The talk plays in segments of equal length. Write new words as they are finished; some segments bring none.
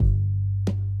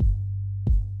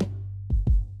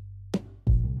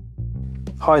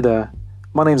Hi there,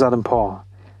 my name's Adam Parr.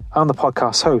 I'm the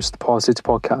podcast host of the Parrsitivity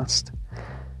Podcast.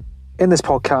 In this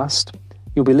podcast,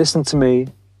 you'll be listening to me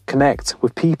connect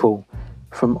with people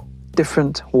from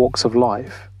different walks of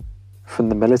life, from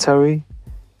the military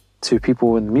to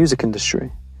people in the music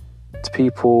industry, to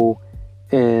people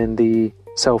in the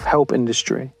self-help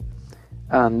industry,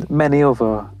 and many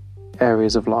other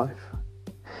areas of life.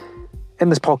 In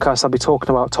this podcast, I'll be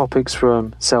talking about topics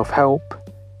from self-help,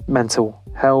 mental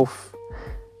health,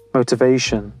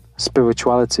 motivation,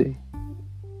 spirituality,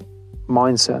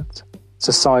 mindset,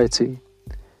 society,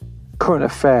 current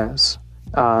affairs,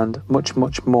 and much,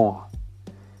 much more.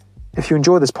 If you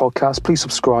enjoy this podcast, please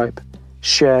subscribe,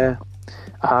 share,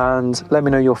 and let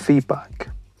me know your feedback.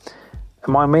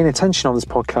 And my main intention on this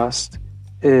podcast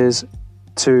is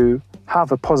to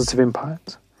have a positive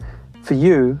impact for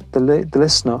you, the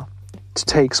listener, to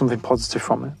take something positive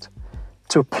from it,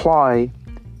 to apply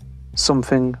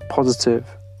something positive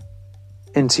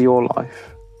into your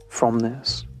life from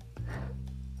this.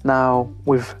 Now,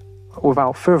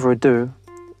 without further ado,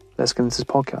 let's get into this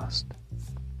podcast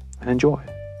and enjoy.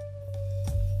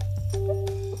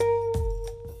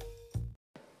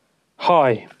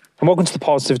 Hi, and welcome to the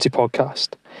Parrsitivity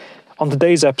Podcast. On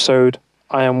today's episode,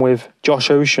 I am with Josh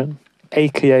Ocean,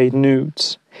 aka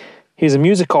Nvdes. He's a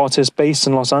music artist based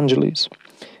in Los Angeles,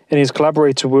 and he's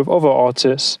collaborated with other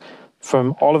artists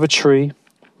from Oliver Tree,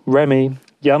 Remy,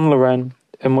 Jan Loren,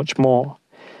 and much more.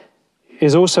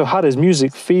 He's also had his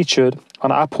music featured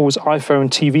on Apple's iPhone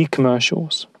TV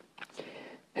commercials.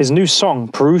 His new song,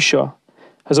 Purusha,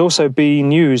 has also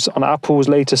been used on Apple's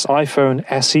latest iPhone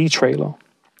SE trailer.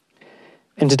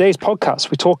 In today's podcast,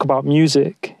 we talk about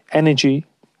music, energy,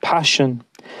 passion,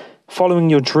 following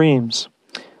your dreams,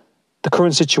 the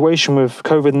current situation with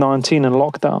COVID-19 and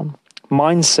lockdown,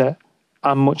 mindset,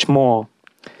 and much more.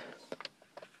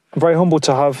 I'm very humbled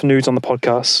to have Nvdes on the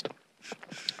podcast,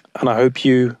 and I hope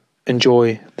you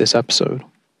enjoy this episode.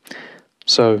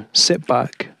 So sit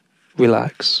back,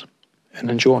 relax, and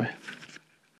enjoy.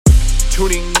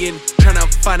 Tuning in, trying to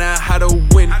find out how to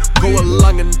win. Go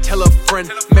along and tell a friend.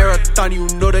 Marathon, you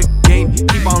know the game.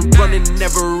 Keep on running,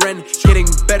 never end. Getting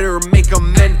better, make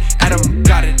amend. Adam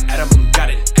got it, Adam got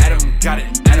it, Adam got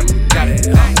it, Adam got it.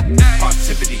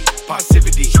 Parrsitivity,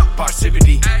 Parrsitivity,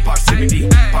 Parrsitivity, Parrsitivity,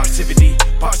 Parrsitivity,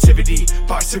 Parrsitivity,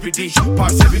 Parrsitivity,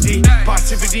 Parrsitivity,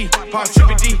 Parrsitivity,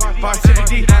 Parrsitivity,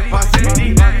 Parrsitivity,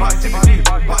 Parrsitivity, Parrsitivity,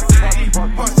 Parrsitivity,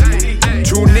 Parrsitivity.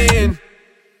 Tune in.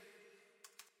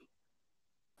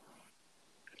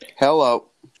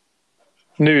 Hello.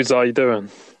 Nvdes, how you doing?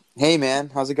 Hey,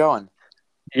 man. How's it going?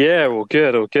 Yeah, all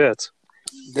good, all good.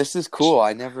 This is cool.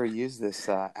 I never used this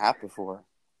app before.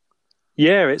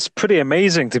 Yeah, it's pretty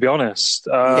amazing, to be honest.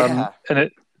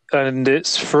 And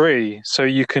it's free, so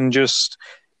you're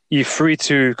free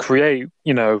to create,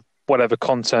 whatever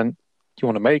content you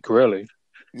want to make, really.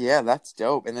 Yeah, that's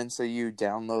dope. And then so you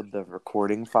download the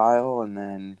recording file and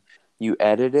then you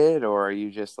edit it, or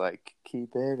you just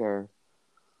keep it, or?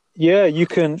 Yeah, you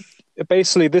can.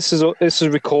 Basically, this is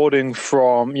recording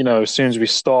from as soon as we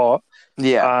start.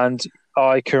 Yeah, and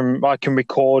I can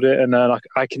record it and then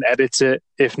I can edit it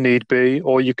if need be,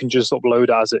 or you can just upload it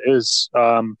as it is,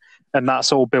 and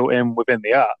that's all built in within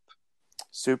the app.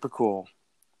 super cool.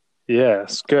 Yeah,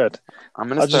 it's good.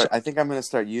 I think I'm gonna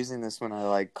start using this when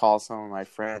I call some of my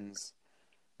friends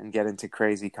and get into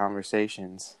crazy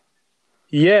conversations.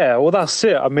 Yeah, well, that's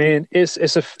it. I mean,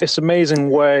 it's amazing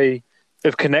way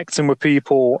of connecting with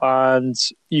people, and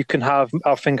you can have,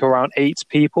 I think, around 8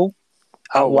 people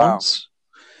at once.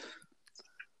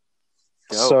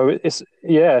 Dope. So it's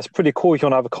pretty cool. You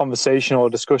can have a conversation or a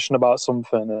discussion about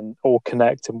something and all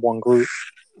connect in one group.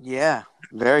 Yeah,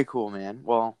 very cool, man.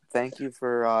 Well, thank you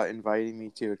for inviting me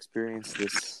to experience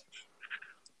this.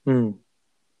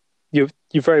 You're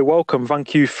very welcome.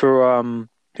 Thank you for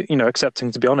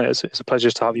accepting to be on it. It's a pleasure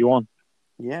to have you on.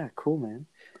 Yeah, cool, man.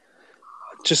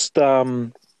 Just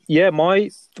how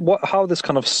this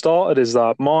kind of started is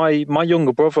that my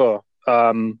younger brother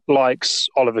likes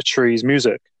Oliver Tree's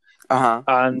music.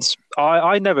 And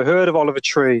I never heard of Oliver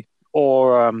Tree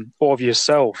or of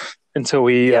yourself until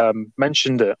he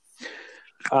mentioned it.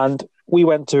 And we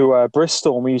went to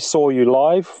Bristol and we saw you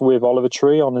live with Oliver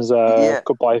Tree on his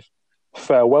Goodbye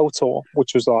Farewell tour,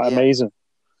 which was amazing.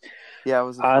 Yeah, it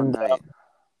was a fun night.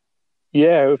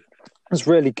 Yeah, it was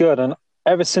really good. And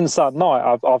ever since that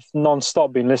night, I've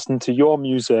non-stop been listening to your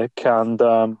music and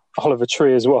Oliver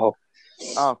Tree as well.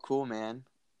 Oh, cool, man.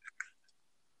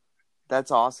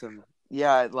 That's awesome.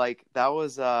 Yeah, that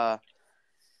was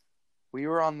we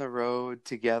were on the road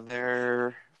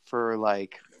together for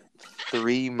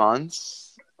 3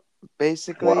 months,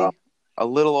 basically. Wow. A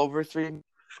little over 3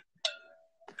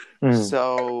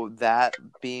 So that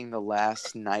being the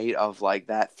last night of like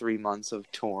that 3 months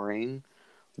of touring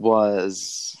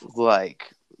was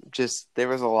like just there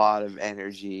was a lot of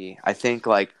energy. I think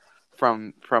like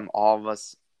from all of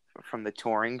us from the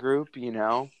touring group, you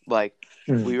know, like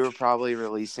we were probably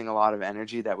releasing a lot of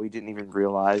energy that we didn't even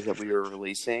realize that we were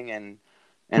releasing, and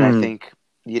I think,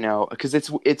 you know, because it's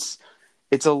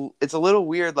a little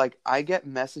weird. Like I get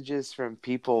messages from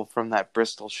people from that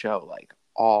Bristol show like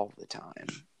all the time,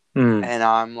 and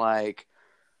I'm like,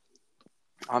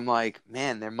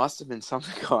 man, there must have been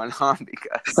something going on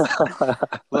because,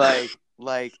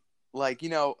 like, you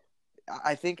know,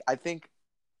 I think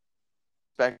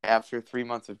after 3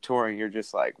 months of touring, you're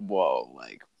just like, whoa,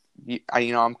 like, you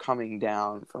know, I'm coming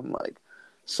down from like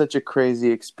such a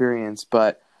crazy experience,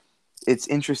 but it's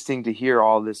interesting to hear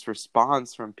all this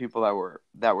response from people that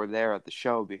were there at the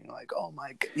show, being like, oh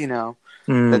my, you know,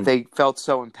 that they felt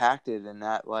so impacted, and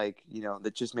that, like, you know,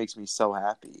 that just makes me so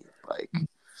happy, like,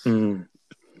 you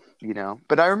know.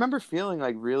 But I remember feeling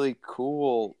like really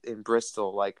cool in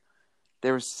Bristol, like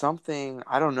there was something,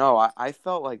 I don't know, I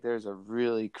felt like there's a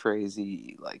really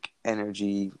crazy like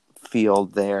energy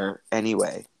field there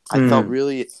anyway. I felt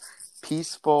really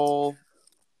peaceful.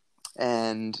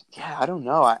 And yeah, I don't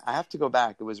know. I have to go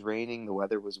back. It was raining. The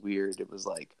weather was weird. It was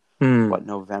like,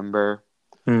 November?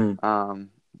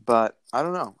 But I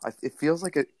don't know. It feels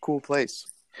like a cool place.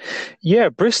 Yeah,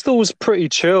 Bristol's pretty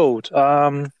chilled.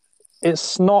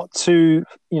 It's not too,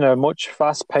 you know, much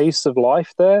fast pace of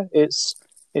life there. It's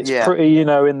pretty, you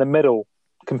know, in the middle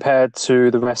compared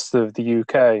to the rest of the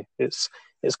UK. It's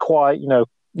quite, you know,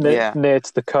 near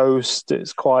to the coast.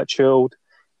 It's quite chilled.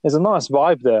 There's a nice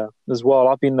vibe there as well.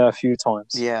 I've been there a few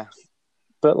times. Yeah.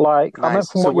 But like, nice. I meant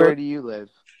from where do you live?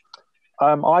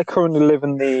 I currently live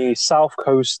in the south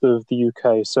coast of the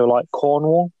UK, so like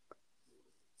Cornwall.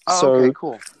 Oh, okay,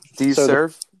 cool. Do you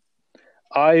surf?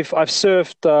 I've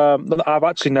surfed. I've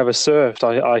actually never surfed.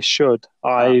 I should.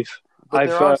 But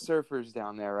there are surfers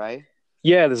down there, right?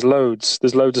 Yeah, there's loads.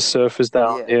 There's loads of surfers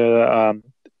down here.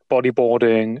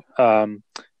 Bodyboarding.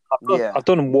 I've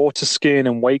done water skiing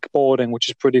and wakeboarding, which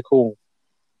is pretty cool.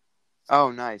 Oh,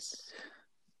 nice.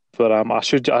 But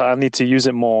I need to use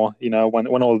it more. You know, when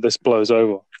all of this blows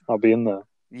over, I'll be in there.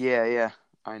 Yeah.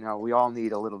 I know. We all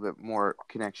need a little bit more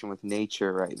connection with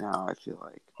nature right now, I feel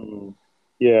like.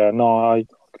 Yeah, no, I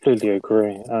completely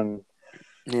agree. And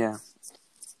yeah.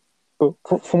 But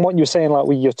from what you were saying, like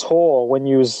with your tour, when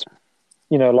you was,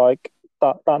 you know, like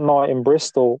that night in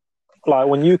Bristol, like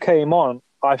when you came on,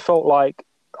 I felt like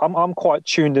I'm quite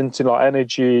tuned into like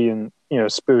energy and, you know,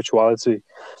 spirituality.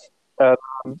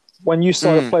 When you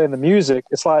started playing the music,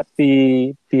 it's like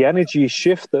the energy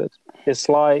shifted. It's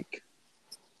like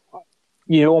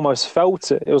you almost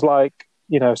felt it. It was like,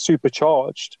 you know,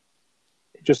 supercharged.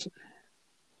 It just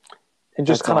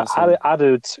kind of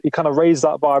added. It kind of raised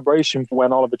that vibration for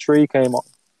when Oliver Tree came on.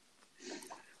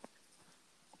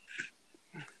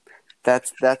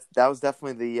 That was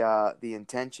definitely the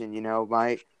intention. You know,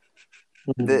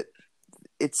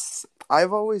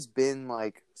 I've always been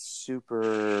like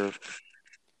super.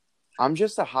 I'm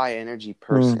just a high energy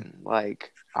person.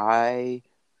 Like I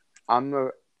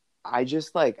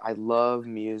love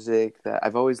music.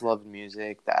 I've always loved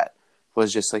music that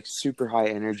was just like super high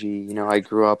energy. You know, I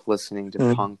grew up listening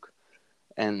to punk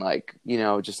and like, you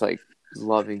know, just like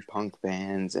loving punk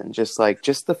bands and just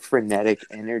the frenetic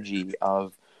energy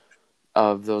of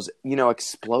those, you know,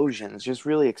 explosions, just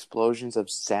really explosions of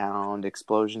sound,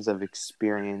 explosions of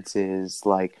experiences.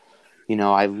 Like, you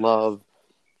know, I love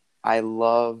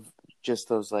just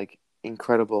those like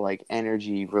incredible like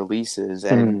energy releases.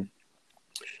 And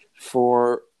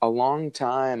for a long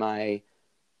time I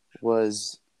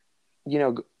was, you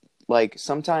know, like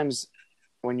sometimes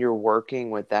when you're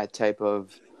working with that type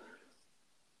of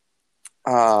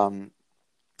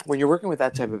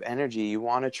energy, you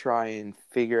want to try and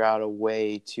figure out a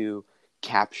way to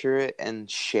capture it and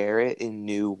share it in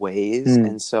new ways.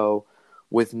 And so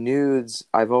with Nudes,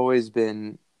 I've always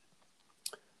been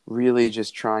really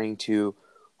just trying to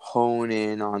hone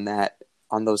in on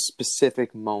those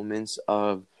specific moments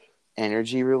of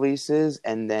energy releases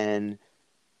and then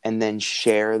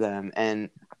share them. And,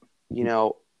 you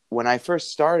know, when I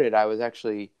first started, I was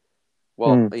actually,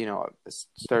 you know, I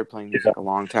started playing music a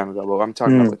long time ago, but I'm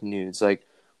talking about with Nudes. Like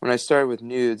when I started with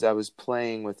Nudes, I was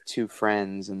playing with two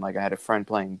friends, and like I had a friend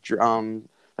playing drum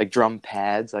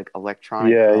pads, like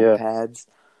electronic drum pads.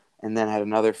 And then I had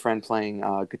another friend playing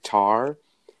guitar.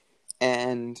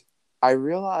 And I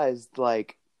realized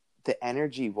like the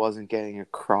energy wasn't getting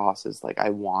across as like I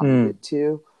wanted it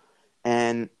to.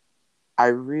 And I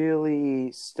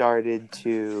really started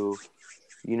to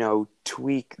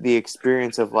tweak the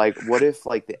experience of like, what if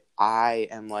like I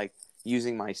am like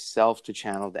using myself to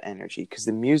channel the energy, because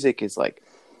the music is like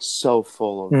so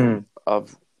full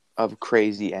of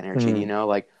crazy energy,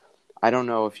 like, I don't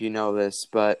know if you know this,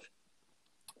 but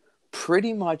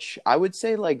pretty much I would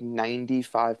say like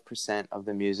 95% of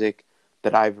the music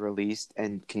that I've released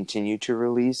and continue to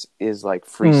release is like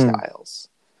freestyles.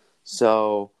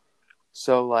 So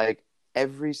like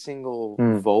every single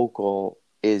vocal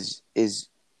is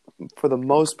for the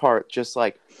most part just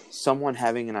like someone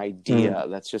having an idea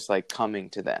that's just like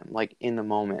coming to them like in the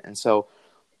moment. And so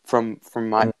from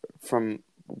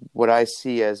what I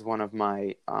see as one of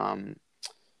my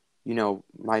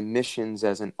my missions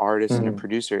as an artist and a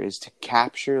producer is to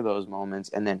capture those moments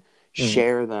and then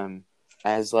share them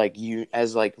as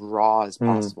raw as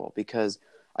possible, because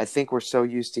I think we're so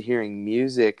used to hearing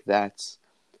music that's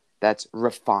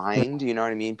refined, you know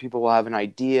what I mean? People will have an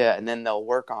idea and then they'll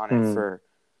work on it for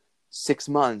 6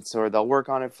 months, or they'll work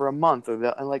on it for a month, or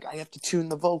they'll, and like, I have to tune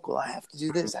the vocal, I have to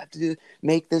do this, I have to do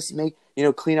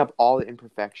clean up all the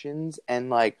imperfections. And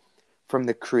like from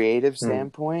the creative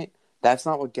standpoint, that's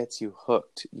not what gets you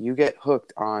hooked. You get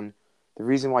hooked on the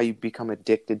reason why you become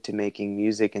addicted to making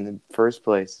music in the first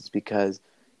place is because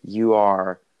you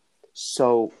are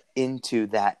so into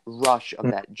that rush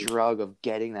of that drug of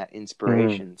getting that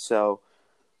inspiration. So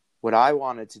what I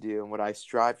wanted to do and what I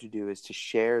strive to do is to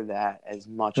share that as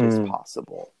much as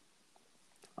possible.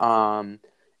 And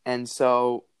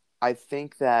so I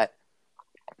think that,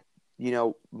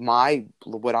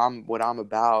 what I'm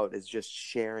about is just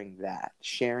sharing that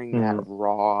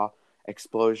raw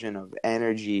explosion of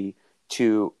energy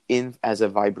as a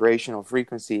vibrational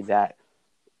frequency that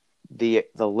the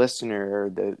listener,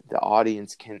 the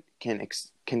audience can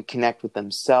connect with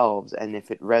themselves. And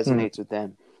if it resonates with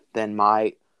them, then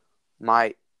my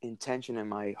intention and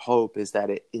my hope is that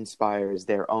it inspires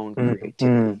their own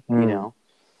creativity,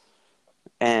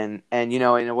 And in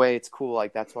a way it's cool.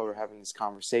 Like, that's why we're having this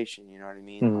conversation, you know what I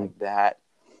mean? Like, that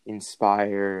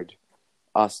inspired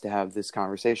us to have this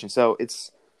conversation. So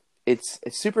it's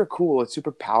super cool. It's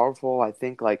super powerful. I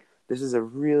think like this is a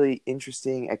really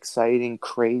interesting, exciting,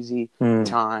 crazy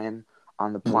time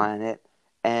on the planet.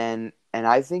 And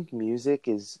I think music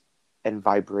and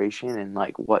vibration and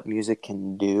like what music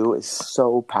can do is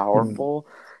so powerful.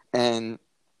 And,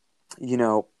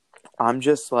 I'm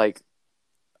just like,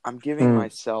 I'm giving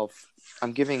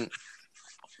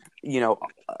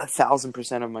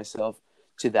 1,000% of myself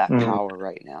to that power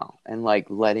right now, and like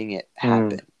letting it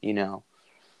happen,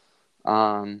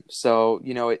 So,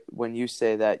 when you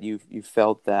say that you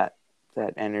felt that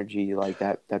energy, like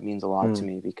that means a lot to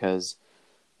me, because,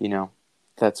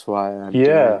 that's why I'm doing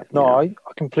it. I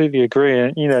completely agree.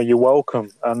 And, you're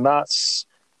welcome. And that's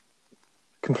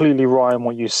completely right in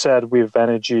what you said with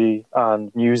energy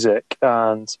and music.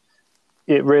 And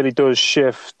it really does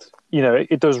shift,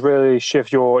 it does really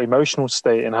shift your emotional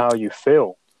state and how you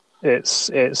feel. It's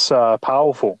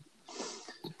powerful.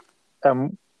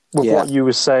 And with what you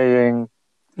were saying,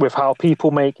 with how people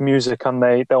make music, and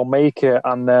they'll make it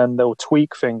and then they'll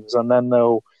tweak things, and then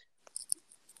they'll,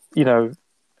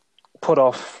 put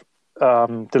off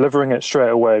delivering it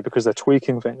straight away because they're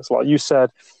tweaking things. Like you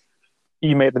said,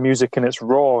 you make the music and it's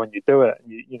raw and you do it,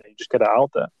 and you just get it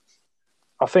out there.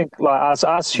 I think like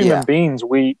as human beings,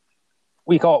 we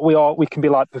can be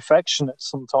like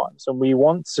perfectionists sometimes, and we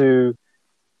want to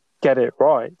get it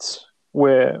right.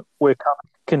 We're kind of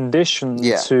conditioned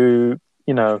to,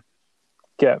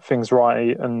 get things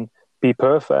right and be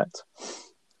perfect.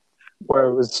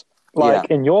 Whereas like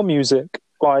in your music,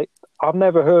 like I've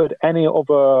never heard any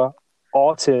other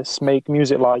artists make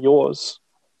music like yours.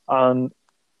 And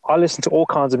I listen to all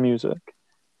kinds of music,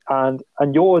 and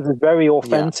yours is very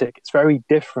authentic. It's very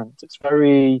different. It's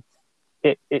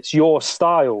it's your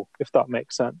style, if that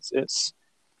makes sense.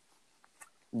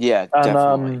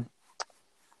 Definitely.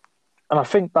 And I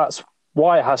think that's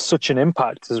why it has such an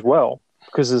impact as well,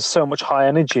 because there's so much high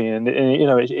energy, and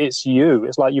it's you.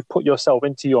 It's like you've put yourself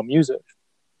into your music.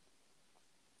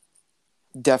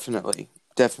 Definitely.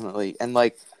 And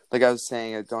like I was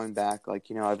saying, going back,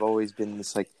 like, I've always been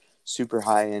this like super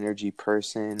high energy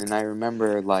person. And I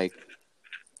remember like,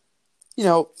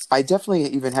 I definitely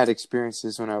even had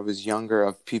experiences when I was younger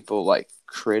of people like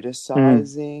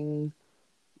criticizing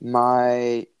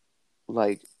my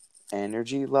like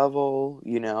energy level,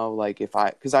 like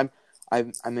because I'm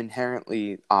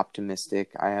inherently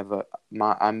optimistic.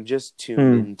 I'm just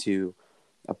tuned into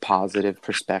a positive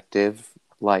perspective,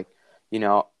 like,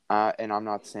 and I'm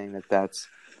not saying that's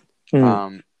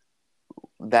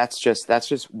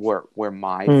just where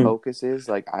my focus is.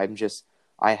 Like, I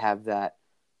have that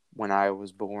when I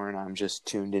was born, I'm just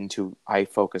tuned into, I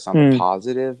focus on the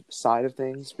positive side of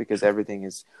things because everything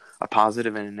is a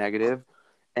positive and a negative.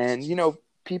 And, you know,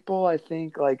 people, I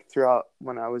think, like throughout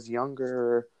when I was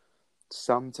younger,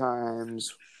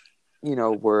 sometimes, you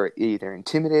know, were either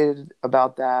intimidated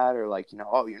about that or like, you know,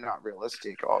 oh, you're not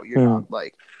realistic. Oh, you're not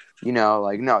like, you know,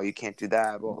 like, no, you can't do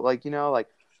that. But like, you know, like,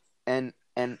 and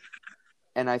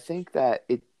I think that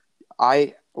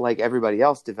I, like everybody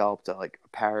else, developed a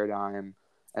paradigm,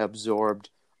 absorbed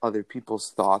other people's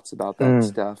thoughts about that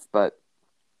stuff. But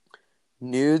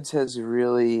Nudes has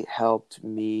really helped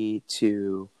me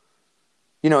to,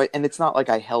 you know, and it's not like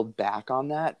I held back on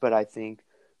that, but I think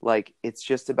like it's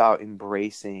just about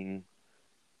embracing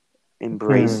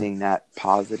that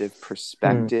positive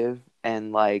perspective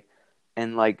and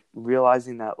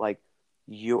realizing that like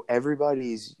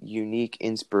everybody's unique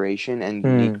inspiration and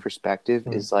unique perspective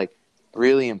is like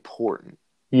really important.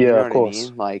 Yeah, you know of what course. I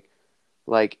mean?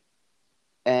 Like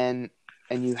and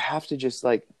you have to just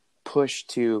like push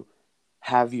to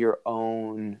have your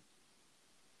own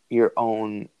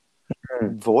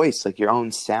voice, like your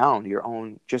own sound, your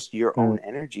own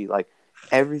energy. Like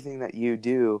everything that you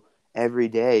do every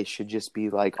day should just be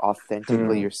like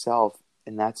authentically yourself,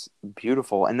 and that's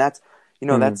beautiful. And that's, you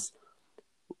know, that's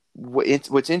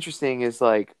what's interesting is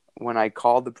like when I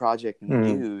called the project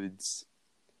Nudes,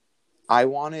 I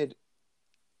wanted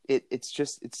it.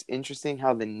 It's interesting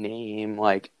how the name,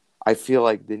 like I feel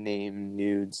like the name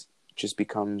Nudes just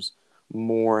becomes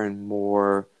more and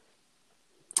more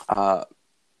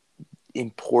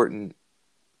important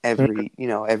every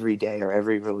day or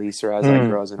every release or as I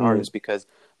grow as an artist, because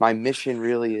my mission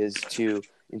really is to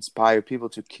inspire people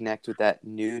to connect with that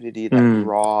nudity, that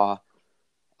raw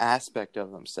aspect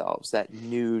of themselves, that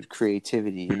nude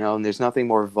creativity, you know, and there's nothing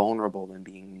more vulnerable than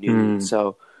being nude.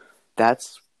 So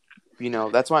that's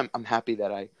why I'm happy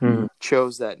that I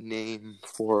chose that name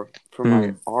for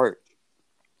my art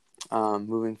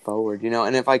moving forward, you know.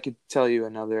 And if I could tell you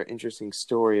another interesting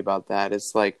story about that,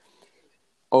 it's like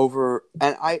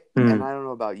and I don't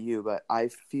know about you, but I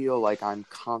feel like I'm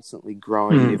constantly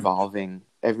growing and evolving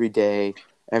every day,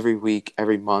 every week,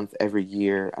 every month, every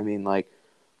year. I mean, like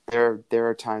there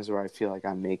are times where I feel like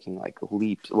I'm making like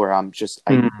leaps where I'm just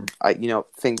I you know,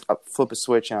 flip a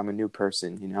switch and I'm a new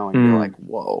person, you know, and you're like,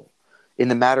 whoa, in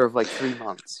the matter of like 3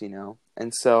 months, you know.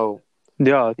 And so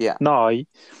no,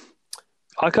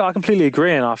 I completely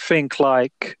agree, and I think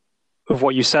like of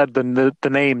what you said, the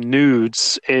name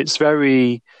Nudes, it's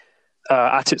very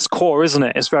at its core, isn't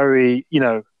it? It's very, you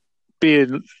know,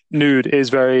 being nude is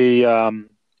very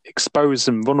exposed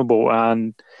and vulnerable,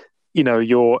 and you know,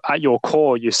 you're at your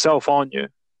core yourself, aren't you?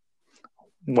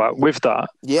 Well, with that,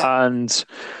 and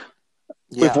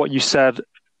with what you said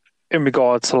in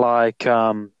regard to like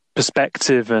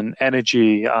perspective and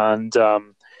energy and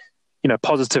you know,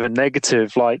 positive and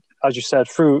negative, like as you said,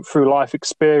 through life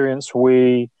experience,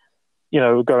 we, you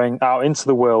know, going out into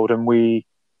the world and we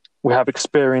have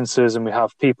experiences and we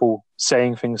have people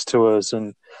saying things to us,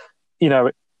 and you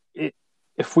know,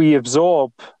 if we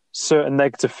absorb certain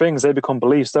negative things, they become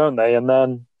beliefs, don't they? And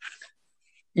then,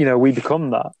 you know, we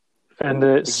become that, and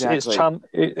it's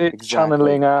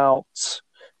channeling out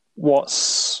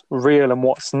what's real and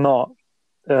what's not,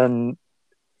 and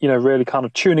you know, really kind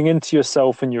of tuning into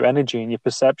yourself and your energy and your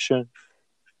perception,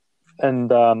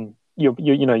 and your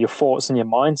you know, your thoughts and your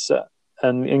mindset,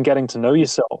 and getting to know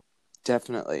yourself.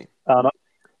 Definitely.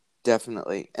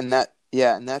 And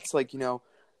that's like, you know,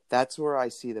 that's where I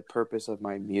see the purpose of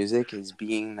my music is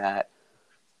being that,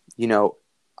 you know,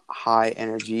 high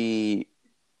energy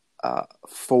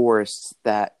force,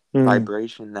 that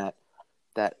vibration that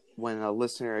when a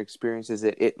listener experiences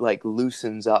it, it like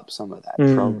loosens up some of that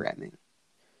programming.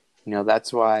 You know,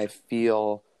 that's why I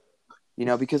feel, you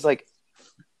know, because like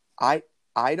I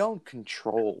don't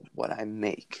control what I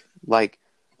make. Like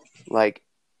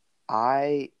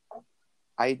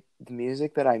the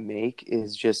music that I make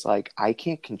is just like, I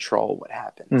can't control what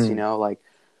happens, you know,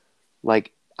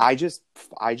 like I just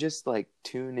like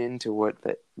tune into what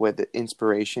the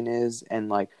inspiration is, and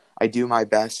like I do my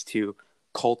best to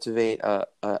cultivate a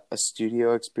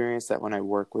studio experience that when I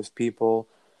work with people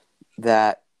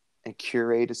and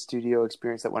curate a studio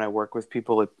experience that when I work with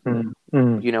people,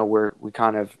 you know, we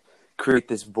kind of create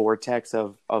this vortex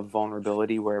of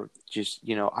vulnerability where just,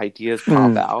 you know, ideas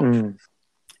pop out.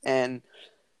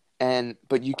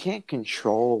 But you can't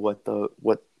control what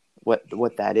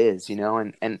that is, you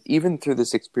know, and even through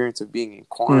this experience of being in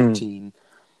quarantine,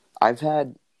 I've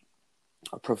had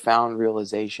a profound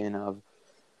realization of,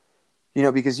 you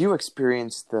know, because you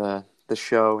experienced the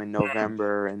show in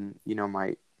November, and you know,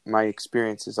 my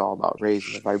experience is all about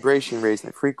raising the vibration, raising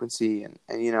the frequency, and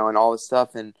you know, and all this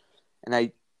stuff, and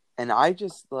I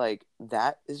just like,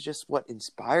 that is just what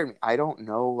inspired me. I don't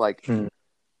know, like, I'm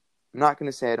not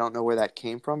going to say I don't know where that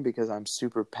came from, because I'm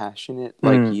super passionate,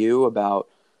 like you, about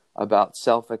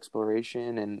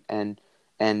self-exploration and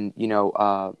you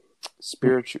know,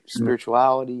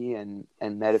 spirituality and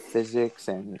metaphysics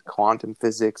and quantum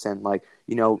physics, and like,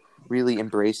 you know, really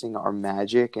embracing our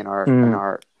magic and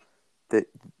our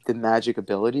the magic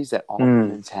abilities that all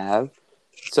humans have.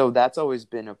 So that's always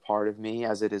been a part of me,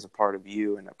 as it is a part of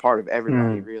you and a part of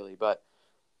everybody, really. But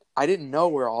I didn't know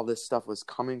where all this stuff was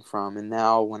coming from. And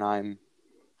now when I'm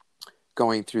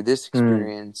going through this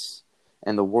experience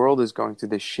and the world is going through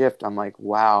this shift, I'm like,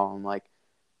 wow, I'm like,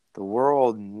 the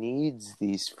world needs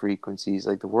these frequencies.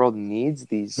 Like, the world needs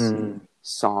these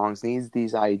songs, needs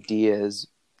these ideas,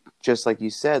 just like you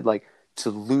said, like, to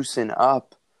loosen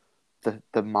up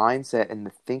the mindset and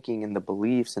the thinking and the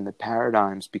beliefs and the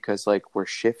paradigms, because like, we're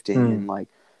shifting,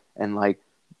 and like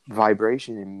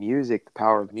vibration and music, the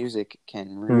power of music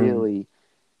can really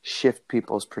shift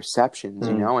people's perceptions,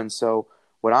 you know? And so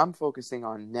what I'm focusing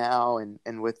on now, and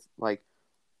with, like,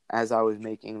 as I was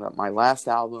making my last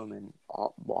album and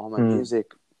all my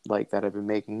music, like, that I've been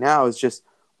making now, is just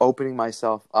opening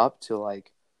myself up to,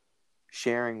 like,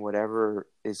 sharing whatever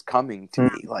is coming to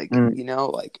me. Like, you know,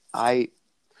 like,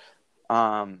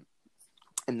 and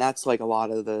that's like a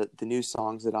lot of the new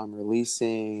songs that I'm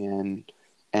releasing,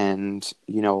 and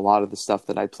you know, a lot of the stuff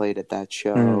that I played at that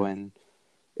show, and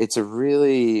it's a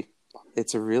really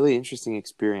interesting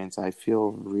experience. I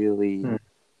feel really,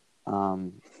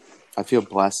 I feel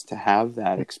blessed to have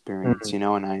that experience, you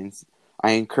know, and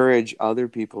I encourage other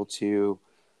people to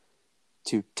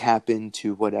tap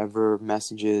into whatever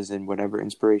messages and whatever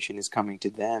inspiration is coming to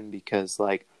them, because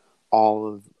like,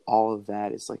 all of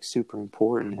that is like super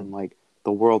important, and like,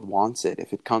 the world wants it.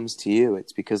 If it comes to you,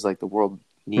 it's because like, the world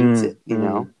needs it, you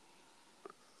know?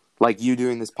 Like you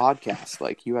doing this podcast,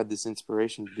 like, you had this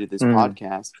inspiration to do this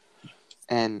podcast,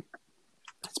 and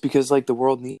it's because like, the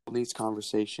world needs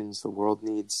conversations, the world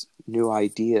needs new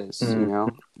ideas, you know?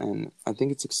 And I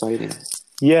think it's exciting.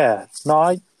 Yeah,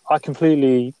 no, I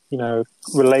completely, you know,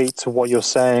 relate to what you're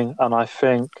saying, and I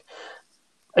think,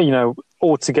 you know,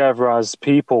 all together as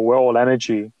people, we're all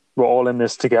energy. We're all in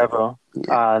this together,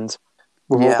 and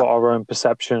we've all got our own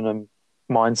perception and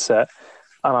mindset.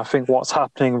 And I think what's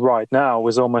happening right now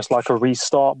is almost like a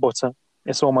restart button.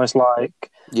 It's almost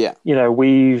like, you know,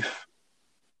 we've,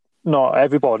 not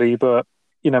everybody, but,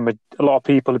 you know, a lot of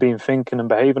people have been thinking and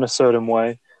behaving a certain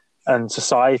way, and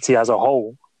society as a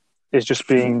whole is just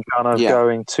being kind of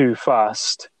going too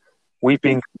fast. We've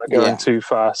been going too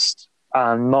fast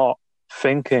and not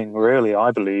thinking, really,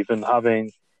 I believe, and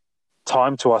having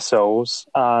time to ourselves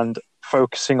and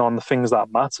focusing on the things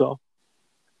that matter.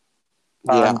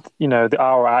 And, you know,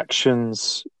 our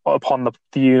actions upon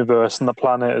the universe and the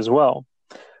planet as well.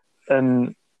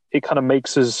 And it kind of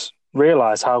makes us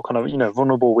realize how kind of, you know,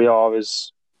 vulnerable we are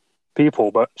as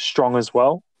people, but strong as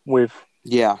well with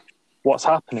what's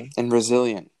happening. And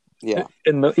resilient.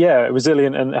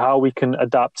 Resilient, and how we can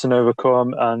adapt and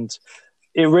overcome. And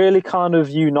it really kind of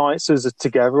unites us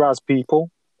together as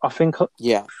people. I think a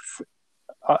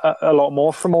lot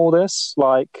more from all this,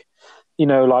 like, you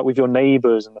know, like with your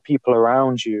neighbors and the people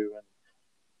around you.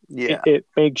 And it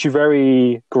makes you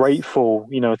very grateful,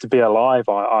 you know, to be alive,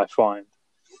 I find.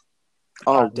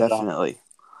 Oh, definitely.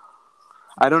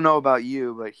 I don't know about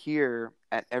you, but here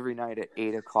every night at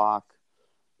 8:00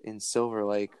 in Silver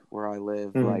Lake, where I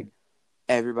live, like,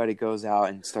 everybody goes out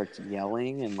and starts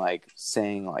yelling and like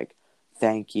saying like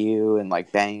thank you and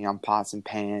like banging on pots and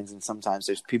pans, and sometimes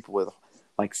there's people with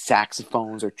like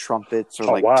saxophones or trumpets or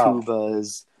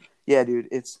tubas. Yeah, dude,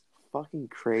 it's fucking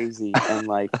crazy. And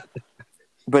like,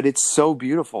 but it's so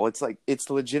beautiful. It's like, it's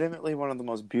legitimately one of the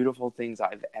most beautiful things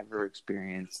I've ever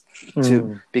experienced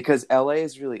because LA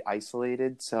is really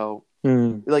isolated. So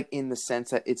like, in the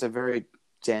sense that it's a very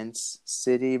dense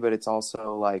city, but it's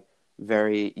also like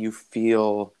you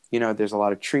feel, you know, there's a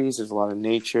lot of trees, there's a lot of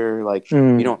nature, like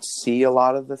you don't see a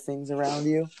lot of the things around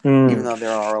you, even though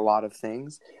there are a lot of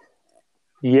things.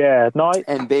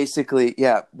 And basically,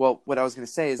 well, what I was going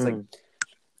to say is like,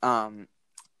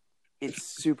 it's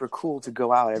super cool to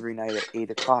go out every night at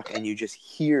 8:00 and you just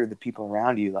hear the people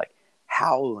around you like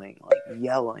howling, like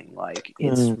yelling, like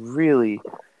it's really,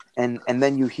 and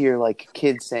then you hear like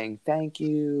kids saying thank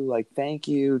you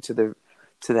to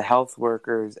the health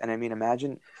workers. And I mean,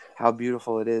 imagine how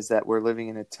beautiful it is that we're living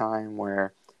in a time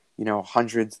where, you know,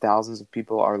 hundreds, thousands of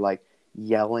people are like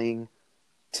yelling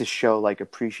to show like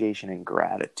appreciation and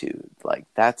gratitude. Like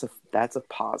that's a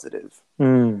positive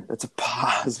That's a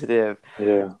positive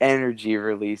Yeah. energy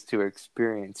release to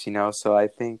experience, you know? So I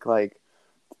think like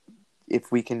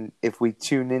if we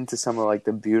tune into some of like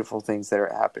the beautiful things that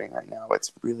are happening right now,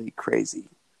 it's really crazy.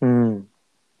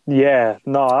 Yeah,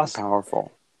 no, that's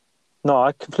powerful. No,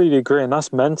 I completely agree, and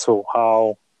that's mental.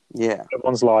 How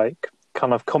everyone's like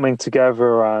kind of coming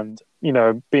together, and you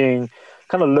know, being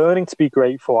kind of learning to be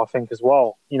grateful. I think as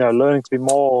well, you know, learning to be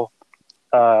more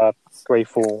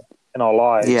grateful in our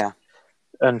lives,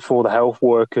 and for the health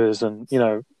workers, and you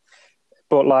know,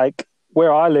 but like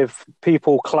where I live,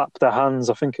 people clap their hands.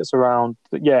 I think it's around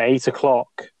 8:00.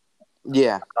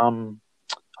 Yeah.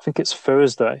 I think it's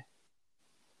Thursday.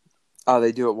 Oh,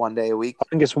 they do it one day a week? I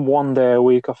think it's one day a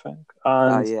week, I think.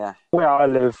 And yeah. where I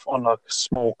live on like a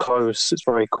small coast, it's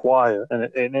very quiet. And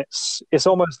it's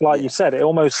almost like you said,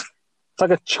 it's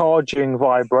like a charging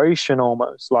vibration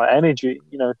almost, like energy,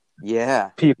 you know. Yeah.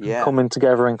 People coming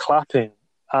together and clapping.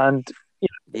 And you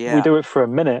know, we do it for a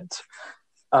minute.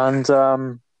 And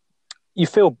you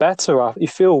feel better. You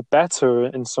feel better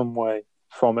in some way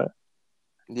from it.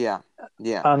 Yeah.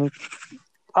 Yeah. And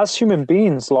as human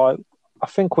beings, like, I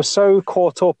think we're so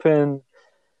caught up in,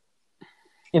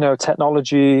 you know,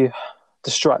 technology,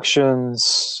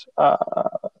 distractions,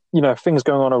 you know, things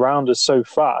going on around us so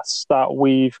fast that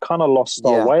we've kind of lost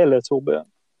our way a little bit.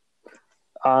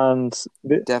 And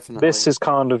this is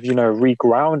kind of, you know,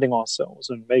 regrounding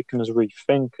ourselves and making us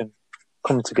rethink and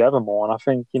come together more. And I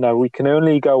think, you know, we can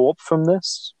only go up from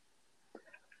this.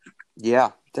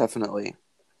 Yeah, definitely.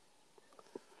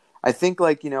 I think,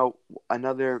 like, you know,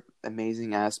 another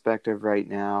amazing aspect of right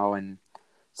now and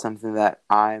something that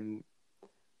I'm,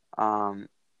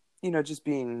 you know, just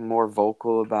being more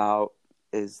vocal about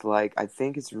is, like, I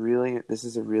think this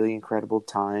is a really incredible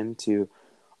time to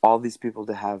all these people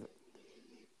to have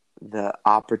the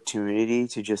opportunity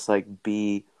to just, like,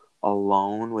 be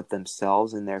alone with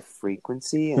themselves and their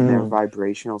frequency and their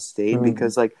vibrational state.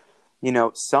 Because, like, you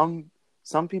know, some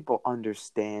people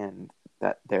understand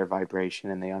that their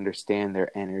vibration and they understand their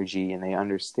energy and they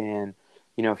understand,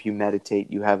 you know, if you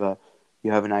meditate, you have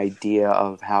an idea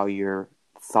of how your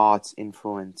thoughts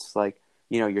influence, like,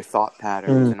 you know, your thought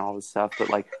patterns and all this stuff. But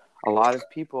like a lot of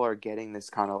people are getting this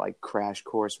kind of like crash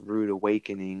course rude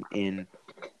awakening in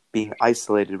being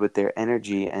isolated with their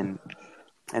energy. And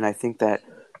I think that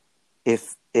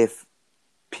if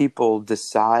people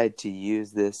decide to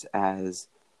use this as,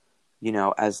 you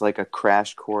know, as like a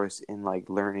crash course in like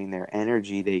learning their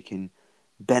energy, they can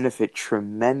benefit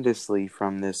tremendously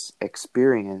from this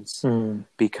experience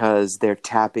because they're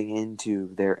tapping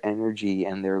into their energy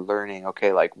and they're learning,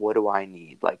 okay, like, what do I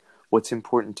need? Like, what's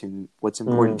important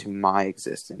to my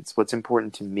existence? What's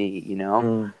important to me, you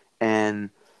know? And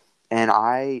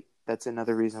that's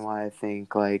another reason why I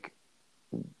think, like,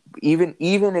 even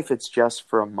if it's just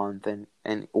for a month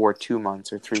and or 2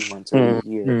 months or 3 months or a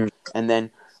year, and then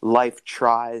life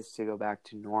tries to go back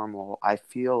to normal, I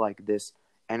feel like this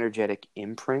energetic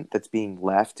imprint that's being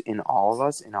left in all of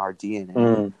us, in our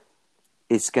DNA,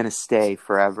 is going to stay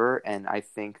forever. And I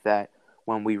think that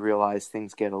when we realize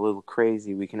things get a little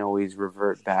crazy, we can always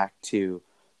revert back to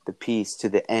the peace, to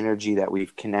the energy that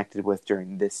we've connected with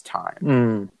during this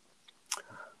time.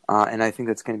 And I think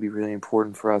that's going to be really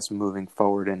important for us moving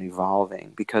forward and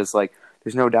evolving, because, like,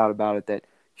 there's no doubt about it that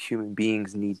human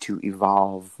beings need to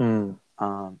evolve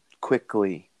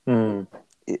quickly, you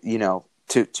know,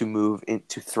 to move in,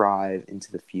 to thrive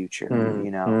into the future,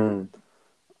 you know.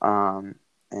 And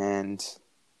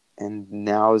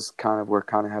now is we're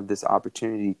kind of have this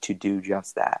opportunity to do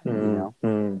just that, you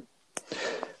know.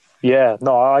 Yeah,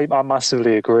 no, I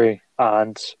massively agree,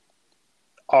 and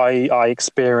I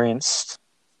experienced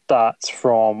that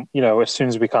from, you know, as soon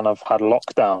as we kind of had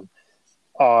lockdown,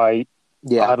 I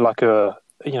had like a,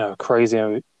 you know,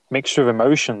 crazy mixture of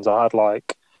emotions. I had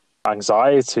like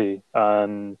anxiety,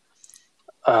 and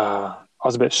I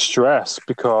was a bit stressed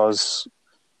because,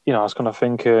 you know, I was kind of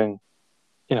thinking,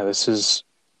 you know, it's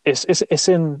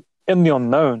in the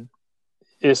unknown.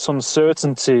 It's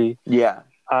uncertainty. Yeah.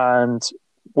 And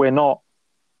we're not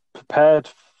prepared.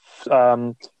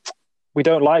 We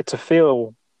don't like to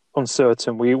feel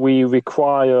uncertain. We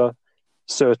require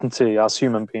certainty as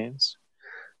human beings.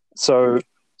 So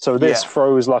this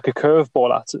throws like a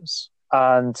curveball at us,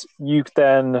 and you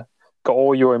then got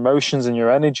all your emotions and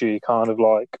your energy kind of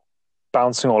like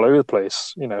bouncing all over the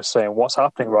place, you know, saying what's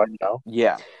happening right now.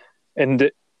 Yeah.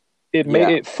 And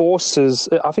it forced us,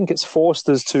 I think it's forced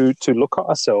us to look at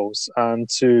ourselves and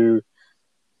to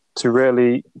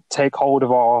really take hold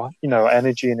of our, you know,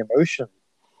 energy and emotion.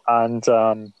 And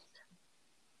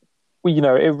you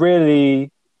know, it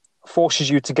really forces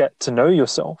you to get to know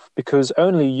yourself, because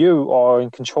only you are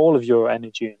in control of your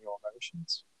energy and your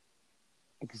emotions.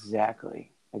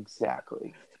 Exactly.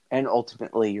 And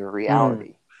ultimately your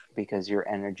reality, because your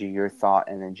energy, your thought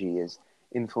energy is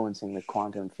influencing the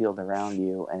quantum field around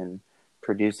you and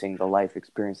producing the life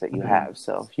experience that you have.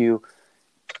 So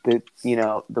if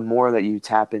the more that you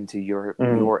tap into your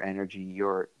energy,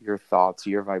 your thoughts,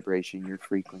 your vibration, your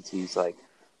frequencies, like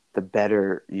the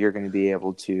better you're going to be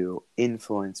able to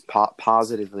influence,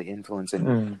 positively influence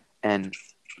and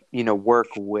work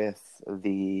with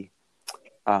the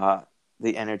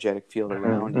energetic field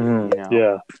around you,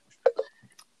 Yeah.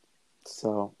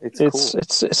 So it's cool.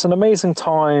 It's an amazing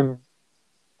time,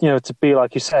 to be,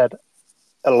 like you said,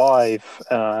 alive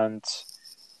and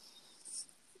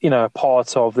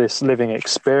part of this living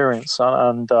experience.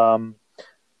 And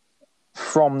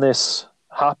from this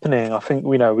happening, I think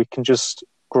we can just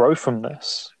grow from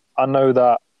this. I know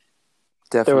that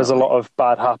there is a lot of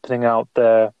bad happening out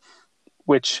there,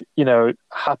 which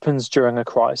happens during a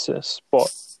crisis,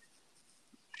 but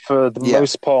for the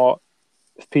most part,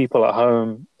 people at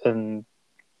home and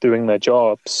doing their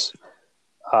jobs,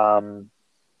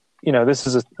 this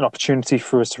is an opportunity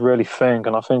for us to really think.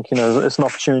 And I think it's an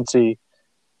opportunity,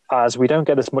 as we don't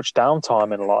get as much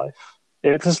downtime in life.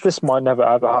 This might never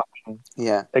ever happen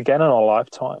again in our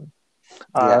lifetime.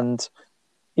 And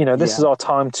this is our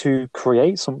time to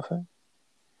create something.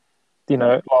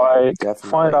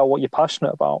 Find out what you're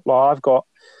passionate about. Like, I've got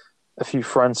a few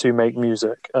friends who make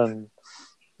music, and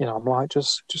I'm like,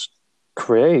 just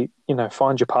create.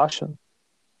 Find your passion.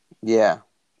 Yeah.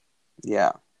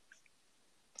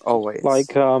 Always.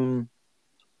 Like,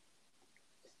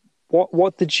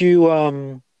 what did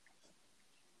you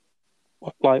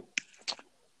like?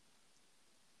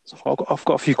 So I've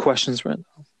got a few questions right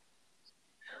now.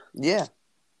 Yeah.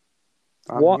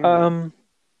 How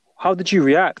did you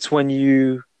react when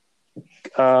you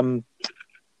found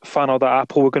out that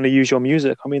Apple were going to use your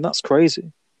music? I mean, that's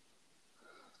crazy.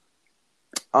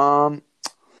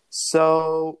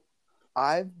 So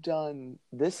I've done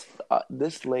this.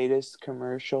 This latest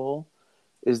commercial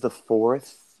is the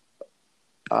fourth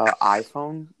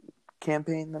iPhone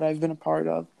campaign that I've been a part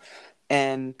of.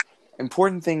 And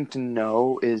important thing to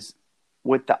know is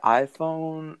with the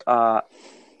iPhone,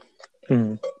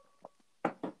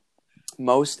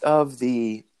 most of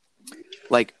the,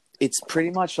 like, it's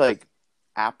pretty much like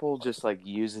Apple just like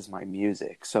uses my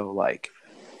music. So like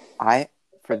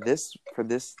for this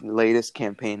latest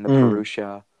campaign, the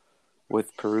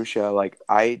Parrsitivity, like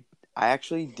I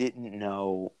actually didn't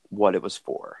know what it was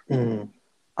for.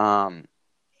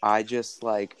 I just,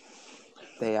 like,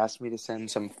 they asked me to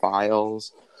send some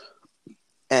files,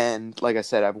 and like I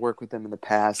said, I've worked with them in the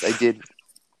past. I did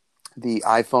the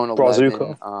iPhone 11.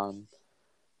 Brazuca.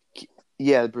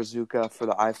 The Brazuca for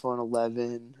the iPhone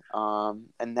 11.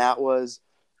 And that was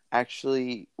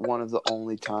actually one of the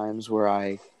only times where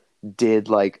I did,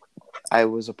 like, I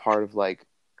was a part of, like,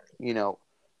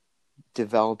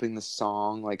 developing the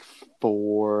song, like,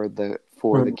 for the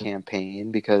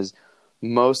campaign, because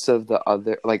most of the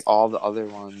other, like, all the other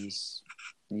ones,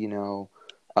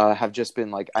 have just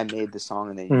been like, I made the song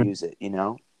and they use it,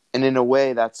 And in a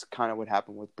way, that's kind of what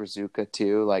happened with Brazuca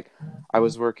too. Like, I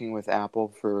was working with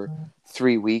Apple for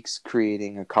 3 weeks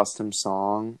creating a custom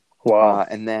song. Wow.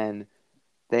 And then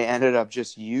they ended up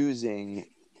just using,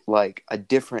 like, a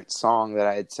different song that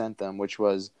I had sent them, which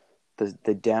was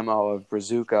the demo of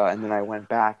Brazuca. And then I went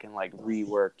back and, like,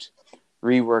 reworked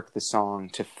the song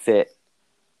to fit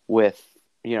with,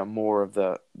 more of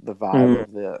the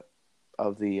vibe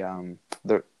of the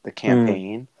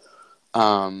campaign.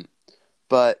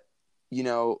 But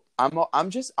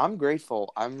I'm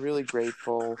grateful. I'm really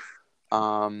grateful.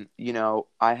 I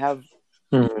have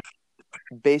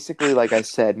basically, like I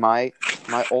said, my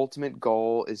ultimate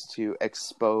goal is to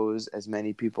expose as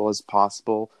many people as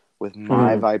possible with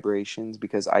my vibrations,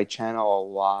 because I channel a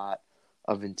lot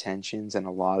of intentions and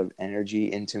a lot of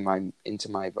energy into my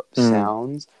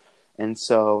sounds. And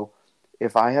so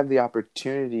if I have the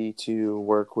opportunity to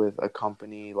work with a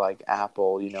company like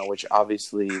Apple, which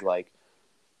obviously, like,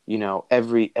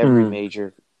 every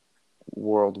major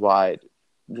worldwide,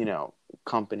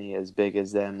 company as big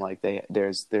as them, like,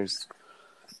 there's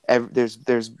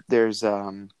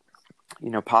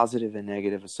positive and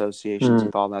negative associations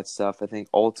with all that stuff. I think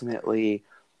ultimately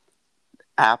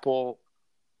Apple,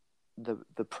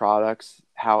 the products,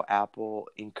 how Apple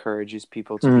encourages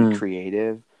people to be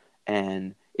creative,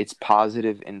 and its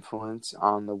positive influence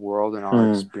on the world and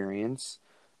our experience.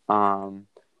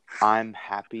 I'm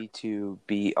happy to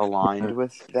be aligned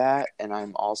with that, and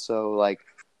I'm also, like,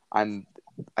 I'm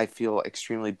I feel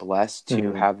extremely blessed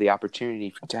to have the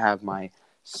opportunity to have my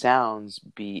sounds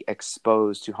be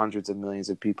exposed to hundreds of millions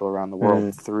of people around the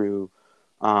world through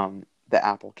the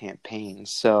Apple campaign.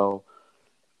 So,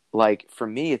 like, for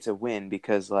me, it's a win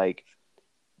because, like,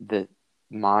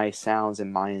 my sounds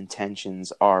and my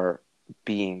intentions are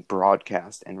being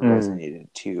broadcast and resonated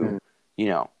to, you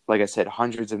know, like I said,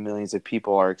 hundreds of millions of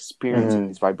people are experiencing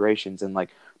these vibrations. And, like,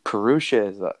 Purusha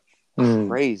is a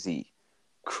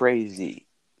crazy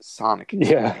sonic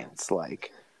experience.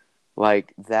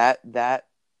 Like that,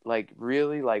 like,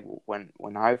 really, like,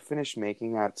 when I finished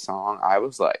making that song, I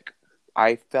was like,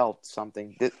 I felt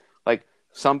something that, like,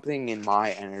 something in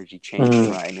my energy changed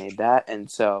when I made that.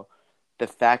 And so the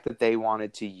fact that they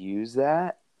wanted to use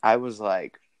that, I was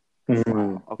like,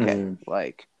 wow, okay,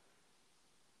 like,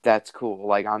 that's cool.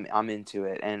 Like, I'm into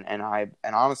it. And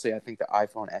honestly, I think the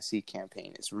iPhone SE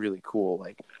campaign is really cool.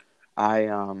 Like, I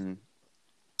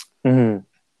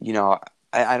you know,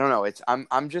 I don't know.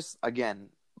 I'm just, again,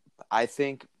 I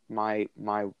think my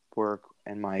work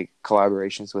and my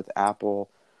collaborations with Apple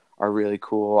are really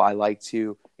cool. I like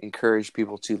to encourage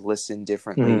people to listen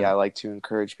differently. I like to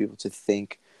encourage people to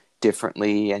think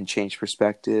differently and change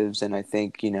perspectives. And I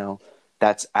think, you know,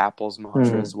 that's Apple's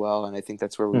mantra as well. And I think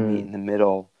that's where we meet in the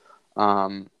middle.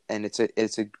 And it's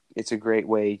a great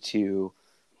way to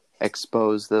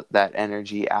expose that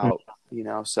energy out, you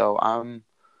know? So I'm,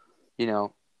 you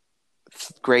know,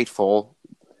 grateful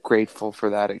for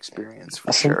that experience,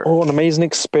 for sure. An amazing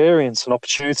experience, an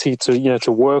opportunity to, you know,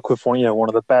 to work with one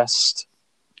of the best,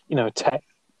 you know, tech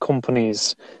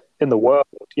companies in the world.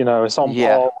 You know, it's on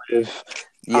par with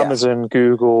Amazon,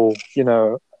 Google, you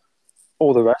know,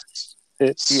 all the rest.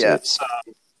 It's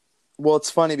well,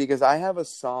 it's funny because I have a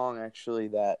song actually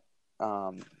that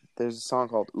there's a song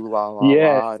called Ooh La La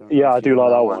La. I do like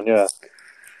that one. Yeah.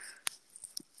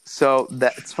 So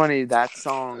it's funny, that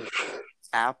song,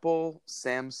 Apple,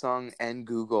 Samsung, and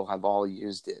Google have all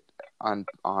used it on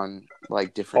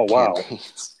like different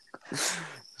campaigns.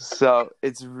 So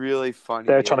it's really funny.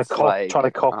 They're trying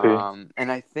to copy.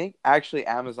 And I think actually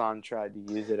Amazon tried to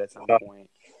use it at some point.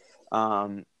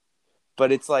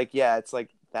 But it's like, it's like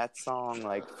that song,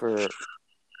 like,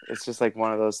 it's just like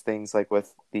one of those things, like,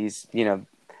 with these, you know,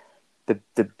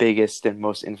 the biggest and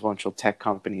most influential tech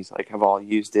companies, like, have all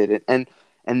used it.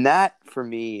 And that for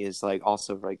me is, like,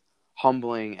 also, like,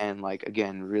 humbling. And, like,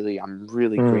 again, I'm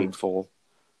really grateful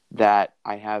that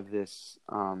I have this,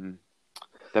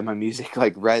 that my music,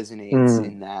 like, resonates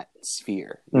in that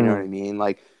sphere. You know what I mean?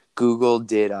 Like, Google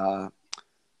did,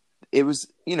 it was,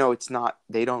 you know, it's not,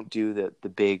 they don't do the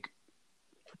big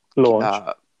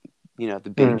launch, you know, the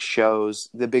big shows,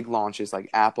 the big launches like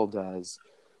Apple does.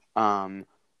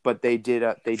 But they did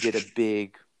a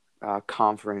big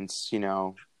conference, you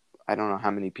know. I don't know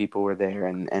how many people were there,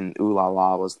 and Ooh La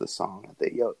La was the song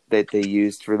that they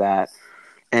used for that.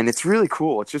 And it's really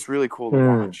cool. It's just really cool to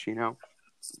watch, you know.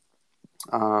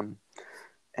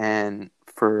 And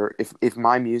for if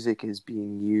my music is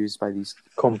being used by these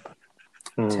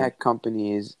tech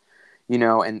companies, you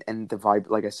know, and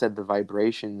like I said, the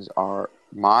vibrations are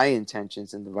my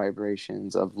intentions, and the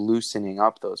vibrations of loosening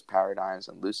up those paradigms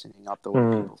and loosening up the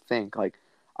way people think. Like,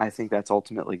 I think that's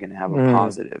ultimately going to have a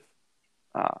positive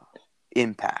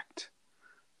impact,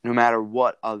 no matter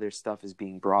what other stuff is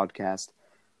being broadcast.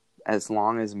 As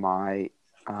long as my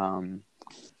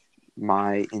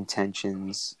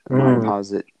intentions,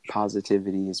 my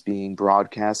positivity is being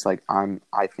broadcast, like,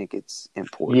 I think it's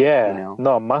important. Yeah, you know?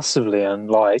 No, massively. And,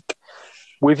 like,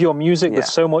 with your music,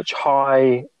 there's so much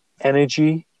high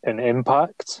energy and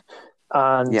impact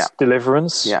and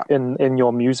deliverance in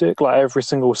your music, like every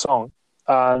single song.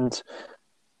 And,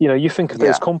 you know, you think of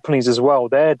those companies as well,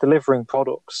 they're delivering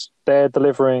products. They're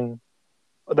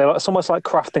it's almost like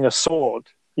crafting a sword.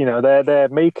 You know, they're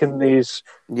making these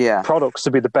products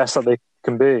to be the best that they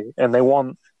can be. And they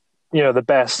want, you know, the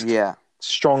best,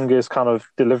 strongest kind of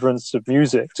deliverance of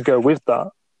music to go with that.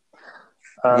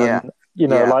 You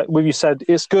know, like what you said,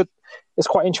 it's good. It's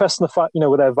quite interesting, the fact, you know,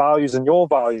 with their values and your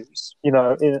values, you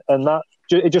know, and that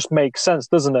it just makes sense,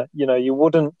 doesn't it? You know, you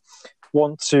wouldn't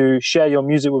want to share your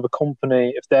music with a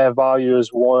company if their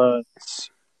values weren't,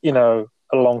 you know,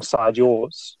 alongside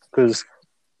yours, because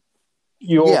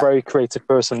you're a very creative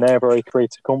person, they're a very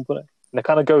creative company, and it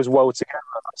kind of goes well together,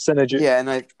 synergy. Yeah,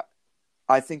 and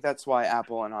I think that's why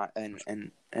Apple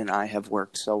and I have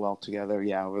worked so well together,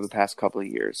 over the past couple of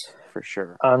years, for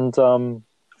sure. And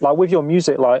like with your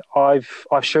music, like I've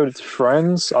showed it to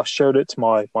friends, I've showed it to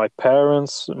my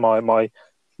parents, my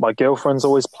girlfriend's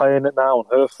always playing it now on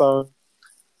her phone.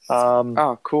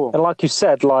 Oh, cool. And like you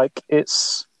said, like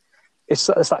it's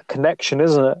it's that connection,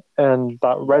 isn't it? And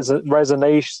that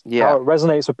resonates, how Yeah. it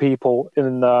resonates with people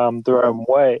in their own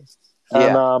way.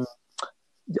 And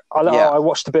Yeah. I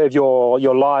watched a bit of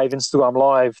your live Instagram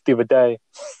live the other day,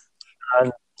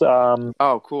 and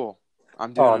Oh, cool.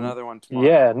 I'm doing another one tomorrow.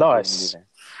 yeah, I'm gonna be nice. there.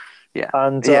 Yeah.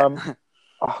 And Yeah.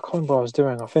 I can't remember what I was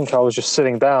doing. I think I was just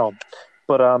sitting down,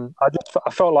 but I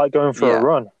felt like going for a Yeah.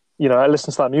 run. You know, I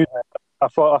listened to that music. I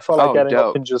felt like Oh, getting up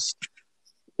dope. and just,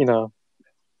 you know,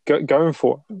 going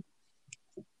for it.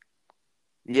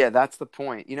 Yeah, that's the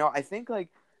point. I think like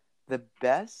the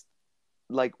best,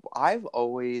 like I've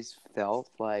always felt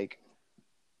like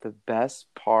the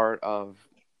best part of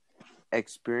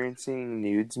experiencing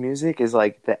nudes music is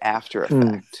like the after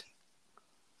effect.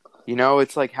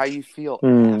 It's like how you feel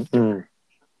after.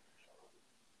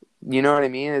 You know what I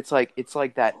mean? It's like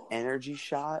that energy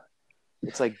shot.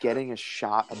 It's like getting a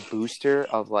booster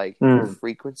of like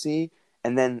frequency,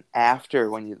 and then after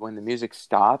when the music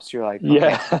stops, you're like,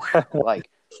 okay, like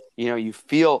you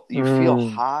feel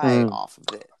high off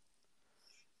of it.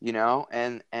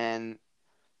 And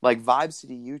like Vibe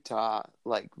City, Utah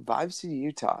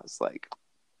is like,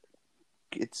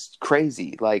 it's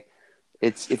crazy. Like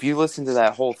if you listen to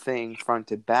that whole thing front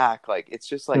to back, like it's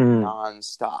just like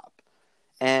nonstop.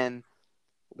 And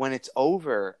when it's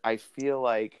over, I feel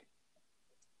like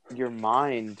your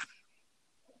mind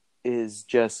is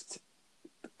just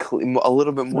a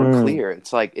little bit more clear.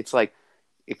 It's like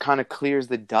it kind of clears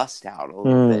the dust out a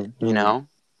little bit,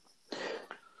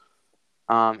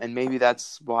 and maybe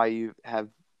that's why you have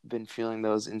been feeling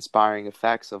those inspiring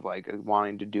effects of like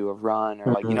wanting to do a run,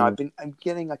 or like I'm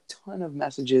getting a ton of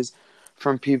messages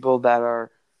from people that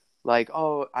are like,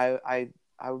 oh,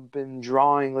 I've been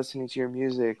drawing listening to your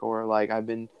music, or like I've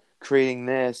been creating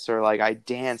this, or like I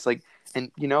dance, like,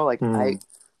 and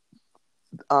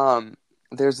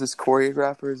there's this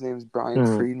choreographer, his name's Brian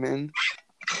Friedman.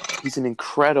 He's an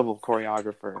incredible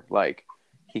choreographer. Like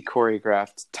he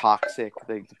choreographed Toxic,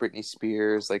 like Britney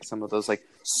Spears, like some of those like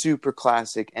super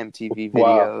classic MTV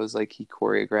videos. Like he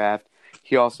choreographed.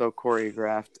 He also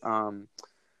choreographed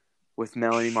with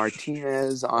Melanie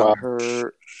Martinez on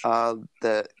her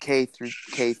the K through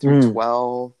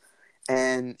 12,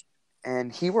 and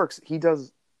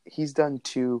he's done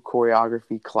 2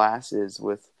 choreography classes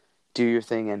with Do Your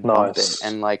Thing and Bump It,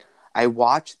 and like I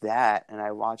watched that, and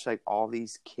I watched like all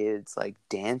these kids like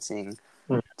dancing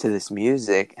to this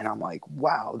music, and I'm like,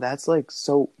 wow, that's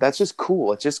just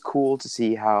cool. It's just cool to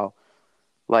see how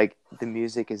like the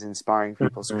music is inspiring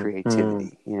people's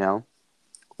creativity,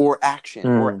 or action,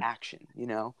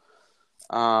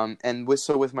 and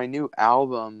with my new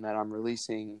album that I'm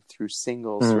releasing through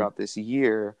singles throughout this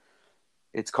year,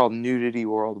 it's called Nudity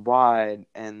Worldwide,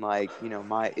 and like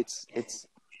it's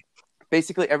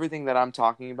basically everything that I'm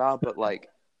talking about, but like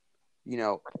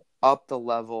up the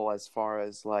level as far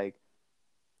as like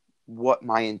what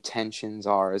my intentions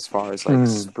are, as far as like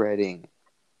spreading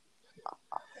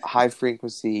high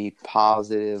frequency,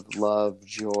 positive love,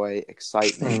 joy,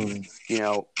 excitement,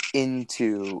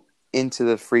 into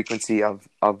the frequency of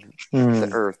the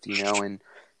earth,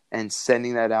 and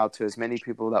sending that out to as many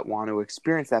people that want to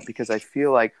experience that, because I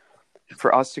feel like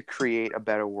for us to create a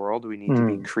better world, we need to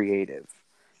be creative.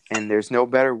 And there's no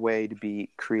better way to be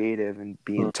creative and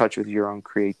be in touch with your own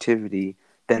creativity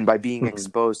than by being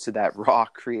exposed to that raw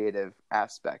creative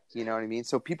aspect. You know what I mean?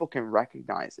 So people can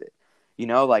recognize it.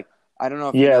 Like I don't know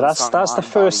if you know that's the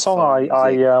first song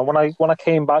I when I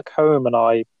came back home and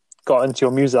I got into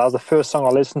your music, that was the first song I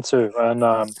listened to,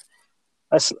 and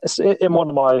it's in one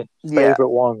of my favorite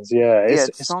ones. The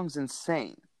song's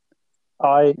insane.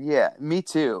 Me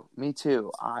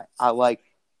too. I like.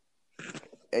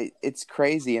 It's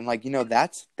crazy, and like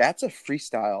that's a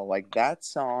freestyle. Like that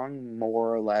song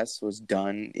more or less was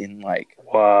done in like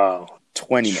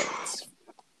 20 minutes,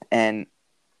 and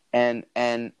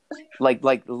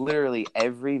like literally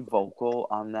every vocal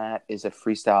on that is a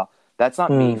freestyle. That's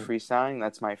not me freestyling.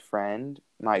 That's my friend,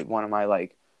 one of my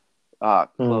like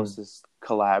closest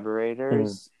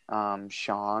collaborators,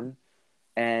 Sean.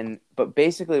 But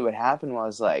basically what happened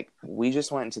was like we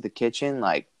just went into the kitchen,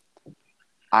 like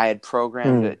I had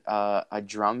programmed a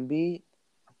drum beat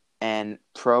and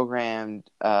programmed,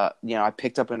 I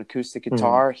picked up an acoustic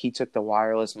guitar. He took the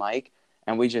wireless mic,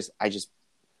 and we just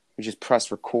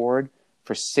pressed record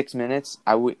for 6 minutes.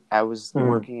 I was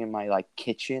working in my like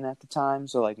kitchen at the time,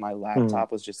 so like my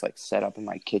laptop was just like set up in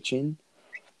my kitchen,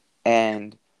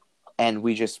 and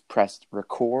we just pressed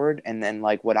record. And then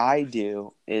like what I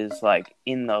do is like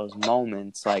in those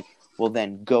moments, like we'll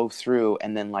then go through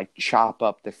and then like chop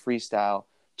up the freestyle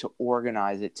to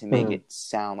organize it to make it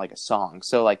sound like a song.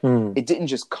 So like it didn't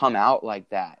just come out like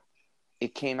that.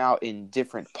 it came out in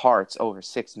different parts over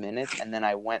 6 minutes, and then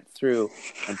I went through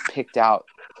and picked out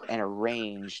and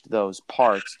arranged those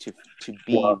parts to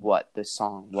be what the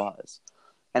song was.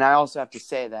 And I also have to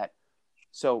say that,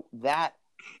 so that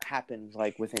happened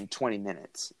like within 20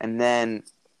 minutes. And then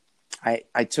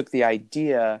I took the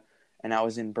idea, and I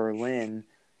was in Berlin,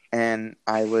 and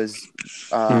I was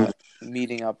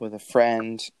meeting up with a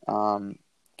friend,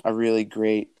 a really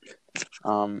great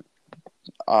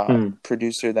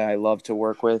producer that I love to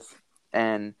work with.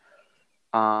 And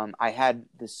I had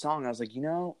this song. I was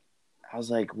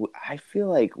like, I feel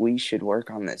like we should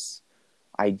work on this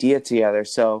idea together.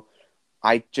 So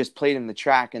I just played him the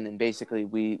track, and then basically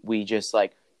we just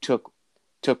like took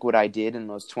what I did in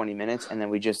those 20 minutes, and then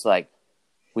we just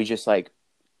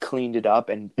cleaned it up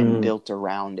and built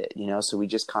around it, you know? So we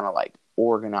just kind of like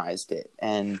organized it.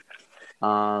 And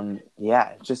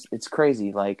it's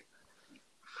crazy. Like,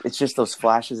 it's just those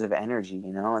flashes of energy,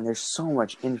 you know? And there's so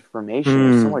much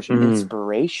information, there's so much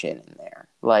inspiration in there.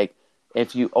 Like,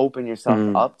 if you open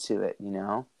yourself up to it, you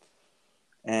know?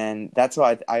 And that's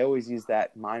why I always use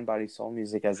that mind, body, soul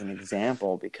music as an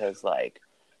example, because like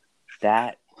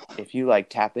that, if you like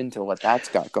tap into what that's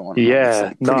got going on, it's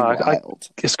like pretty wild.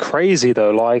 It's crazy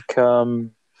though. Like,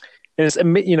 it's,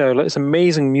 you know, it's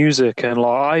amazing music, and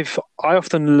like I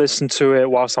often listen to it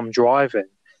whilst I'm driving,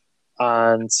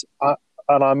 and I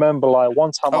remember like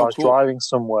one time I was driving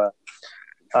somewhere.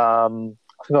 I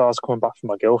think I was coming back from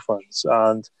my girlfriend's,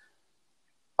 and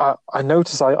I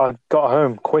noticed I got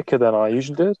home quicker than I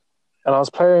usually did, and I was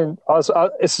playing. I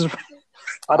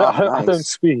don't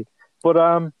speed, but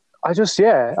I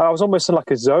was almost in like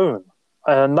a zone,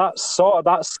 and that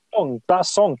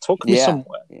song took me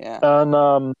somewhere,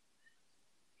 and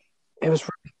it was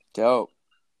really dope.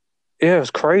 Yeah, it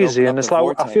was crazy, and it's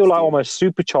like I feel like almost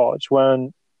supercharged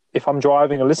if I'm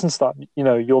driving and listen to that, you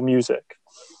know, your music,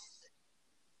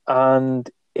 and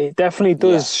it definitely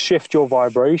does shift your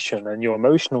vibration and your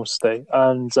emotional state.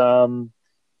 And,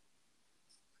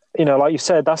 you know, like you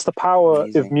said, that's the power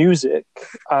of music.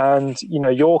 And, you know,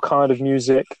 your kind of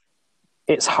music,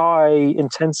 it's high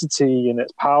intensity and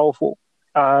it's powerful.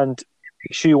 And it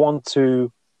makes you want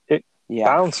to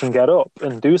bounce and get up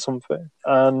and do something.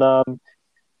 And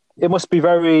it must be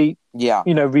very, you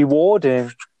know,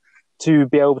 rewarding to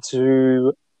be able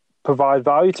to provide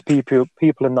value to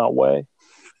people in that way.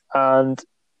 And,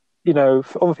 you know,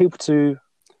 for other people to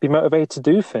be motivated to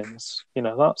do things, you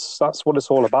know, that's what it's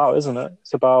all about, isn't it?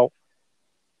 It's about...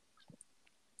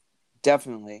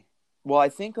 Definitely. Well, I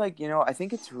think like, you know, I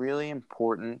think it's really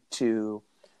important for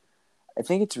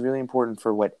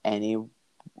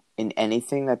in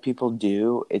anything that people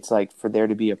do, it's like for there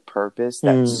to be a purpose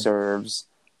that serves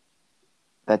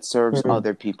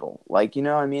other people. Like, you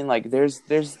know what I mean? Like there's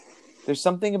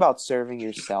something about serving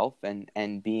yourself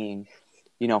and being,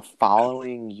 you know,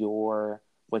 following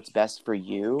what's best for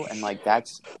you. And like,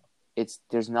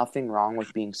 there's nothing wrong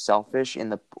with being selfish in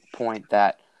the point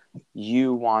that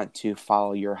you want to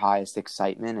follow your highest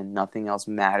excitement and nothing else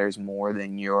matters more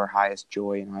than your highest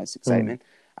joy and highest excitement.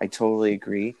 I totally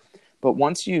agree. But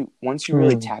once you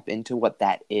really tap into what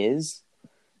that is,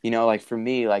 you know, like for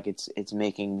me, like it's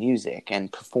making music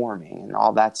and performing and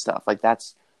all that stuff. Like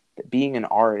that's being an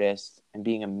artist, and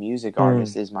being a music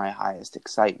artist is my highest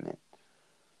excitement.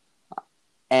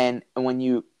 And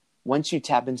once you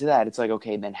tap into that, it's like,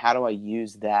 okay, then how do I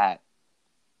use that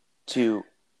to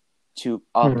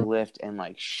uplift and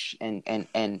like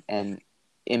and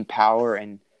empower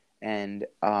and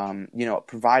you know,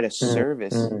 provide a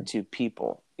service to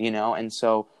people, you know? And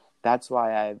so that's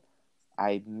why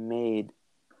I made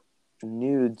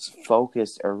Nudes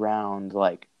focused around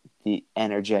like the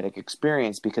energetic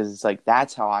experience, because it's like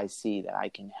that's how I see that I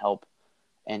can help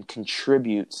and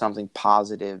contribute something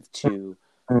positive to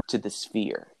the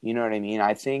sphere. You know what I mean?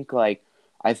 I think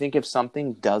if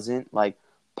something doesn't like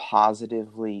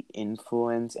positively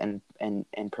influence and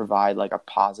provide like a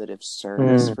positive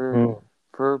service for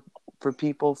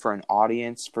people, for an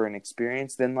audience, for an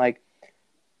experience, then like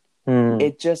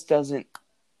it just doesn't,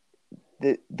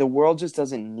 the world just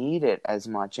doesn't need it as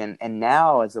much. And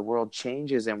now as the world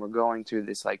changes and we're going through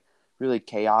this like really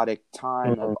chaotic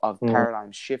time of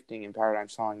paradigm shifting and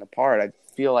paradigms falling apart, I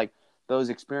feel like those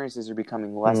experiences are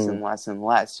becoming less and less and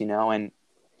less, you know? And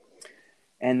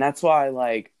that's why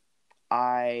like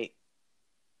I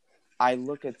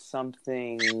look at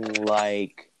something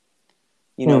like,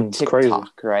 you know,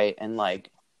 TikTok, right? And like,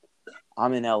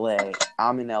 I'm in LA,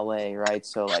 right?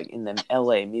 So like in the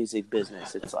LA music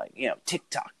business, it's like, you know,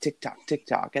 TikTok.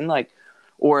 And like,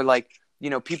 or like, you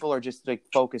know, people are just like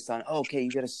focused on, okay, you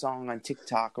get a song on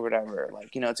TikTok or whatever.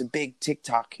 Like, you know, it's a big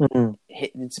TikTok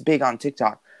hit. It's big on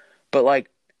TikTok. But like,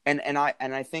 and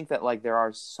I think that like there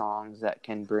are songs that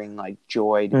can bring like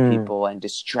joy to people and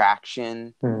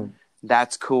distraction.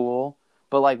 That's cool.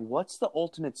 But like, what's the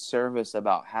ultimate service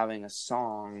about having a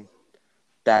song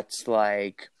that's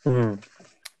like, you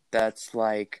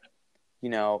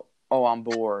know, oh, I'm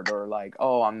bored, or like,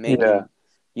 oh, I'm making,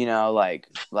 you know, like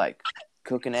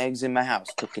cooking eggs in my house.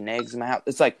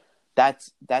 It's like,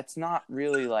 that's not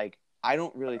really like, I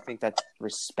don't really think that's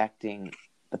respecting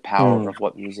the power of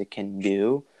what music can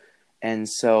do. And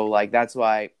so like, that's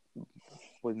why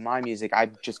with my music,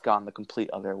 I've just gone the complete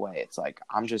other way. It's like,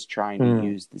 I'm just trying to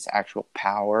use this actual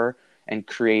power and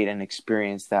create an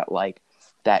experience that like,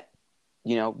 that,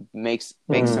 you know, makes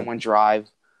someone drive,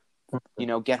 you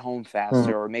know, get home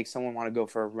faster, or make someone want to go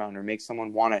for a run, or make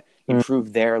someone want to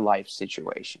improve their life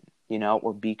situation, you know,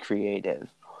 or be creative.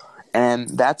 And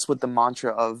that's what the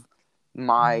mantra of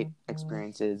my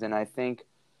experience is. And I think,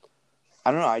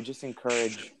 I don't know,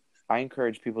 I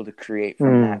encourage people to create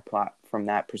from from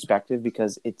that perspective,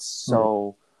 because it's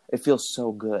so, it feels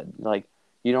so good. Like,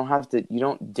 you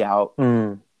don't doubt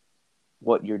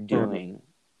what you're doing.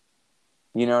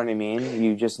 You know what I mean?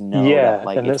 You just know that,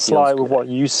 like, and it it's feels like good. with what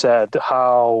you said,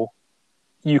 how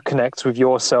you connect with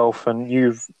yourself and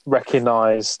you've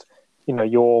recognized, you know,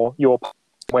 your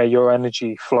where your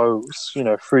energy flows, you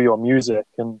know, through your music.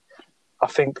 And I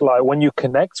think like when you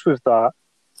connect with that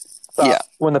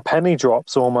when the penny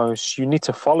drops, almost, you need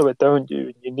to follow it, don't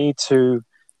you? You need to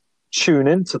tune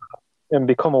into that and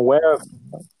become aware of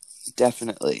that.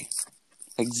 Definitely.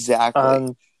 Exactly.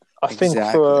 And I think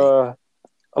for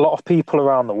a lot of people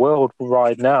around the world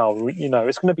right now, you know,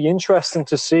 it's going to be interesting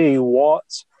to see what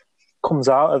comes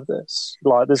out of this.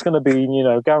 Like, there's going to be, you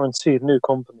know, guaranteed new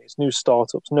companies, new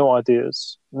startups, new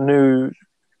ideas, new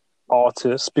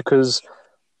artists, because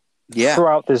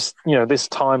throughout this, you know, this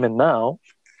time and now,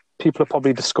 people are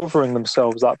probably discovering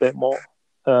themselves that bit more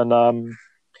and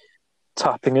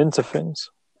tapping into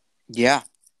things. Yeah.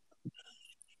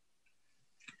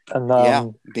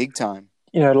 And big time.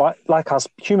 You know, like as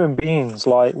human beings,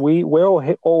 like we're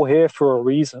all here for a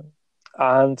reason,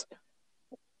 and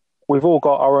we've all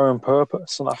got our own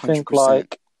purpose. And I think 100%.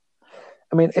 like,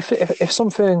 I mean, if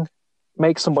something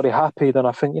makes somebody happy, then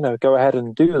I think, you know, go ahead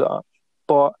and do that.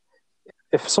 But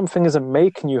if something isn't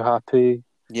making you happy,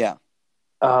 you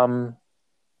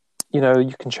know,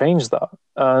 you can change that.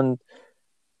 And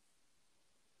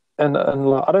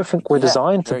like, I don't think we're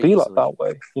designed to be like that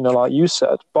way. You know, like you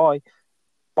said, by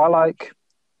like,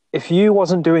 if you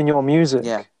wasn't doing your music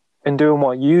and doing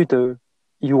what you do,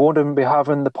 you wouldn't be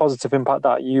having the positive impact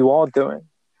that you are doing.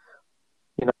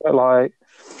 You know, like,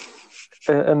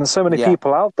 and there's so many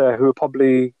people out there who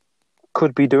probably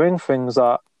could be doing things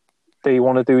that they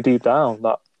want to do deep down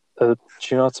that, do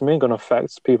you know what I mean, going to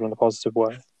affect people in a positive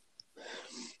way.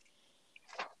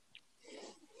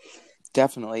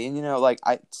 Definitely. And, you know, like,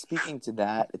 speaking to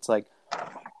that, it's like,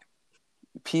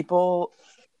 people,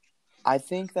 I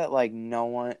think that, like, no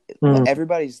one,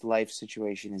 everybody's life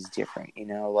situation is different, you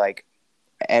know, like,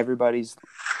 everybody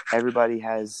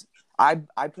has, I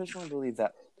personally believe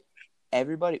that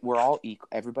we're all equal,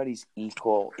 everybody's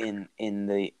equal in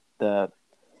the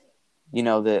you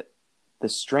know, the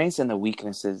strengths and the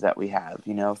weaknesses that we have,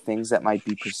 you know, things that might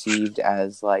be perceived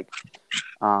as like,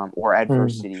 or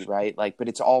adversity, right? Like, but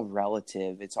it's all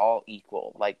relative. It's all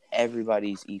equal. Like,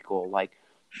 everybody's equal. Like,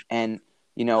 and,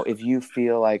 you know, if you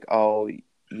feel like, oh, you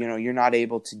know, you're not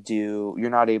able to,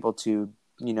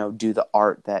 you know, do the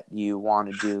art that you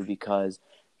want to do because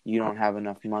you don't have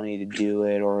enough money to do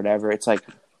it or whatever. It's like,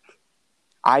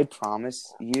 I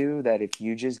promise you that if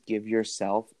you just give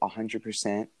yourself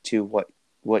 100% to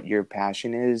what your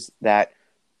passion is, that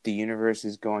the universe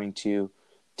is going to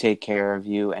take care of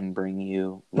you and bring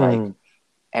you like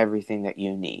everything that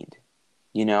you need,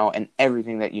 you know, and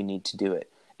everything that you need to do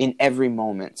it in every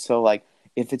moment. So like,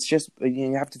 if it's just,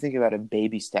 you have to think about it,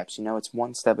 baby steps, you know, it's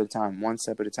one step at a time, one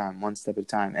step at a time, one step at a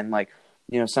time. And like,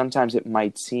 you know, sometimes it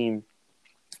might seem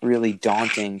really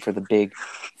daunting for the big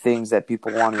things that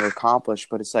people want to accomplish,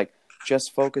 but it's like,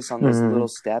 just focus on those little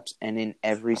steps, and in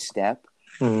every step,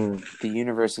 the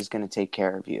universe is going to take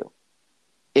care of you.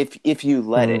 If you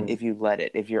let it,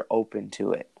 if you're open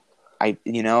to it,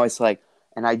 you know, it's like,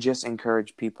 and I just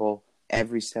encourage people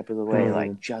every step of the way,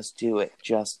 like, just do it,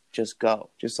 just go,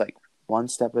 just like one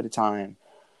step at a time,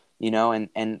 you know,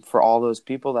 and for all those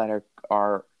people that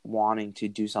are wanting to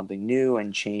do something new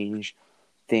and change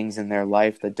things in their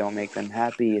life that don't make them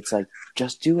happy, it's like,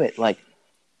 just do it. Like,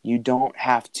 you don't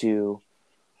have to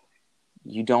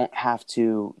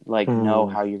like know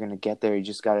how you're going to get there. You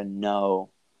just got to know.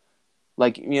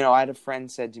 Like, you know, I had a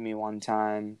friend said to me one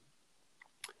time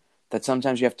that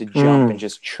sometimes you have to jump and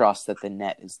just trust that the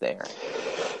net is there.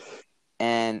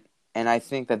 And I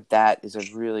think that is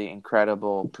a really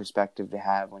incredible perspective to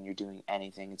have when you're doing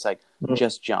anything. It's like,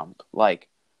 just jump. Like,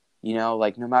 you know,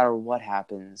 like no matter what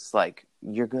happens, like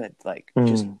you're good. Like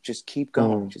just keep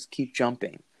going. Just keep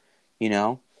jumping, you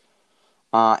know?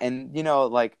 And you know,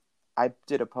 like I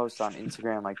did a post on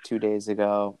Instagram like 2 days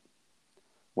ago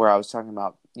where I was talking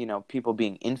about, you know, people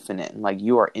being infinite, and like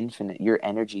you are infinite, your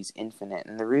energy is infinite.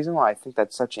 And the reason why I think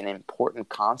that's such an important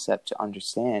concept to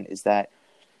understand is that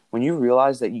when you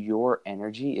realize that your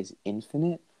energy is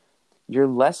infinite, you're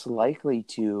less likely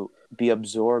to be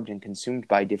absorbed and consumed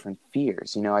by different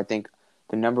fears. You know, I think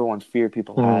the number one fear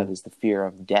people have is the fear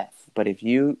of death. But if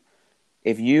you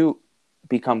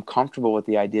become comfortable with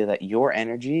the idea that your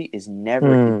energy is it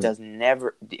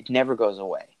never goes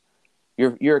away.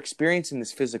 Your experience in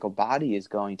this physical body is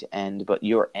going to end, but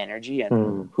your energy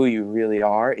and who you really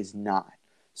are is not.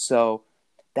 So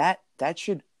that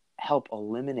should help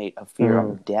eliminate a fear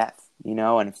of death, you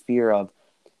know, and a fear of,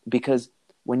 because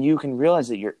when you can realize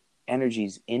that your energy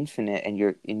is infinite and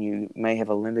you may have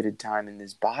a limited time in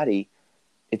this body,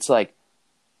 it's like,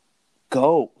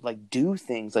 go, like do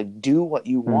things, like do what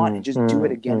you want and just do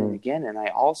it again and again. And I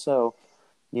also,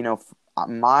 you know,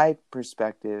 my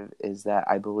perspective is that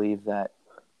I believe that,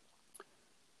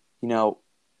 you know,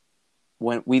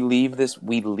 when we leave this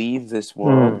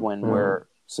world when we're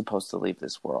supposed to leave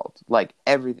this world. Like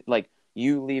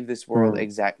you leave this world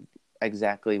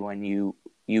exactly when you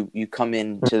come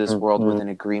into this world with an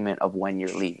agreement of when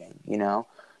you're leaving, you know?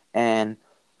 And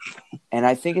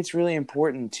I think it's really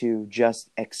important to just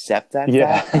accept that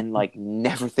fact and like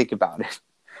never think about it.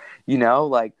 You know,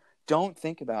 like don't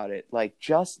think about it. Like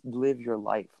just live your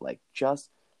life. Like just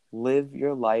live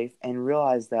your life and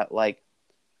realize that, like,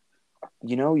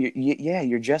 you know,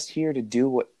 you're just here to do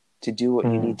what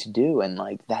you need to do, and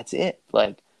like that's it.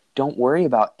 Like don't worry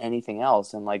about anything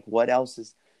else. And like what else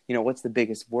is, you know, what's the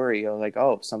biggest worry? Or like,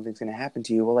 oh, something's going to happen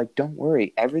to you. Well, like don't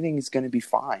worry, everything is going to be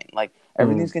fine. Like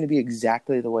everything's going to be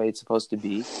exactly the way it's supposed to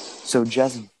be. So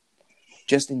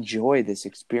just enjoy this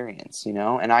experience, you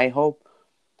know. And I hope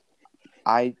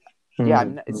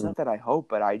it's not that I hope,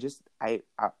 but I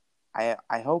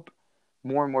hope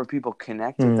more and more people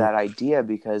connect with that idea,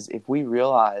 because if we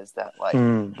realize that like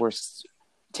we're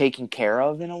taken care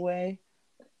of in a way,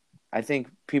 I think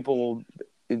people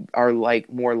are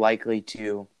like more likely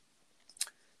to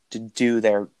do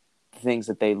their things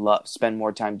that they love, spend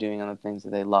more time doing on the things that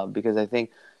they love. Because I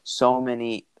think so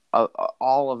many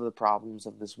all of the problems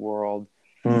of this world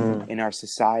in our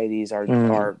societies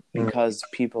are because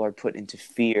people are put into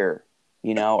fear.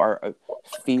 You know, our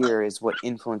fear is what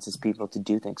influences people to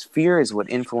do things. Fear is what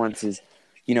influences,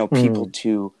 you know, people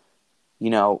to, you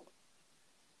know,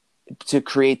 to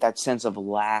create that sense of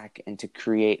lack and to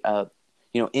create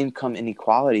income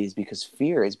inequalities, because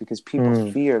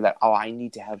people fear that, oh, I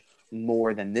need to have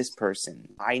more than this person.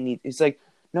 It's like,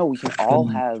 no,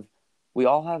 we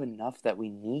all have enough that we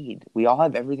need. We all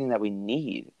have everything that we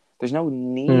need. There's no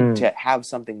need to have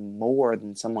something more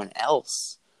than someone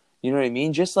else. You know what I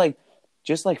mean? Just like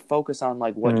focus on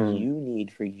like what you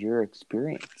need for your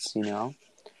experience, you know?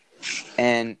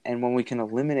 And when we can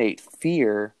eliminate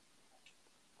fear,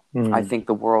 I think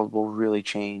the world will really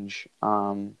change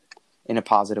in a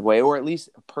positive way, or at least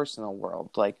a personal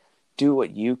world. Like do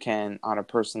what you can on a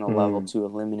personal level to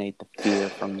eliminate the fear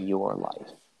from your life.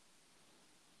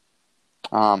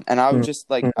 And I would just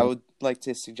like, I would like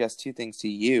to suggest two things to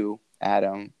you,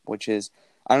 Adam, which is,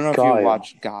 I don't know if you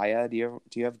watch Gaia. Do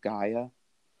you have Gaia?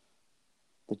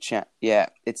 Yeah,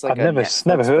 it's like I've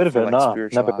never heard of it. Like No,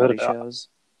 never heard of it. Shows.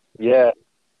 Yeah.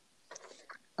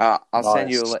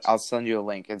 I'll send you a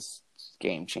link. It's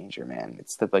game changer, man.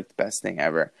 It's the best thing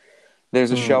ever.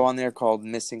 There's a show on there called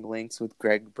Missing Links with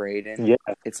Greg Braden. Yeah,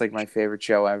 it's like my favorite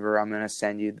show ever. I'm gonna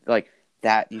send you like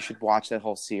that. You should watch that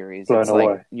whole series. It's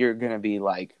like you're gonna be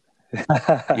like,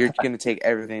 you're gonna take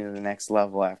everything to the next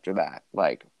level after that.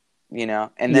 Like, you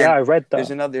know. And then I read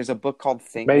that. There's a book called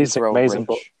Think and Grow Rich.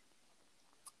 Book.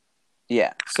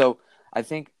 Yeah. So I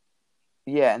think,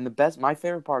 and my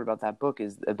favorite part about that book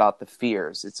is about the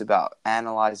fears. It's about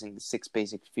analyzing the 6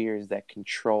 basic fears that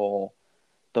control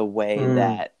the way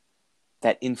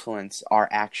that influence our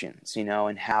actions, you know,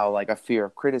 and how like a fear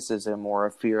of criticism or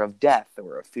a fear of death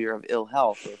or a fear of ill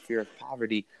health or a fear of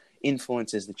poverty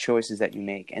influences the choices that you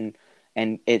make.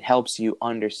 And it helps you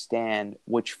understand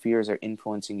which fears are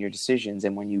influencing your decisions.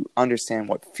 And when you understand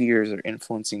what fears are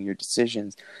influencing your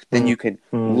decisions, then you can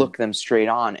look them straight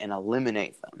on and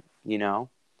eliminate them, you know?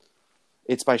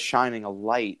 It's by shining a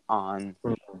light on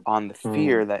the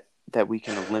fear that we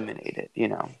can eliminate it, you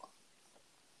know?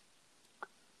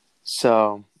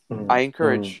 So I Mm.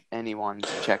 encourage anyone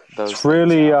to check those It's things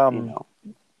really out, you know.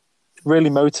 really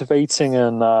motivating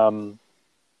and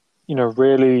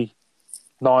really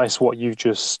nice what you've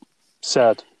just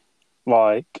said.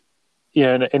 Like,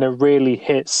 and it really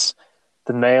hits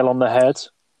the nail on the head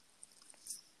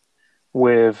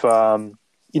with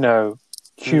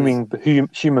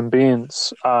human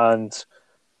beings and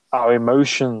our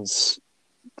emotions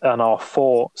and our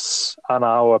thoughts and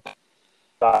our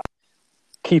that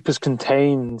keep us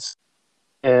contained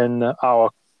in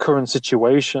our current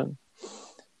situation.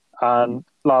 And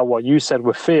like what you said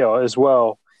with fear as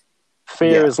well,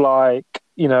 fear Yeah. is like,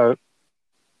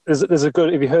 there's a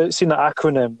good, if you've seen the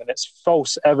acronym, and it's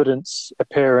false evidence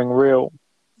appearing real.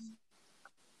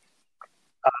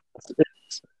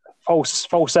 It's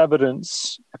false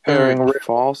evidence appearing real,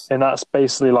 False. and that's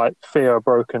basically like fear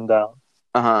broken down.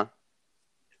 Uh-huh.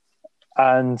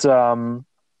 And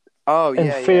Oh, and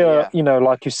yeah, fear, yeah.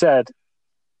 like you said,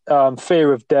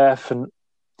 fear of death and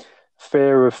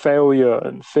fear of failure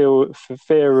and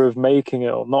fear of making it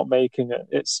or not making it.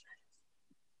 It's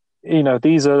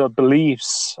these are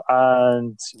beliefs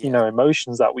and Yeah.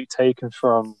 emotions that we've taken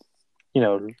from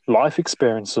life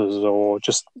experiences or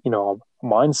just our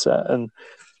mindset. And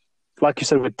like you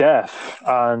said with death,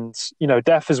 and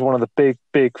death is one of the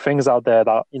big things out there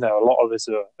that a lot of us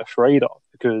are afraid of,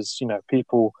 because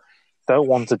people don't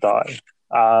want to die.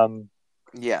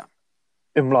 Yeah.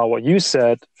 And like what you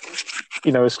said,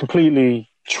 is completely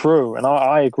true, and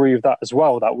I agree with that as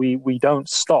well, that we don't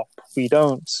stop, we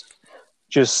don't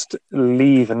just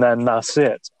leave and then that's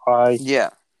it.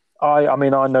 Yeah. I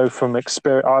mean, I know from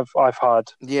experience, I've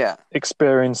had Yeah.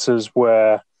 experiences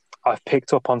where I've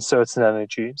picked up on certain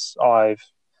energies. I've,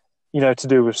 to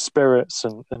do with spirits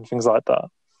and things like that,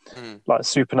 like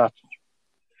supernatural.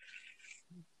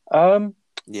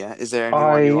 Yeah. Is there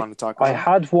anyone you I want to talk I about?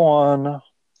 had one.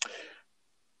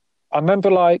 I remember,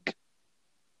 like,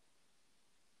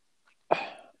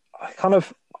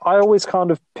 I always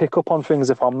kind of pick up on things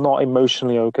if I'm not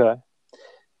emotionally okay.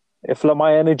 If like,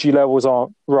 my energy levels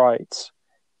aren't right,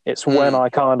 it's when I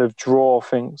kind of draw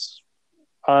things.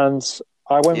 And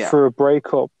I went Yeah. through a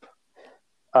breakup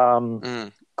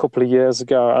a couple of years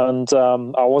ago, and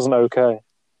I wasn't okay.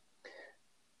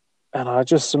 And I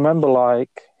just remember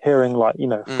like hearing like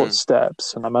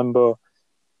footsteps, and I remember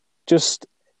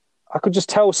I could just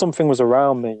tell something was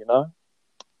around me,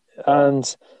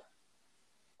 and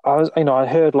I was I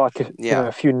heard like Yeah.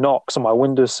 a few knocks on my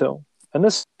windowsill, and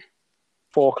this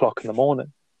 4 o'clock in the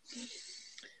morning,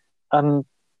 and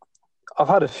I've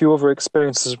had a few other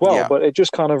experiences as well, Yeah. but it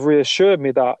just kind of reassured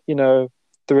me that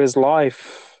there is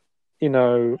life,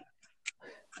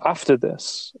 after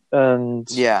this, and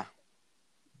Yeah.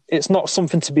 it's not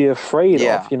something to be afraid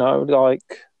Yeah. of.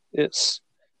 Like, there's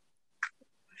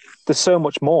so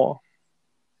much more.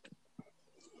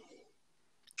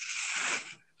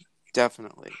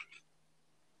 Definitely.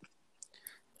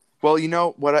 Well, you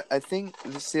know what I think.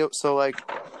 So, like,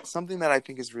 something that I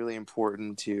think is really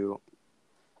important to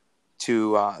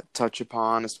touch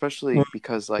upon, especially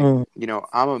because, like,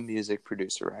 I'm a music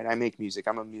producer, right? I make music.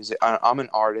 I'm an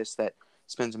artist that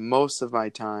spends most of my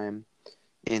time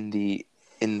in the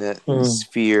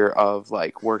sphere of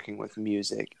like working with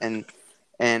music, and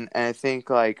I think,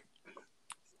 like,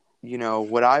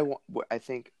 I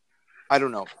think, I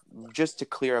don't know, just to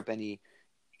clear up any,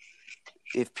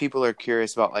 if people are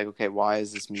curious about, like, okay, why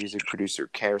does this music producer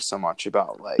care so much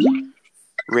about, like,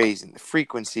 raising the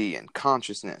frequency and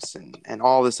consciousness and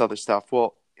all this other stuff?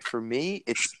 Well, for me,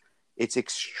 it's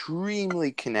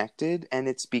extremely connected, and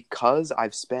it's because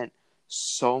I've spent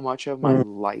so much of my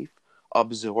life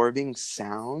absorbing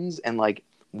sounds and, like,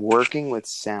 working with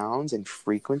sounds and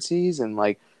frequencies and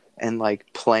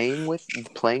playing with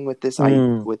this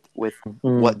with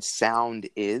what sound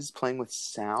is, playing with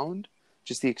sound,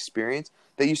 just the experience,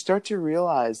 that you start to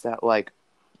realize that, like,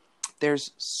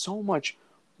 there's so much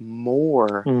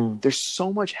more. There's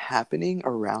so much happening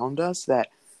around us that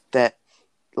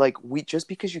like, we, just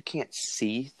because you can't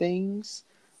see things,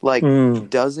 like,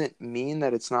 doesn't mean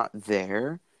that it's not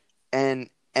there. And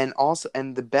also,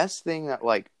 and the best thing that,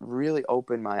 like, really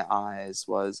opened my eyes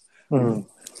was,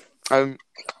 I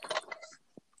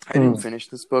didn't finish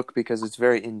this book because it's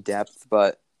very in depth,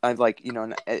 but I, like,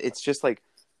 it's just like,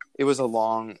 it was a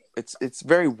long, it's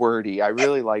very wordy. I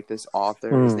really like this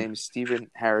author. His name is Stephen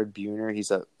Harrod Buhner.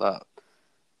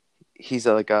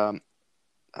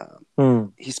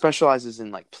 He specializes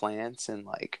in, like, plants and,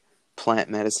 like, plant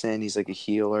medicine. He's like a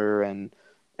healer, and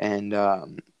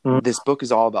this book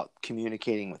is all about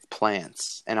communicating with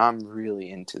plants, and I'm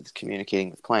really into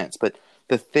communicating with plants. But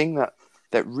the thing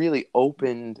that really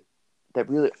opened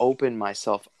really opened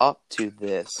myself up to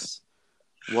this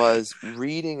was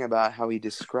reading about how he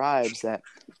describes that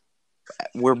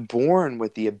we're born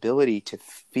with the ability to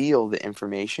feel the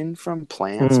information from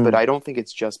plants, but I don't think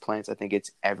it's just plants. I think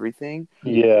it's everything.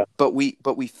 Yeah. But we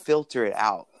filter it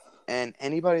out. And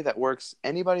anybody that works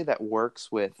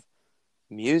with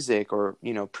music or,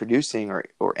 you know, producing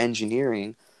or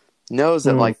engineering knows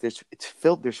that like there's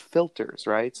filters,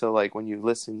 right? So like when you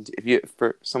listen to,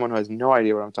 for someone who has no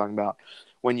idea what I'm talking about,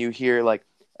 when you hear like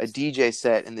a DJ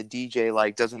set and the DJ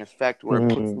like does an effect where it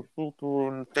puts the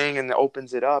filter thing and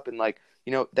opens it up, and like,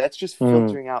 you know, that's just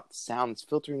filtering out sound, it's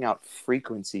filtering out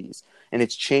frequencies, and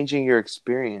it's changing your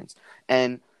experience.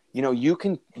 And you know, you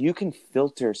can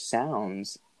filter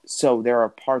sounds, so there are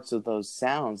parts of those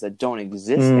sounds that don't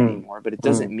exist anymore, but it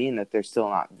doesn't mean that they're still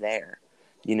not there,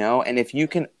 you know. And if you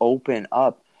can open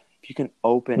up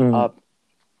the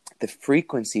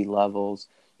frequency levels,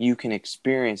 you can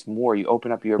experience more. You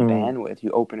open up your bandwidth,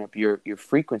 you open up your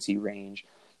frequency range,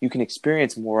 you can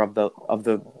experience more of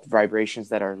the vibrations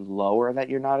that are lower that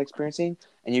you're not experiencing,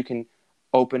 and you can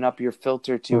open up your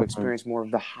filter to experience more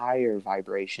of the higher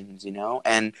vibrations, you know.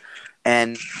 And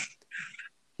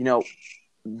you know,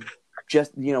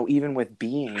 just, you know, even with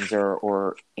beings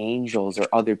or angels or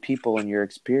other people in your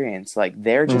experience, like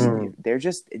they're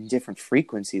just in different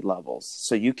frequency levels,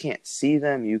 so you can't see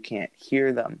them, you can't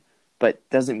hear them, but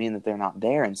doesn't mean that they're not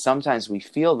there. And sometimes we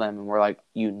feel them and we're like,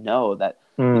 you know that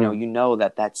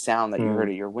that sound that you heard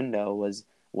at your window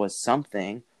was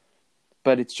something,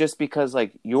 but it's just because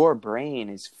like your brain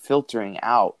is filtering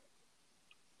out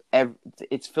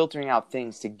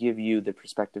things to give you the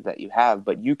perspective that you have.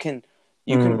 But you can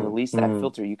release that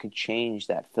filter, you can change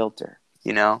that filter,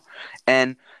 you know.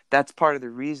 And that's part of the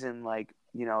reason, like,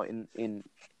 you know, in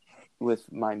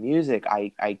with my music,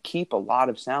 I keep a lot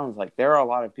of sounds. Like there are a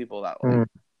lot of people that like,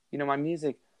 you know, my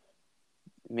music,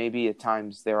 maybe at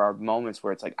times there are moments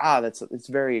where it's like, it's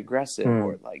very aggressive,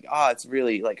 or like, it's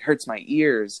really like hurts my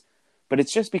ears. But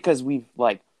it's just because we're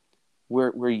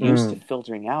used to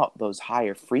filtering out those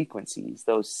higher frequencies,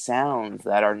 those sounds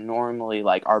that are normally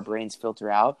like our brains filter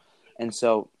out. And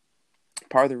so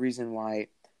part of the reason why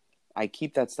I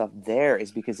keep that stuff there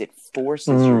is because it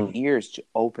forces your ears to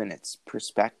open its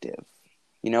perspective.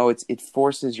 You know, it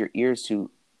forces your ears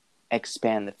to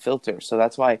expand the filter. So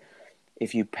that's why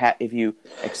if you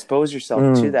expose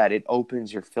yourself to that, it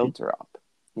opens your filter up,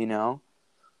 you know?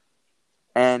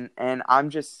 And I'm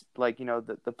just like, you know,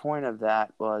 the point of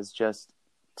that was just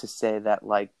to say that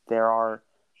like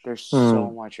there's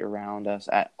so much around us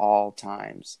at all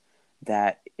times,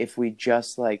 that if we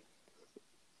just like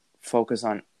focus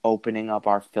on opening up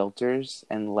our filters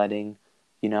and letting,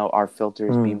 you know, our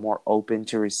filters be more open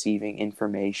to receiving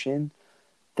information,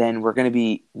 then we're going to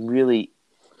be really,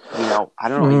 you know, I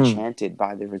don't know, enchanted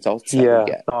by the results that we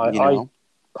get.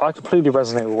 I completely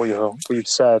resonate with what you've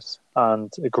said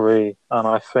and agree. And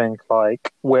I think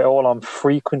like we're all on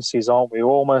frequencies, aren't we? We're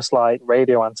almost like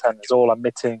radio antennas, all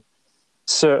emitting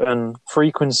certain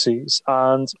frequencies.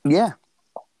 And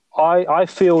I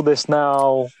feel this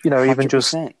now, you know, 100%. Even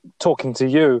just talking to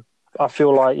you, I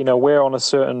feel like, you know, we're on a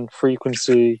certain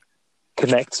frequency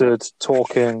connected,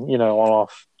 talking, you know, on our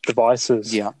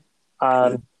devices. Yeah.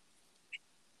 And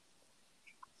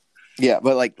yeah,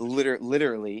 but like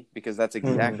literally, because that's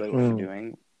exactly what we're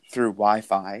doing through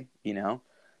Wi-Fi, you know,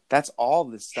 that's all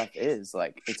this stuff is.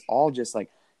 Like, it's all just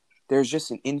like, there's just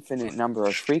an infinite number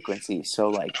of frequencies. So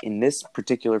like in this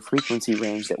particular frequency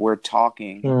range that we're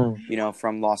talking, you know,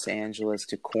 from Los Angeles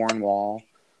to Cornwall,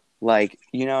 like,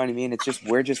 you know what I mean? It's just,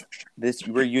 we're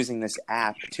using this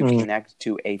app to connect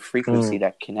to a frequency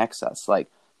that connects us.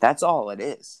 Like, that's all it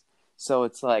is. So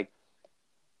it's like,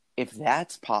 if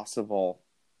that's possible,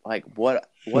 like what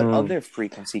other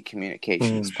frequency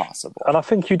communication is possible? And I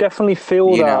think you definitely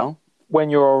feel that know? When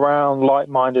you're around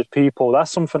like-minded people. That's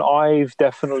something I've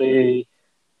definitely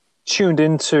tuned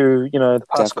into, you know, the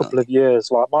past couple of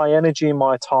years. Like my energy,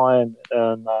 my time,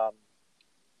 and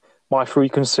my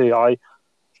frequency. I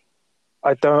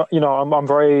don't, you know, I'm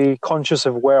very conscious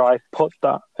of where I put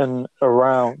that and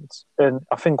around. And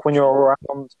I think when you're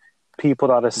around people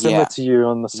that are similar to you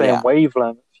on the same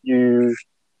wavelength, you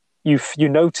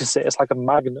notice it. It's like a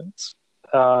magnet.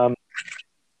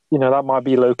 You know, that might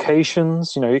be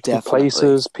locations, you know, it could be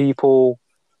places, people.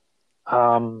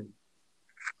 The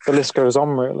list goes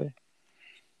on, really.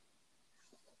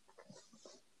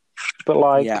 But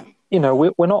like, you know,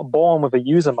 we're not born with a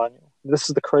user manual. This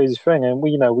is the crazy thing. And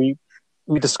we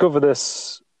discover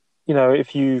this, you know,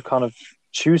 if you kind of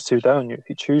choose to, don't you? If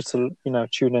you choose to, you know,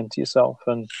 tune into yourself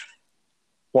and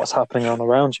what's happening on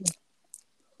around you.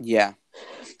 Yeah.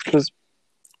 Because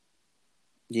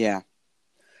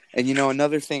And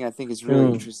another thing I think is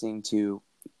really interesting to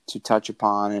touch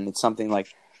upon, and it's something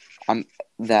like I'm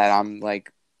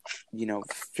like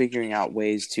figuring out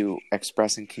ways to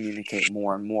express and communicate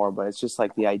more and more. But it's just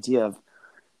like the idea of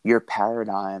your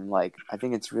paradigm. Like, I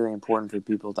think it's really important for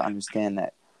people to understand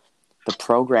that the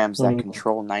programs that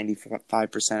control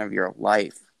 95% of your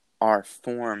life are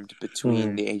formed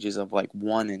between the ages of like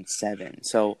 1 and 7.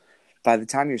 So by the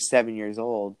time you're 7 years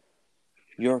old,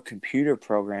 your computer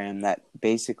program that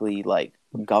basically like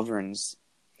governs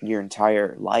your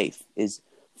entire life is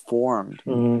formed,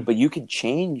 but you can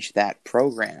change that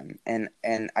program. And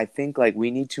I think like we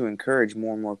need to encourage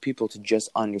more and more people to just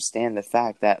understand the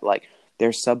fact that like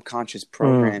their subconscious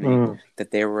programming that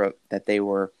they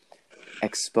were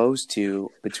exposed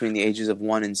to between the ages of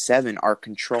 1 and 7 are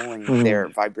controlling their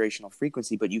vibrational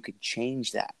frequency, but you could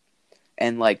change that.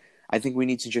 And like, I think we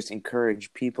need to just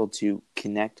encourage people to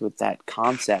connect with that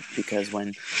concept, because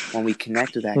when we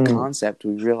connect with that concept,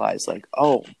 we realize like,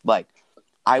 oh, like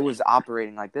I was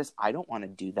operating like this. I don't want to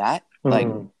do that. Like,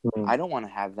 I don't want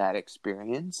to have that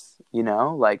experience,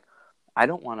 like I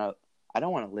don't want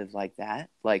to live like that.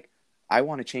 Like, I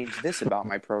want to change this about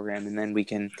my program. And then we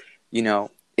can,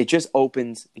 it just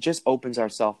opens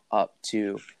ourselves up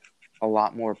to a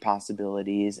lot more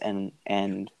possibilities and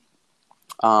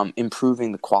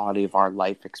improving the quality of our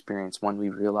life experience when we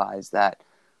realize that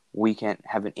we can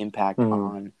have an impact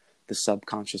on the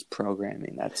subconscious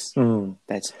programming that's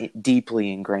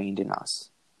deeply ingrained in us.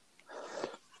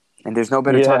 And there's no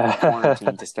better time than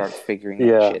quarantine to start figuring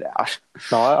that shit out.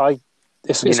 No,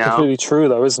 it's completely true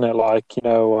though, isn't it? Like,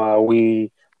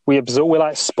 we absorb, we're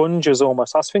like sponges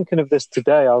almost. I was thinking of this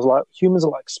today. I was like, humans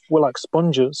are we're like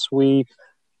sponges. We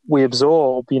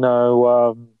absorb,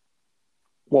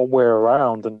 what we're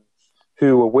around and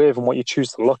who we're with and what you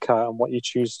choose to look at and what you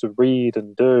choose to read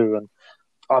and do. And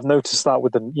I've noticed that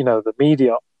with the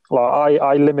media. Like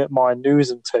I limit my news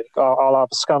intake. I'll have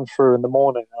a scan through in the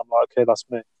morning. And I'm like, okay, that's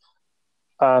me.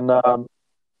 And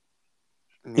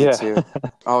me too.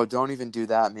 Oh, don't even do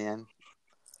that, man.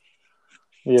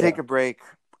 Take a break.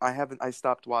 I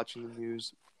stopped watching the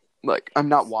news. Like, I'm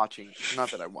not watching.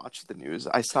 Not that I watch the news.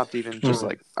 I stopped even just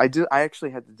like I actually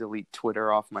had to delete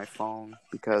Twitter off my phone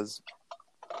because,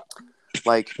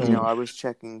 like, I was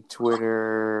checking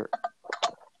Twitter,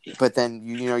 but then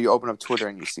you open up Twitter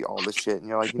and you see all this shit, and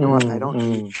you're like, what? I don't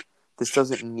need. This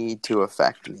doesn't need to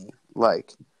affect me.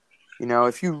 Like,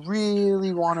 if you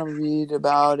really want to read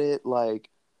about it, like,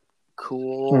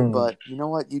 cool. But you know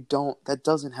what? That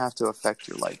doesn't have to affect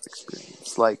your life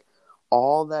experience. Like,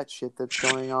 all that shit that's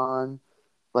going on,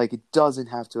 like, it doesn't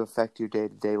have to affect your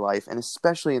day-to-day life, and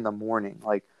especially in the morning.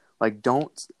 Like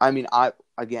don't. I mean,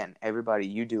 again, everybody,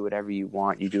 you do whatever you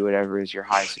want. You do whatever is your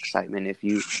highest excitement. If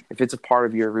it's a part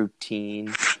of your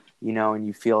routine, and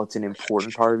you feel it's an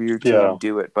important part of your routine,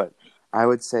 do it. But I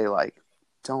would say, like,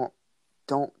 don't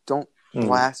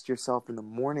blast yourself in the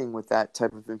morning with that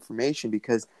type of information,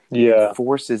 because it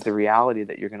forces the reality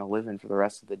that you're going to live in for the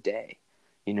rest of the day.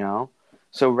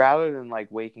 So rather than like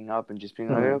waking up and just being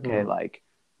like, okay, like,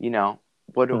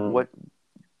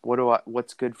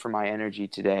 what's good for my energy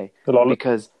today?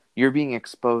 Because you're being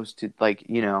exposed to, like,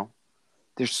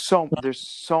 there's so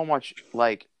much,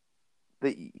 like,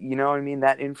 what I mean?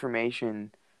 That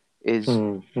information is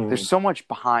there's so much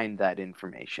behind that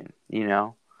information.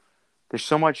 There's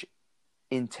so much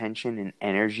intention and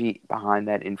energy behind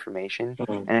that information,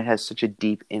 and it has such a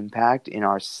deep impact in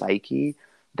our psyche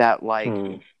that, like,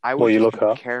 I would just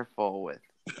be careful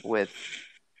with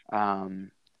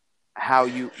how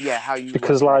you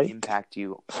because, let like, that impact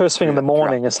you. First thing in the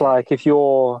morning, it's like if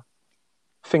you're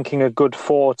thinking a good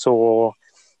thought or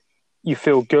you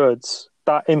feel good,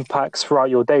 that impacts throughout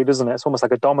your day, doesn't it? It's almost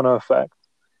like a domino effect.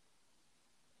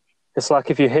 It's like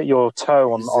if you hit your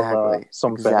toe on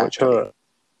something which hurt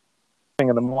thing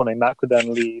in the morning, that could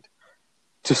then lead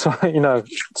to something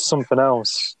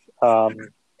else.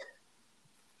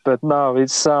 But no, it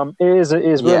is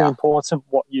really important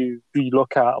what you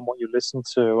look at and what you listen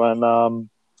to. And I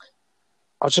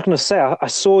was just going to say, I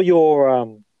saw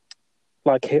your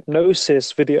like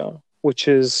hypnosis video, which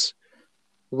is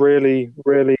really,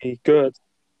 really good.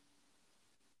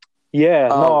 Yeah,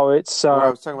 no, it's I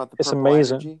was talking about the it's purple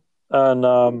amazing, energy.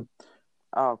 and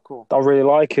oh, cool. I really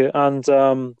like it. And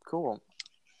cool.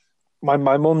 My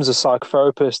mum's a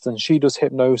psychotherapist, and she does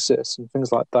hypnosis and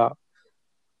things like that.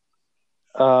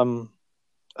 And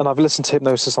I've listened to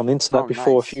hypnosis on the internet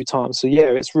before a few times. So yeah,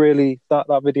 it's really that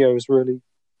video is really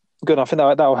good. I think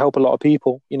that will help a lot of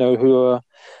people, who are,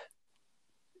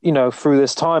 through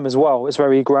this time as well. It's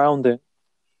very grounding.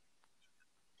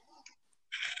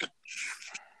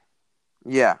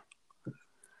 Yeah.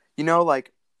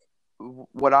 Like,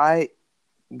 what I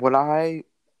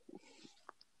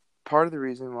part of the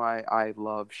reason why I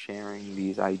love sharing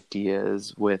these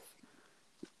ideas with,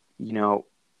 you know,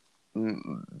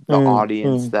 the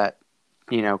audience that,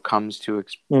 you know, comes to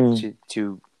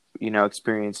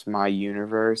experience my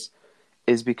universe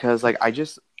is because, like,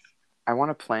 I want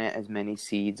to plant as many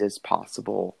seeds as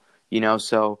possible, you know.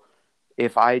 So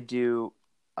if I do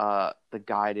the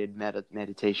guided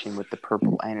meditation with the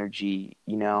purple energy,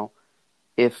 you know,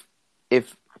 if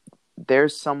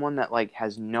there's someone that, like,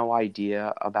 has no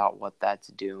idea about what that's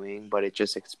doing, but it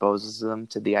just exposes them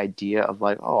to the idea of,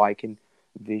 like, oh, I can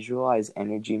visualize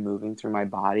energy moving through my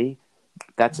body,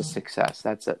 that's a success.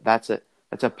 That's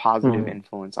a positive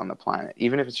influence on the planet,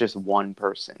 even if it's just one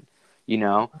person, you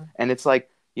know. And it's like,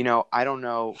 you know, I don't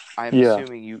know, I'm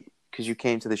assuming you, because you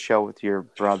came to the show with your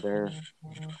brother,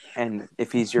 and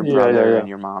if he's your brother and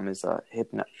your mom is a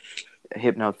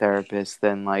hypnotherapist,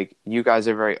 then, like, you guys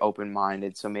are very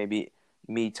open-minded. So maybe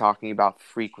me talking about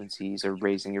frequencies or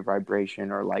raising your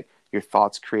vibration, or, like, your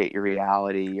thoughts create your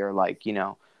reality, or, like, you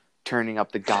know, turning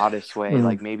up the goddess way,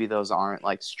 like, maybe those aren't,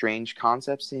 like, strange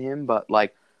concepts to him, but,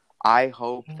 like, I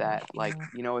hope that, like,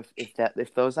 you know,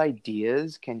 if those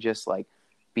ideas can just, like,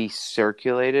 be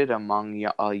circulated among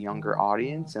a younger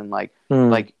audience, and, like,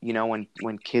 you know,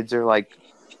 when kids are, like,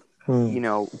 you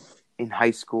know, in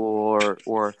high school,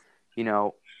 or you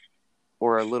know,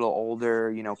 or a little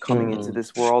older, you know, coming into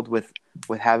this world with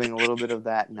having a little bit of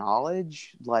that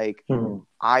knowledge, like,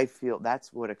 I feel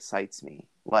that's what excites me.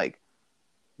 Like,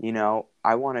 you know,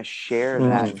 I want to share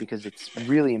that because it's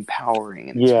really empowering,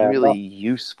 and it's really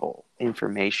useful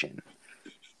information.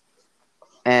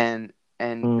 And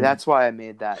that's why I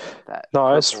made that.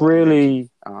 No, it's really,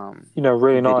 you know,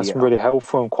 really nice and really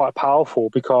helpful and quite powerful,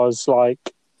 because,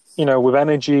 like, you know, with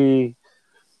energy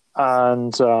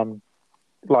and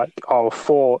like our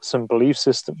thoughts and belief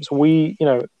systems, we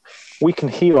can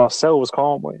heal ourselves,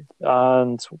 can't we?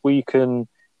 And we can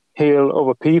heal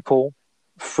other people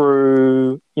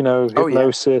through, you know,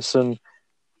 hypnosis and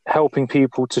helping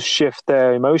people to shift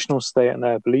their emotional state and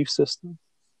their belief system.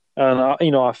 And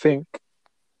you know, I think,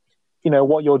 you know,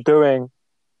 what you're doing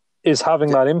is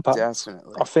having that impact.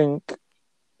 Definitely. I think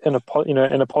in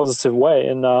a positive way.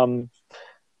 And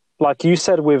like you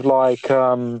said, with, like,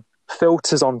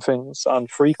 filters on things and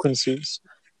frequencies.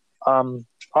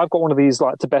 I've got one of these,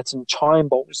 like, Tibetan chime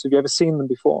bowls. Have you ever seen them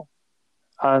before?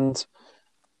 And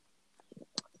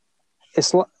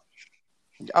it's like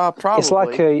probably. It's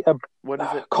like a what is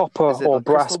it? copper Is it or a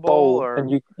brass crystal bowl, or...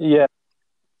 and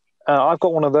I've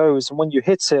got one of those. And when you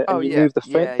hit it and you move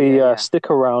the stick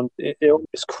around, it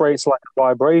always creates, like, a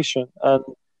vibration. And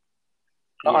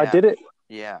I did it.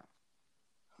 Yeah.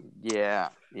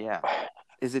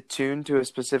 Is it tuned to a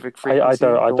specific frequency?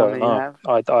 I don't know.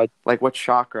 I like, what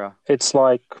chakra? It's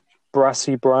like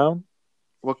brassy brown.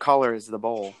 What color is the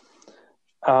bowl?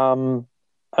 And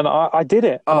I did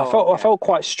it, and I felt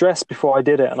quite stressed before I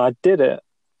did it, and I did it,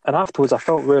 and afterwards I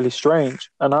felt really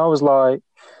strange, and I was like,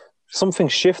 something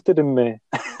shifted in me.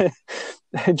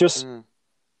 It just,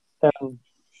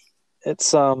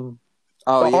 it's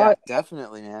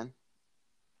definitely, man.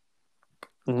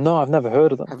 No, I've never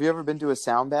heard of them. Have you ever been to a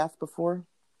sound bath before?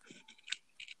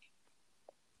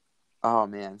 Oh,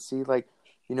 man. See, like,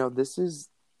 you know, this is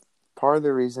part of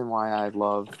the reason why I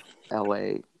love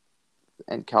LA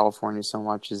and California so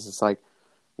much, is it's like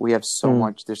we have so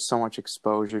much, there's so much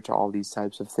exposure to all these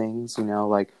types of things, you know,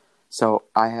 like, so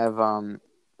I have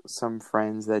some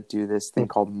friends that do this thing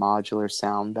called modular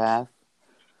sound bath.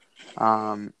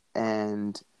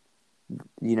 And,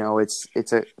 you know,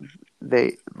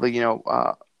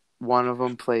 one of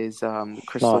them plays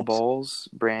crystal bowls.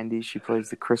 Brandy, she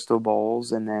plays the crystal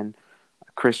bowls, and then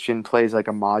Christian plays, like,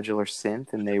 a modular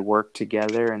synth, and they work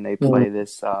together, and they play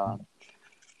this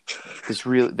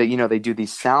they do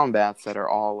these sound baths that are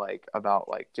all, like, about,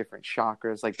 like, different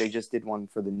chakras. Like, they just did one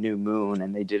for the new moon,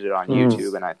 and they did it on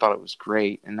YouTube, and I thought it was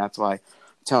great, and that's why I'm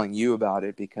telling you about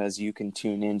it, because you can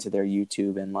tune into their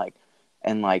YouTube and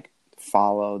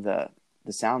follow the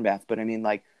sound bath. But I mean,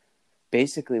 like,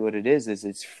 basically what it is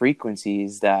it's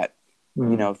frequencies that,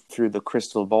 you know, through the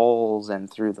crystal bowls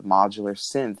and through the modular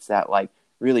synths that, like,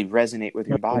 really resonate with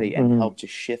your body and help to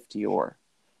shift your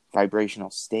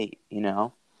vibrational state, you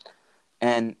know?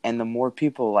 And the more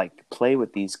people, like, play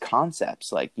with these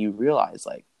concepts, like, you realize,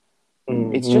 like,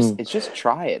 it's just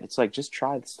try it. It's like, just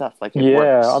try the stuff. Like, it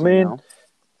works. I mean, you know?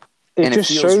 It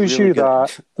just shows you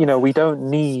that, you know, we don't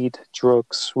need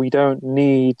drugs. We don't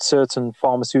need certain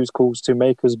pharmaceuticals to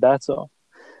make us better.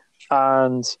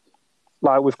 And,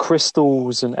 like, with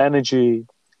crystals and energy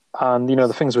and, you know,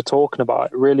 the things we're talking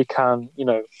about, it really can, you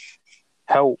know,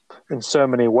 help in so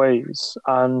many ways.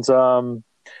 And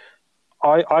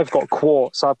I've got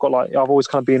quartz. I've always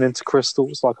kind of been into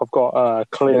crystals. Like I've got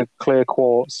clear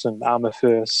quartz and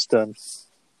amethyst, and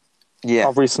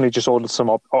I've recently just ordered some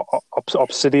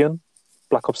obsidian,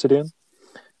 black obsidian.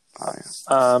 Oh,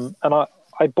 yeah. And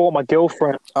I bought my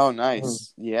girlfriend. Oh,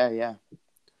 nice. Yeah.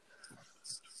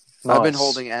 Nice. I've been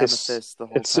holding amethyst the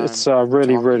whole time. It's a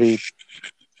really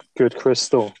good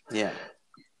crystal. Yeah.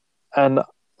 And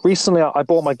recently I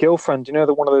bought my girlfriend,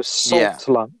 one of those salt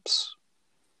lamps.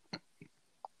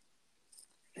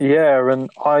 Yeah, and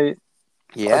I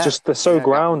just, they're so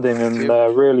grounding and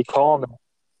they're really calming.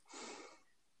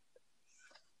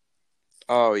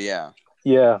 Oh, yeah.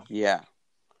 Yeah. Yeah.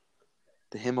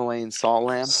 The Himalayan salt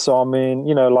lamp. So, I mean,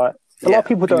 a lot of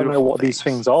people don't know what these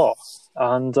things are.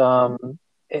 And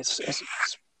it's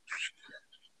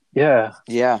yeah.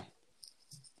 Yeah.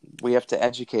 We have to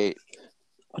educate.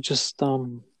 I just,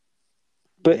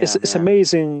 but it's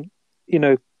amazing,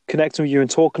 connecting with you and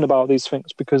talking about these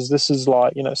things, because this is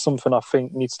like, something I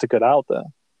think needs to get out there.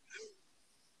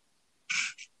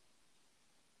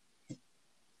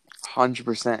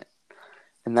 100%.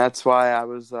 And that's why I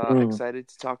was excited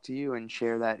to talk to you and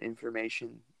share that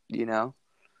information,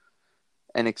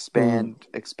 and expand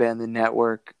the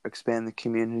network, expand the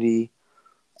community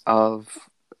of,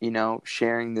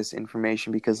 sharing this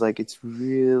information, because like it's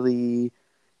really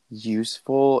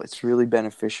useful, it's really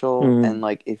beneficial, and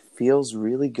like it feels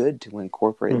really good to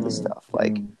incorporate this stuff.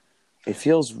 Like it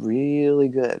feels really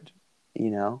good,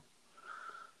 and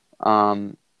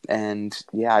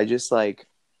yeah,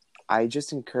 I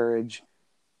just encourage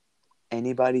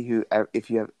anybody who, if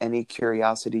you have any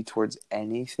curiosity towards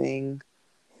anything,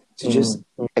 to just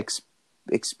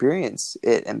experience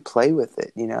it and play with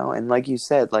it, and like you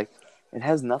said, like it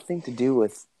has nothing to do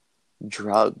with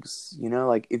drugs,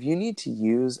 like if you need to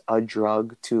use a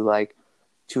drug to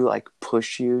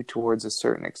push you towards a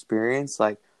certain experience,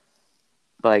 like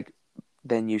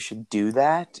then you should do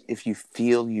that if you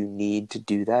feel you need to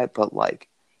do that. But like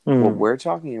what we're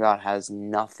talking about has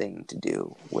nothing to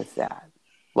do with that.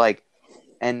 Like,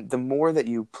 and the more that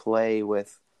you play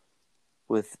with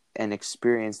and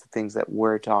experience the things that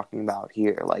we're talking about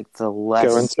here, like the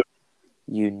less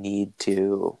you need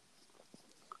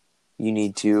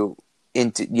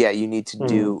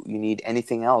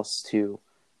anything else to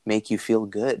make you feel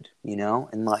good,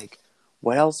 and like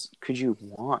what else could you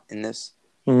want in this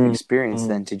experience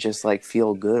than to just like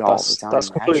feel good all the time? That's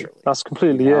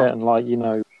completely it. And like,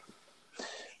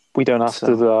 we don't have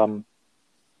to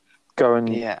go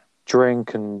and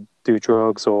drink and do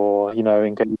drugs or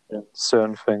engage in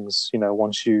certain things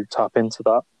once you tap into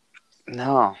that.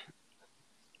 No,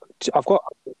 I've got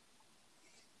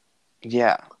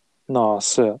no,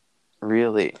 that's it.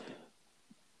 Really,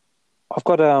 I've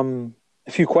got a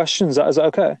few questions. Is that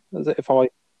okay? If I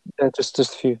just a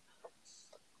few.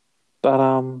 But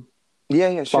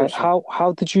sure. Like,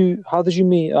 how did you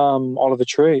meet Oliver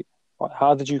Tree? Like,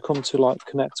 how did you come to like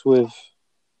connect with?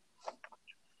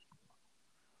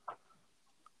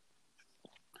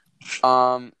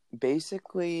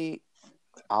 Basically,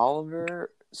 Oliver.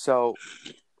 So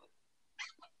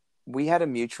we had a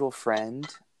mutual friend.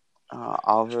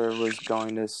 Oliver was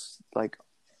going to like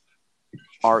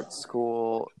art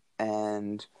school,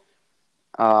 and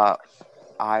I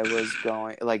was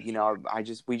going, like,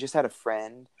 we just had a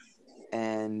friend,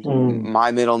 and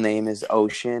my middle name is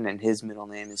Ocean and his middle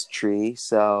name is Tree.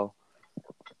 So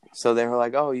they were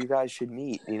like, oh, you guys should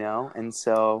meet, and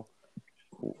so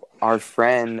our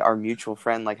mutual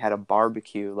friend, like had a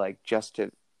barbecue, like just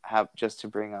to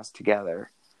bring us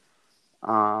together.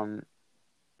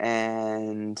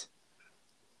 And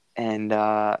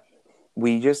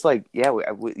we just like,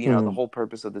 the whole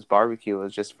purpose of this barbecue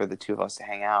was just for the two of us to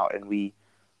hang out. And we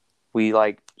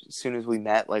like, as soon as we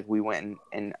met, like we went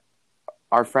and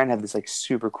our friend had this like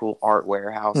super cool art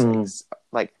warehouse,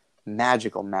 like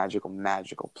magical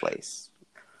place.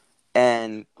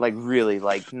 And like really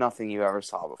like nothing you ever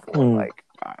saw before. Like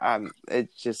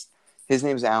it's just, his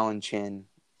name's Alan Chin,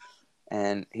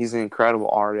 and he's an incredible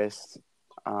artist.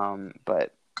 And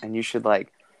you should,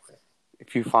 like,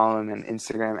 if you follow him on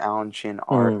Instagram, Alan Chin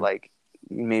Art, like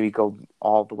maybe go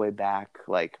all the way back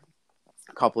like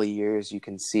a couple of years, you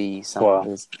can see some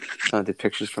of the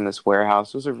pictures from this warehouse.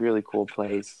 It was a really cool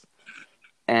place.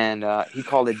 And he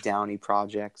called it Downey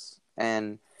Projects.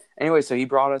 And anyway, so he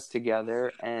brought us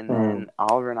together, and then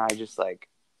Oliver and I just like,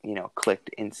 clicked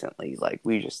instantly. Like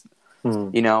we just,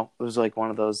 it was like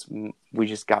one of those, we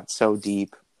just got so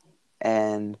deep.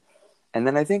 And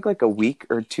then I think like a week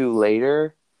or two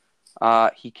later,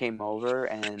 he came over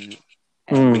and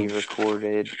we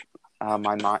recorded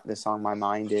the song "My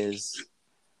Mind Is,"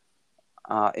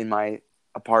 in my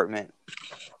apartment,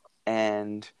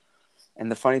 and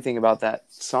the funny thing about that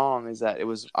song is that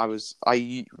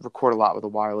I record a lot with a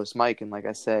wireless mic, and like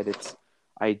I said,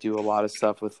 I do a lot of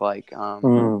stuff with like it's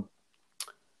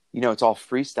all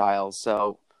freestyle.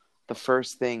 So the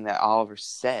first thing that Oliver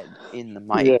said in the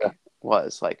mic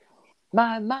was like,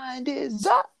 "My mind is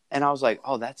up," and I was like,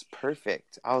 "Oh, that's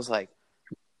perfect." I was like,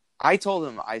 I told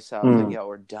him, I was like, "Yo,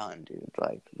 we're done, dude.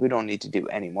 Like, we don't need to do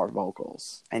any more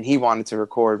vocals." And he wanted to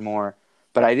record more,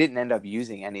 but I didn't end up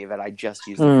using any of it. I just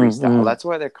used the freestyle. That's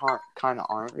why there kind of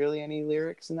aren't really any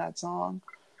lyrics in that song.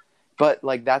 But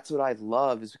like, that's what I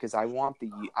love, is because I want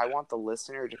the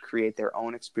listener to create their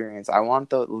own experience. I want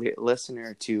the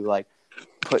listener to like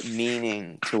put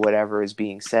meaning to whatever is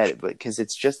being said, because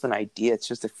it's just an idea. It's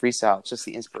just a freestyle. It's just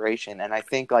the inspiration. And I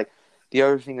think like the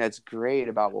other thing that's great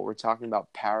about what we're talking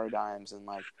about, paradigms and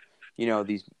like,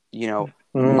 these,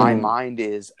 my mind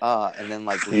is, and then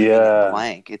like leaving it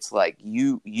blank. It's like,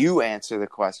 you answer the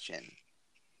question.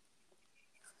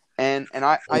 And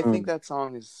I think that's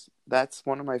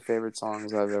one of my favorite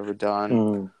songs I've ever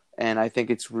done. And I think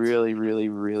it's really, really,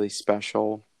 really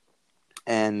special.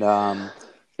 And,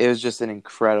 it was just an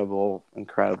incredible,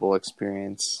 incredible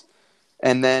experience.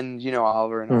 And then,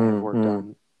 Oliver and I have worked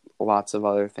on lots of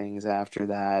other things after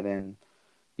that, and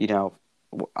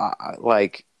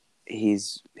like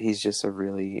he's just a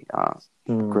really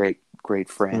great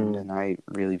friend, and I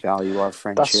really value our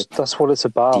friendship. That's what it's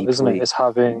about, deeply. Isn't it? It's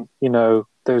having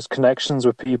those connections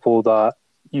with people that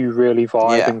you really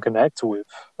vibe and connect with,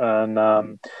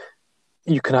 and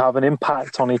you can have an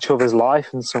impact on each other's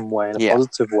life in some way, in a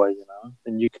positive way,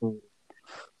 and you can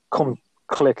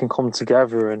click and come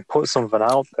together and put something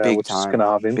out there which is going to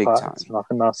have impact. And I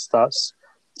think that's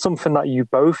something that you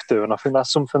both do, and I think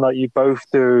that's something that you both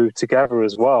do together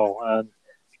as well. And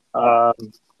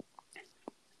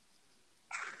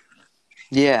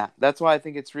that's why I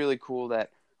think it's really cool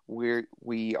that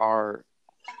we are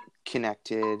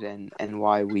connected, and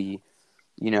why we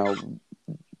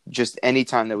just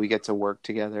anytime that we get to work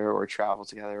together or travel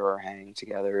together or hang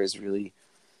together is really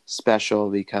special,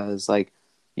 because like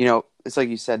it's like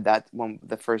you said, that when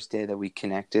the first day that we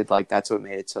connected, like that's what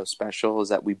made it so special, is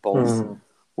that we both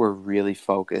were really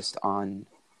focused on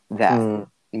that,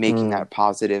 making that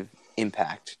positive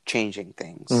impact, changing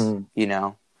things,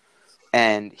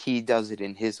 and he does it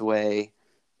in his way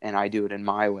and I do it in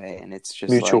my way, and it's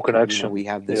just mutual connection. We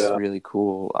have this really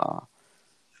cool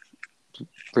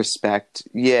respect,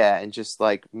 and just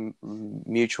like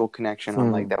mutual connection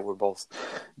on like that we're both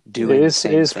doing. It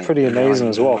is pretty amazing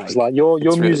as well, because like your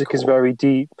music is very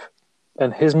deep,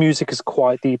 and his music is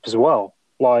quite deep as well.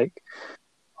 Like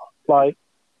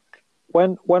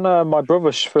when my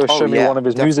brother first showed me one of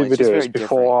his music videos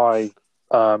before I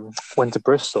went to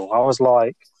Bristol, I was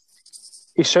like,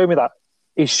 he showed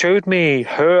me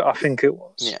Hurt, I think it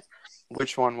was. Yeah.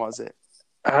 Which one was it?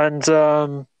 And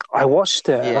I watched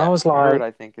it, and I was like, Hurt,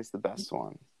 I think, is the best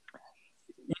one.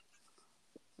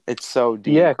 It's so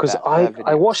deep. Yeah, because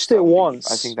I watched it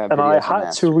once, I think that and I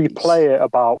had to replay it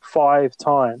about 5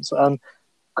 times. And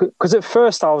because at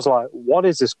first I was like, "What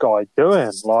is this guy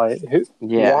doing? Like,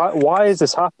 why is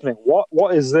this happening?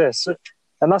 What is this?"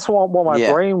 And that's what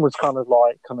my brain was kind of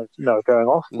going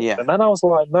off with. Yeah. And then I was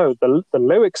like, "No, the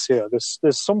lyrics here. There's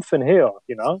something here,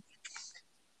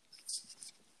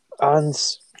 And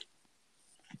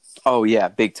oh yeah,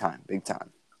 big time.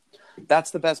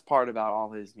 That's the best part about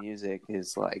all his music,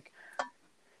 is like,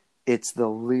 it's the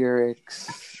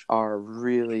lyrics are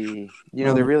really,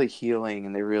 they're really healing,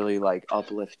 and they're really like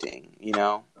uplifting,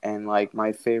 and like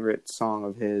my favorite song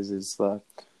of his is the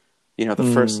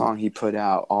first song he put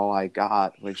out, All I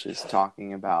Got, which is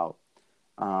talking about,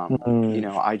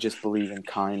 I just believe in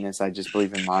kindness. I just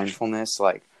believe in mindfulness.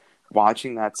 Like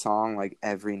watching that song like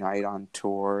every night on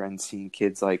tour, and seeing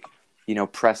kids like,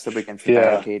 pressed up against the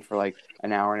barricade for like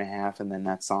an hour and a half, and then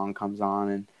that song comes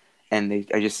on, and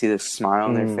I just see this smile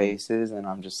on their faces, and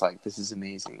I'm just like, this is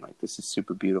amazing. Like, this is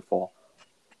super beautiful.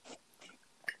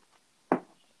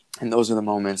 And those are the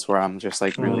moments where I'm just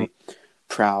like really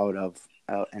proud of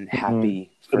and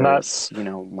happy for, and that's,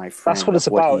 my friend. That's what it's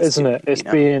about, isn't it? It's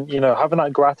being, having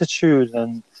that gratitude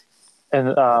and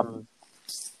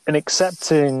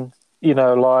accepting,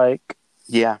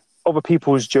 other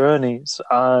people's journeys,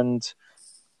 and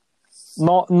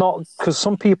not because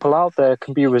some people out there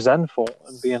can be resentful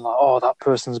and being like, "Oh, that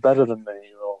person's better than me,"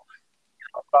 or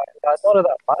none of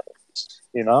that matters,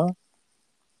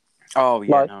 Oh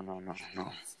yeah, no.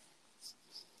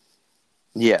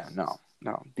 Yeah, no.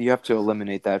 You have to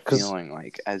eliminate that feeling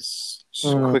like as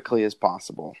quickly as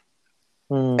possible.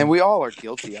 And we all are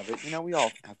guilty of it. We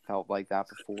all have felt like that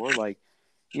before. Like,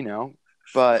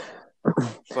 but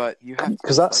you have to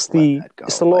because just, like, let that go.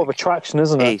 It's the law of like, attraction,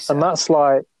 isn't it? ASAP. And that's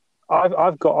like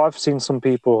I've seen some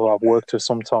people who I've worked with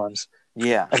sometimes,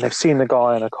 Yeah. and they've seen the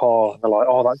guy in a car, and they're like,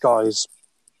 "Oh, that guy's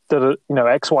did it,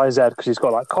 XYZ because he's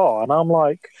got that car," and I'm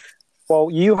like, "Well,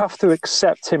 you have to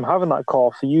accept him having that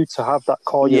car for you to have that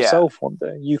car Yeah. yourself one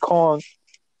day. You can't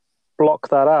block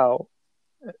that out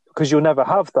because you'll never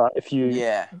have that if you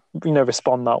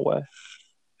respond that way."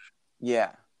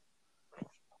 Yeah.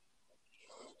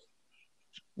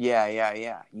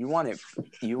 Yeah. You want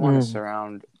to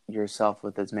surround yourself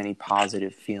with as many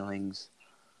positive feelings,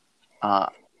 as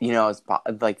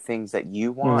like things that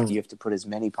you want. You have to put as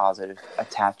many positive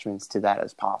attachments to that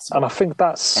as possible. And I think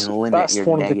that's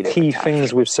one of the key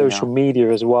things with social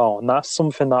media as well. And that's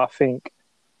something that I think,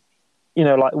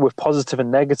 like with positive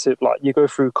and negative, like you go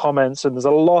through comments and there's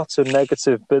a lot of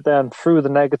negative, but then through the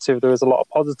negative, there is a lot of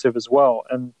positive as well.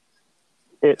 And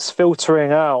it's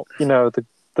filtering out,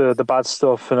 the bad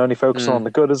stuff and only focusing on the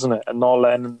good, isn't it? And not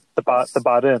letting the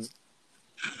bad in.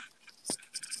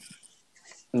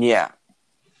 Yeah.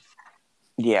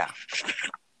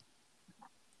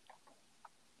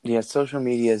 Social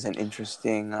media is an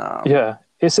interesting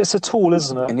it's a tool,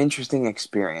 isn't it? An interesting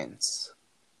experience.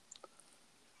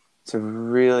 It's a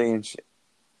really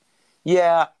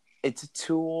it's a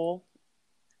tool.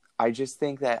 I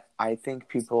think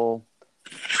people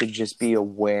should just be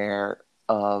aware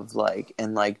of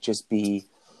just be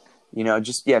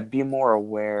be more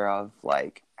aware of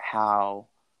like how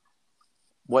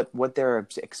what they're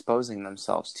exposing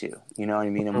themselves to, you know what I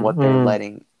mean, and what they're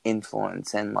letting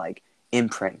influence and like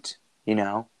imprint,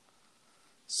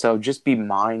 so just be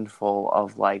mindful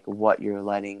of like what you're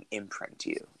letting imprint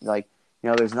you. Like,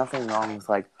 there's nothing wrong with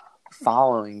like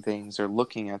following things or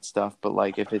looking at stuff, but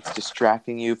like if it's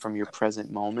distracting you from your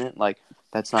present moment, like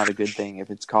that's not a good thing. If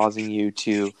it's causing you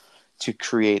to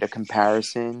create a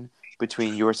comparison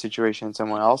between your situation and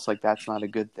someone else, like that's not a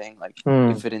good thing. Like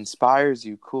if it inspires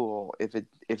you, cool. If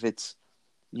it's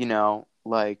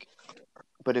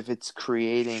but if it's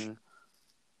creating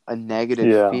a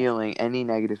negative feeling, any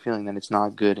negative feeling, then it's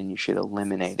not good and you should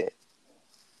eliminate it.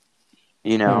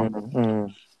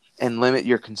 And limit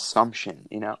your consumption,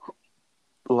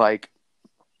 like,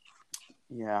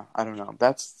 I don't know.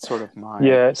 That's sort of my...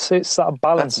 Yeah, it's that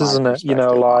balance, isn't it?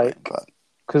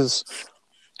 Because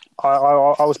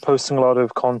I was posting a lot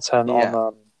of content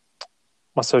on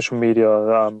my social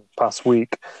media past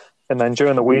week, and then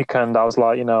during the weekend I was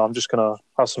like, I'm just gonna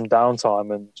have some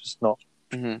downtime and just not.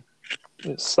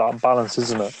 It's that balance,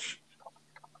 isn't it?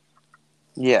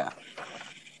 Yeah.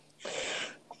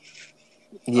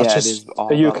 Yeah, it is.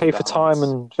 Are you okay for time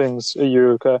and things? Are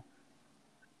you okay?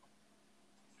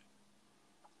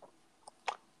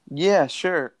 Yeah,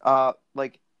 sure.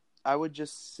 Like, I would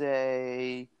just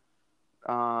say,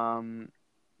 I don't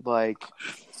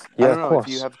know if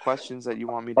you have questions that you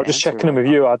want me to answer. I'm just checking in with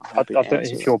you. I don't know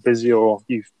if you're busy or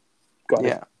you've got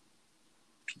it.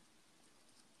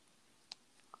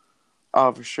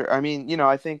 Oh, for sure. I mean,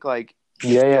 I think like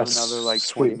another like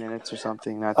 20 minutes or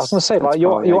something. I was gonna say, like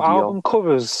your album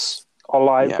covers are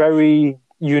like very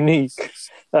unique,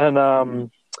 and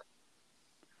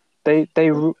they they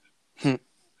really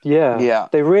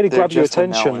grab your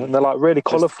attention, and they're like really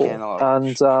colourful.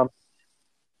 And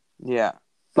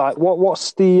like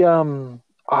what's the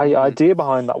idea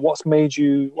behind that? What's made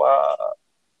you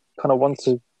kind of want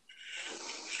to?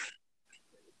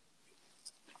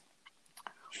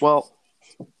 Well,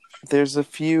 there's a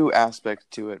few aspects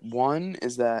to it. One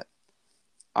is that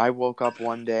I woke up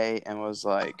one day and was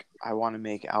like, I want to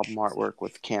make album artwork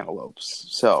with cantaloupes.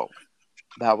 So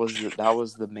that was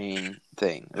the main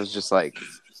thing. It was just like,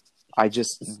 I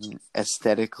just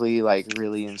aesthetically like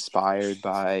really inspired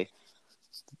by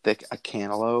a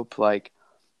cantaloupe, like,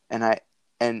 and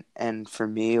for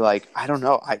me, like, I don't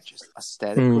know, I just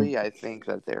aesthetically I think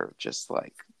that they're just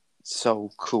like so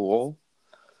cool,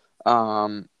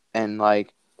 and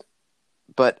like,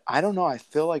 but I don't know, I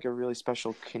feel like a really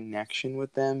special connection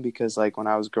with them because like when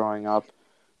I was growing up,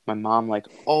 my mom like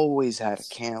always had a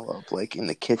cantaloupe like in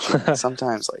the kitchen. And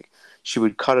sometimes like she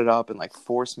would cut it up and like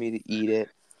force me to eat it,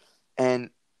 and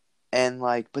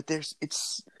like, but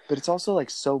it's also like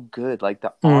so good, like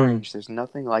the orange. There's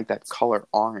nothing like that color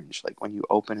orange, like when you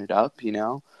open it up,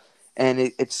 and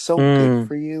it's so good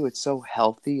for you. It's so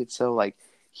healthy. It's so like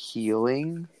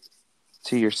healing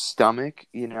to your stomach,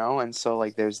 and so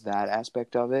like there's that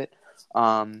aspect of it.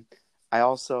 I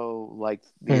also like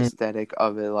the aesthetic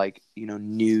of it, like,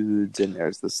 nudes, and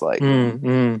there's this like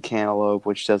cantaloupe,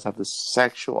 which does have the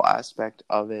sexual aspect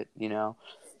of it,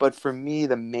 But for me,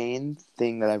 the main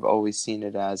thing that I've always seen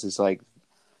it as is like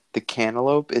the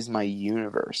cantaloupe is my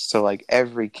universe. So like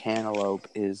every cantaloupe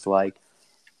is like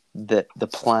the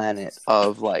planet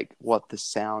of like what the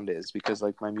sound is, because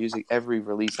like my music, every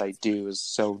release I do is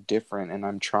so different, and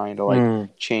I'm trying to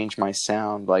like change my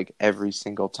sound like every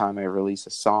single time I release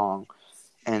a song.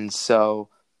 And so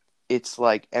it's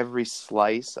like every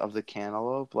slice of the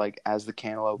cantaloupe, like as the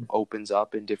cantaloupe opens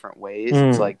up in different ways,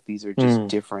 it's like these are just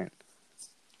different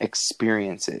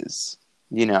experiences,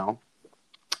 you know?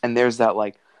 And there's that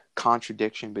like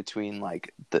contradiction between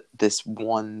like this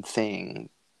one thing,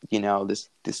 you know, this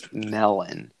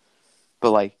melon,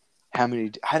 but like how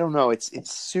many, I don't know, it's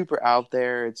super out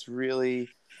there. It's really,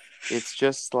 it's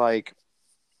just like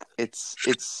it's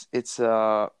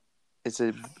an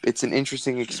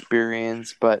interesting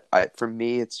experience, but for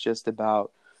me it's just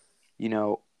about, you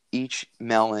know, each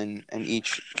melon and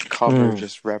each cover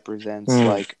just represents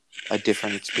like a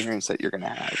different experience that you're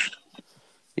gonna have,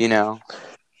 you know,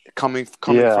 coming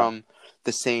from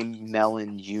the same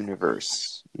melon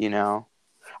universe, you know.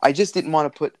 I just didn't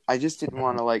want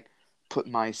to like put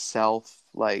myself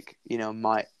like, you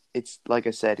know, it's like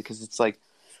I said, because it's like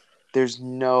there's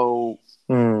no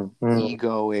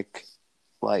egoic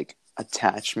like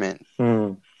attachment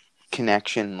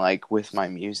connection like with my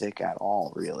music at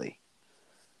all, really,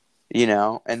 you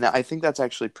know. And I think that's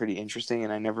actually pretty interesting,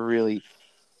 and I never really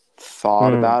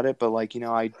thought about it, but like, you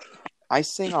know, I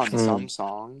sing on some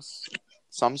songs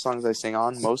I sing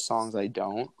on, most songs I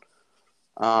don't,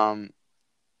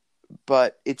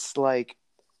 but it's like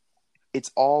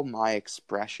it's all my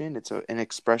expression. It's an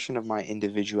expression of my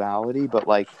individuality, but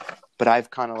I've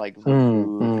kind of like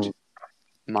removed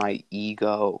my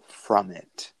ego from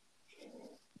it.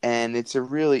 And it's a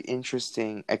really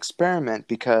interesting experiment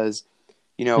because,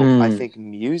 you know, I think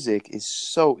music is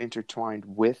so intertwined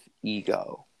with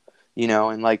ego, you know,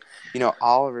 and like, you know,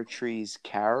 Oliver Tree's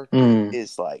character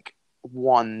is like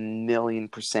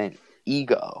 1,000,000%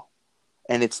 ego.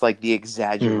 And it's like the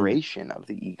exaggeration of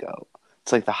the ego.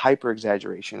 It's like the hyper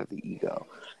exaggeration of the ego.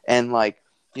 And like,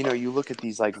 you know, you look at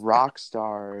these like rock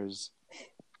stars,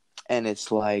 and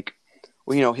it's like,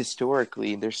 well, you know,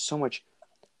 historically, there's so much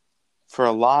for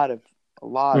a lot of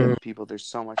people. There's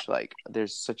so much like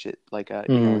there's such a like a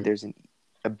you know, there's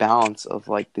a balance of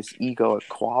like this ego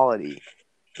equality,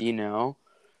 you know,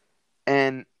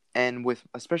 and with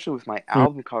especially with my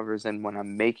album covers and when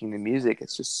I'm making the music,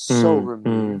 it's just so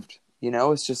removed. You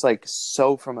know, it's just like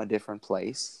so from a different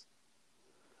place.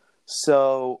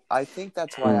 So I think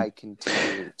that's why I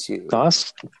continue to.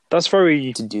 That's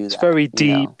very to do that. It's very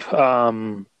deep,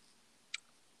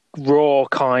 raw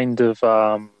kind of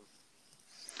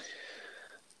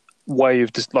way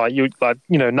of just like you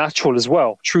know, natural as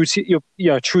well. True to you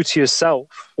know, true to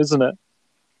yourself, isn't it?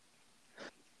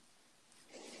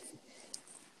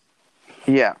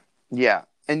 Yeah, yeah.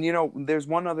 And you know, there's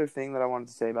one other thing that I wanted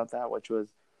to say about that, which was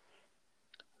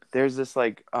there's this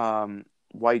like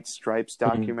White Stripes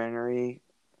documentary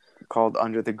called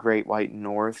Under the Great White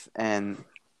North, and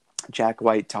Jack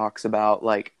White talks about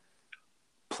like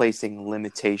placing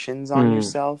limitations on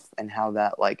yourself and how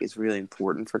that like is really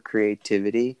important for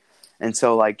creativity. And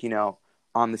so like, you know,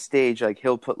 on the stage, like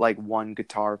he'll put like one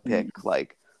guitar pick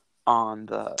like on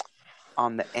the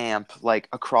amp like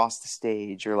across the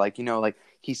stage, or like, you know, like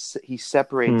he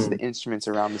separates the instruments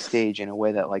around the stage in a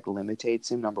way that like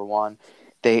limitates him. Number one,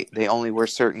 they only wear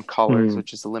certain colors,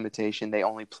 which is a limitation. They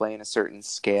only play in a certain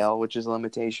scale, which is a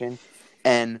limitation.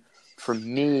 And for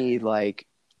me, like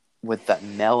with that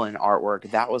melon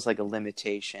artwork, that was like a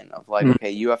limitation of like,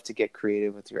 okay, you have to get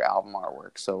creative with your album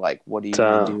artwork. So like, what are you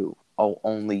going to do? Oh,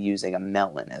 only using a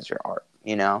melon as your art,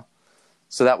 you know?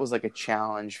 So that was like a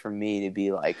challenge for me to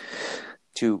be like,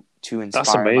 to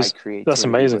inspire my creativity. That's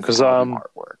amazing, because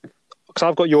artwork. Because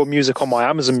I've got your music on my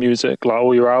Amazon Music, like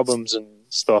all your albums and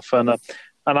stuff, and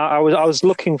I was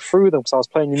looking through them because I was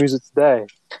playing your music today.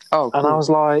 Oh, cool. And I was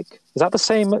like, is that the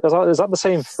same? Is that the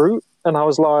same fruit? And I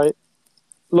was like,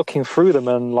 looking through them,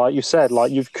 and like you said,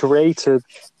 like you've created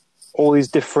all these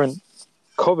different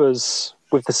covers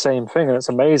with the same thing, and it's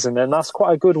amazing. And that's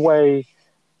quite a good way,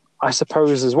 I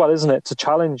suppose, as well, isn't it, to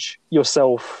challenge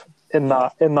yourself in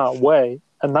that way.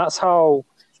 And that's how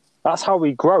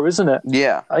we grow, isn't it?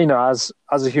 Yeah. You know, as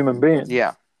a human being.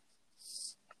 Yeah.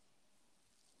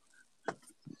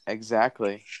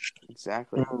 Exactly.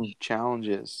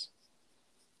 Challenges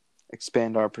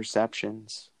expand our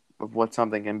perceptions of what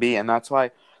something can be. And that's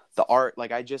why the art,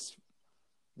 like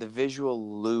the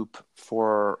visual loop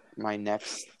for my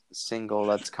next single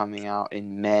that's coming out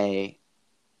in May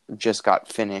just got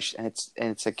finished, and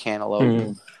it's a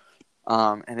cantaloupe.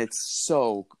 And it's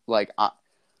so like I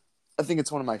think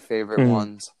it's one of my favorite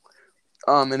ones.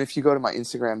 And if you go to my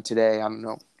Instagram today, I don't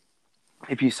know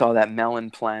if you saw that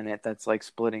melon planet that's like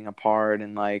splitting apart,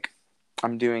 and like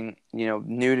I'm doing, you know,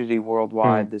 Nudity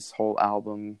Worldwide, this whole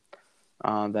album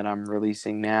that I'm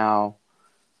releasing now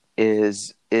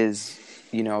is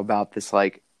you know, about this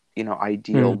like, you know,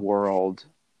 ideal world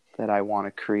that I want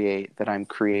to create, that I'm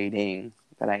creating,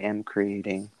 that I am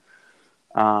creating.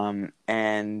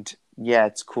 And yeah,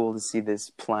 it's cool to see this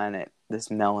planet,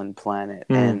 this melon planet,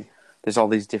 and there's all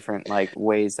these different like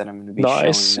ways that I'm going to be showing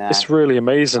that. It's really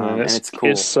amazing, and it's cool.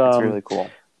 It's really cool,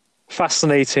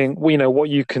 fascinating. You know what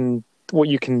you can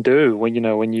do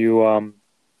when you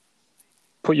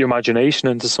put your imagination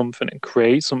into something and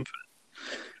create something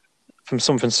from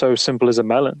something so simple as a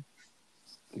melon.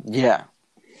 Yeah.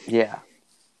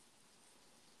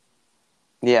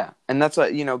 And that's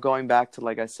what, you know, going back to,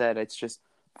 like I said, it's just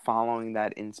following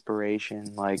that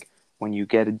inspiration. Like when you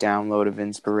get a download of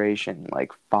inspiration,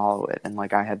 like follow it. And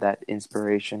like I had that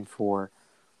inspiration for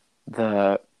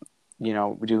the, you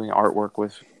know, doing artwork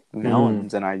with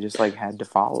melons, and I just like had to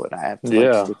follow it. I have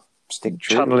to like stick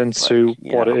true. Channel into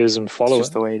like, what it is and follow it. It's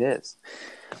just the way it is.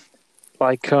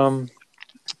 Like,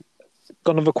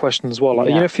 got another question as well. Like,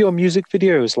 you know, for your music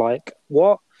videos, like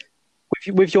what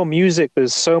with your music,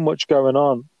 there's so much going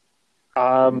on.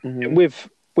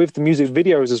 With the music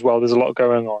videos as well, there's a lot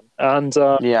going on, and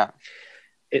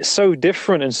it's so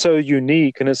different and so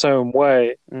unique in its own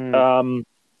way.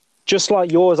 Just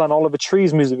like yours and Oliver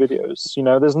Tree's music videos, you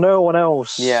know, there's no one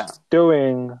else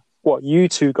doing what you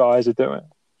two guys are doing.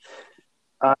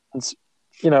 And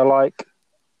you know, like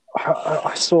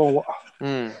I saw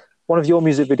one of your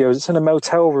music videos. It's in a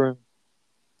motel room.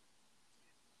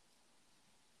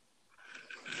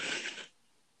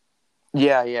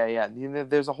 Yeah. You know,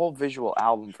 there's a whole visual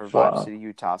album for Vibe City,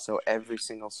 Utah, so every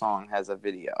single song has a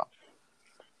video.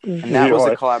 And that was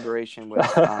a collaboration with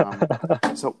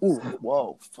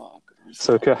whoa, fuck. It's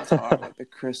okay. It's hard, like the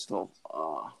crystal.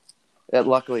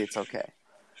 Luckily it's okay.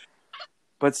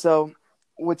 But so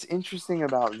what's interesting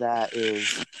about that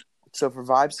is, so for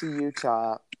Vibe City,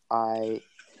 Utah,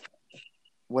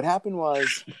 what happened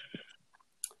was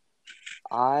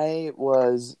I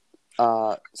was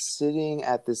sitting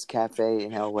at this cafe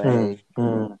in LA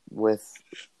with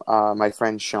my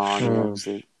friend Sean, who's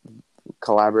a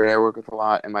collaborator I work with a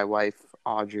lot, and my wife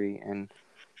Audrey, and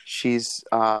she's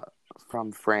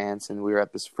from France, and we were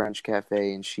at this French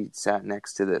cafe, and she sat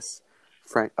next to this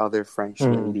other French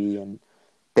lady, and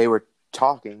they were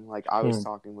talking, like I was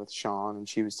talking with Sean, and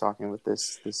she was talking with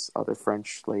this other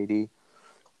French lady,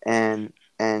 and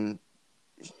the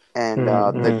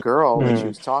girl that she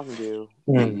was talking to,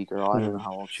 lady girl, I don't know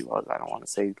how old she was. I don't want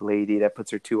to say lady, that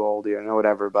puts her too old, you know,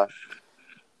 whatever. But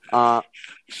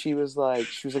she was like,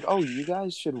 oh, you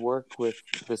guys should work with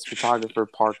this photographer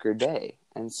Parker Day.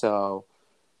 And so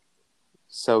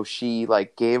she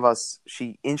like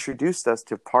she introduced us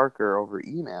to Parker over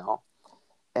email,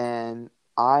 and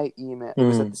I emailed. It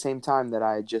was at the same time that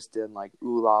I had just done like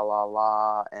Ooh La La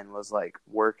La and was like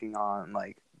working on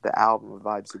like the album of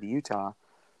Vibe City, Utah.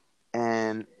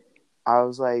 And I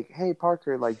was like, hey,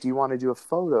 Parker, like, do you want to do a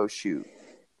photo shoot?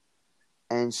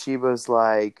 And she was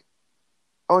like,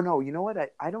 oh, no, you know what?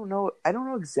 I don't know. I don't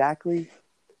know exactly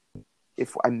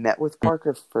if I met with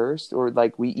Parker first, or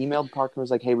like we emailed Parker and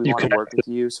was like, hey, we want to work with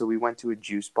you. So we went to a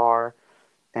juice bar,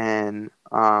 and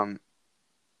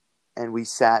we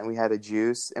sat and we had a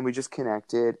juice and we just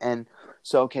connected. And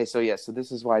so, okay. So so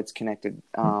this is why it's connected.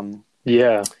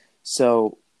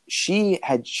 So she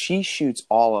shoots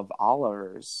all of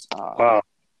Oliver's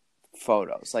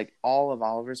photos. Like all of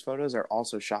Oliver's photos are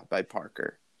also shot by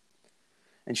Parker.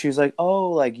 And she was like, oh,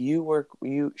 like you work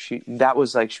with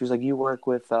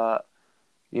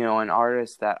you know, an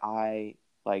artist that I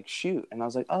like shoot. And I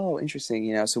was like, oh, interesting,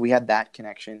 you know. So we had that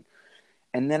connection.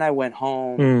 And then I went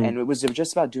home and it was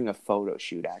just about doing a photo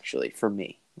shoot, actually, for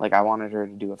me. Like I wanted her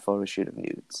to do a photo shoot of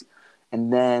nudes.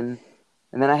 And then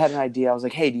I had an idea. I was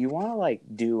like, hey, do you want to like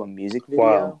do a music video?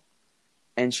 Wow.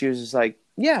 And she was just like,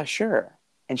 yeah, sure.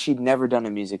 And she'd never done a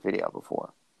music video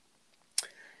before.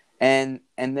 And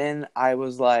then I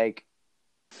was like,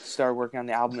 started working on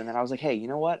the album. And then I was like, hey, you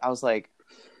know what? I was like,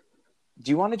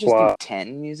 do you want to just do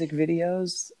 10 music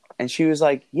videos? And she was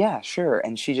like, yeah, sure.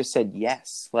 And she just said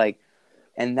yes. Like,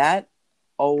 and that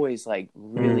always like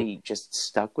really just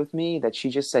stuck with me, that she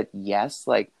just said yes,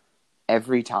 like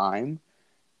every time.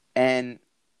 And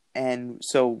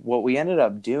so what we ended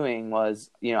up doing was,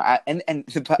 you know, I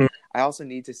also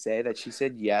need to say that she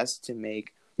said yes to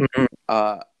make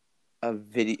a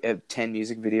video of 10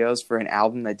 music videos for an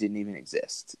album that didn't even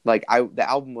exist. Like the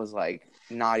album was like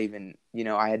not even, you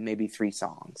know, I had maybe 3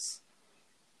 songs.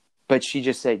 But she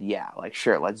just said, yeah, like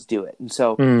sure, let's do it. And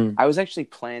so I was actually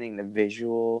planning the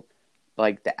visual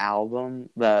like the album,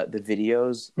 the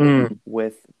videos Mm.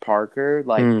 with Parker,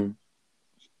 like Mm.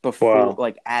 before, Wow.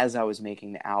 like as I was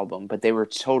making the album, but they were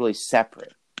totally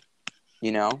separate,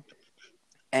 you know?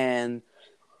 And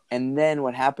then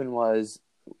what happened was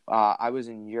I was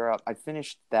in Europe. I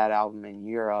finished that album in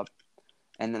Europe,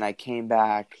 and then I came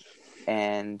back,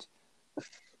 and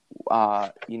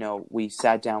you know, we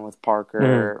sat down with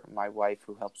Parker, my wife,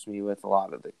 who helps me with a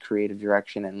lot of the creative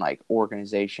direction and like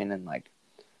organization and like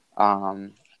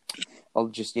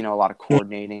just, you know, a lot of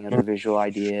coordinating of the visual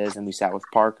ideas. And we sat with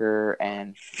Parker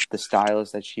and the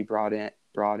stylist that she brought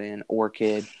in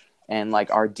Orchid, and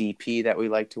like our DP that we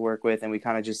like to work with, and we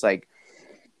kind of just like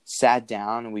sat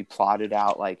down and we plotted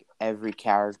out like every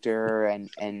character, and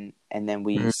then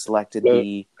we selected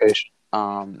the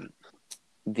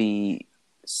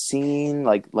scene,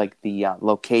 like the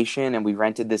location, and we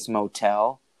rented this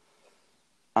motel,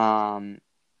 and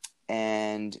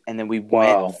then we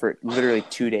went for literally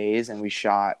 2 days, and we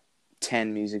shot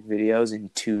 10 music videos in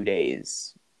 2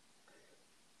 days.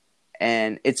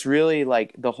 And it's really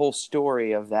like the whole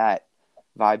story of that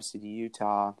Vibe City,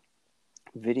 Utah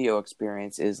video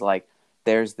experience is like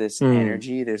there's this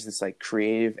energy, there's this like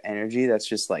creative energy that's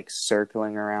just like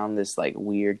circling around this like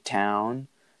weird town,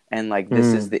 and like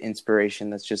this is the inspiration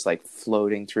that's just like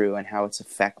floating through, and how it's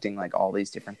affecting like all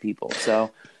these different people.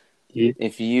 So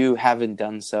if you haven't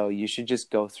done so, you should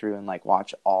just go through and like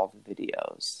watch all the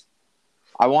videos.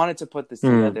 I wanted to put this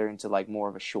together into like more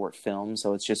of a short film,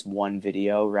 so it's just one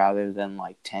video rather than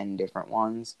like 10 different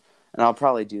ones, and I'll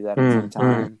probably do that at some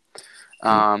time.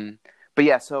 But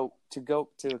yeah, so to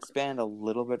expand a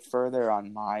little bit further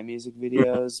on my music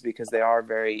videos, because they are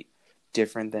very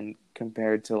different than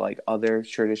compared to like other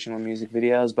traditional music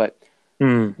videos, but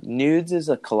Nudes is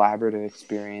a collaborative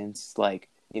experience. Like,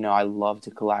 you know, I love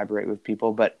to collaborate with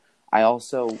people, but I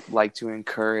also like to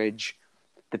encourage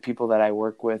the people that I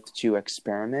work with to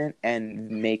experiment, and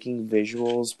making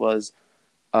visuals was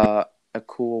a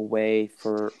cool way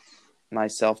for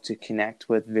myself to connect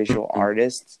with visual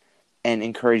artists and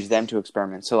encourage them to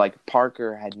experiment. So like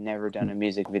Parker had never done a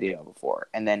music video before,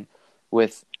 and then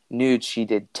with Nude she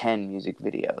did 10 music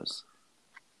videos.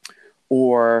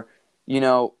 Or, you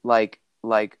know, like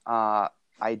I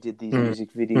did these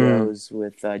music videos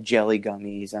with Jelly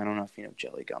Gummies. I don't know if you know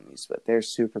Jelly Gummies, but they're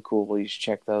super cool. You should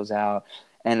check those out.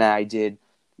 And I did,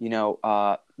 you know,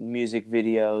 music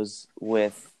videos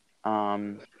with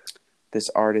this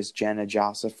artist Jenna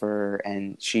Jossifer,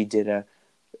 and she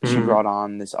brought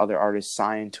on this other artist,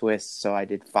 Cyan Twist. So I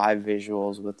did 5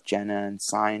 visuals with Jenna and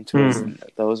Cyan Twist, and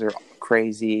those are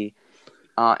crazy.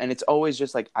 And it's always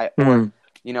just like or,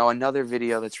 you know, another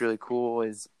video that's really cool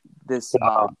is this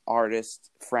artist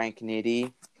Frank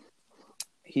Nitty.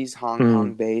 He's Hong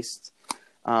Kong based.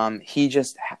 He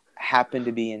just happened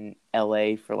to be in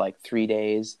LA for like 3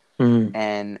 days,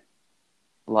 and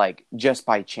like just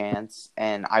by chance,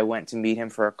 and I went to meet him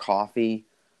for a coffee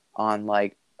on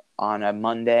a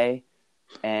Monday,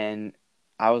 and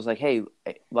I was like, hey,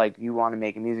 like, you want to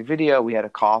make a music video? We had a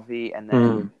coffee, and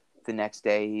then the next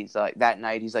day that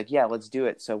night he's like, yeah, let's do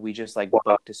it. So we just like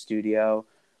booked a studio.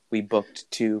 We booked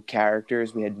 2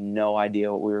 characters. We had no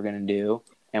idea what we were going to do,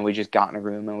 and we just got in a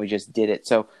room and we just did it.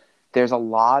 So there's a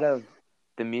lot of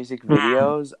the music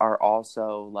videos are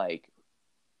also like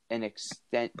an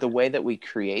extent. The way that we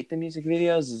create the music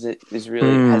videos is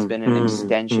really has been an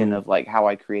extension of like how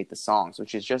I create the songs,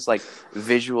 which is just like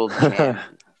visual jamming,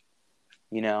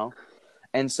 you know?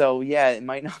 And so, yeah, it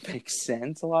might not make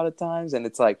sense a lot of times. And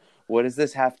it's like, what does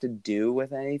this have to do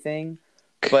with anything?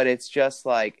 But it's just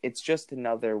like, it's just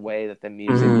another way that the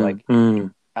music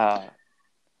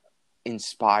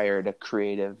inspired a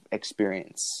creative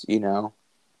experience, you know?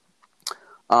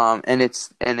 And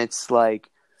it's like,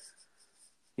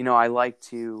 you know, I like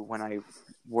to, when I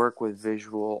work with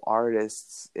visual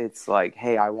artists, it's like,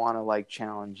 hey, I want to like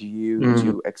challenge you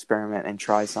to experiment and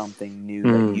try something new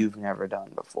that you've never done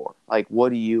before. Like, what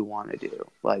do you want to do?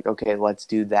 Like, okay, let's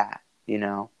do that, you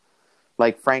know?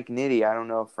 Like Frank Nitty, I don't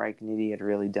know if Frank Nitty had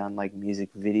really done like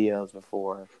music videos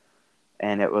before.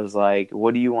 And it was like,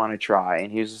 what do you want to try?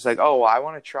 And he was just like, oh, well, I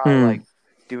want to try like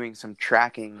doing some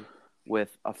tracking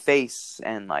with a face,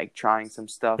 and like trying some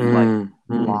stuff like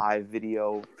live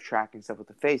video tracking stuff with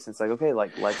the face. And it's like, okay,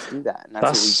 like, let's do that. And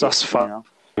that's fun. You know?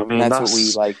 I mean, that's what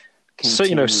we like. So,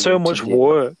 you know, so much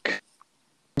work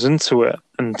goes into it,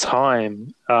 and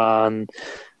time, and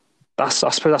I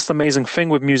suppose that's the amazing thing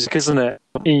with music, isn't it?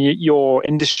 In your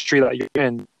industry that you're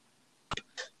in,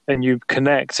 and you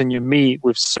connect and you meet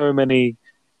with so many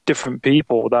different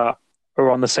people that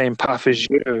are on the same path as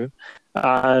you,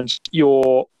 and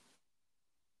your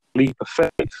leap of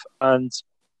faith, and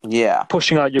Yeah.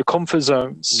 pushing out your comfort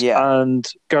zones and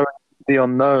going to the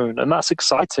unknown, and that's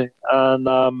exciting. And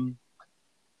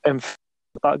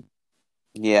that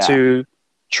to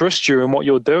trust you in what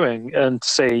you're doing and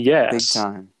say yes, big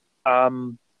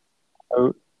time.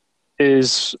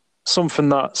 Is something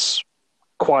that's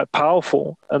quite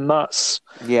powerful, and that's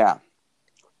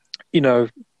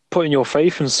putting your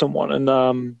faith in someone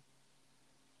and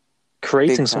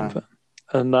creating something.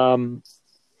 And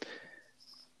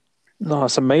no,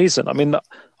 it's amazing. I mean,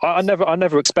 I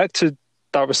never expected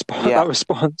that response. That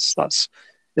response,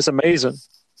 it's amazing.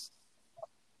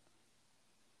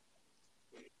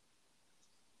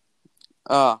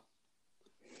 Cool.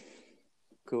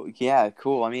 Yeah,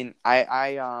 cool. I mean,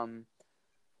 I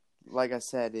like I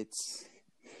said, it's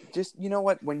just, you know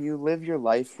what, when you live your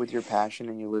life with your passion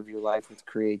and you live your life with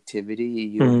creativity,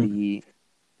 you'll be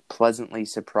pleasantly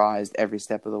surprised every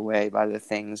step of the way by the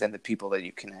things and the people that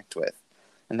you connect with.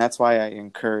 And that's why I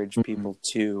encourage people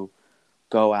to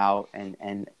go out and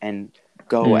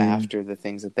go after the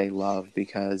things that they love,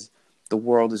 because the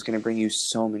world is going to bring you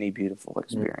so many beautiful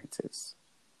experiences.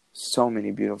 So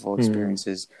many beautiful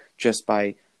experiences just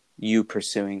by you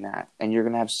pursuing that. And you're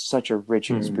going to have such a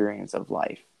rich experience of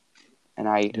life. And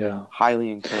I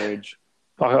highly encourage.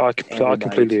 I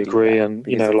completely agree. And,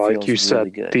 like you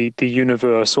said, the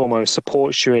universe almost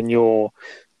supports you in your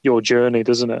journey,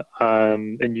 doesn't it?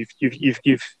 And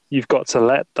you've got to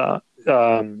let that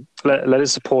let it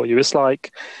support you. It's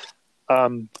like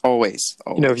always.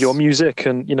 Your music,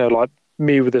 and like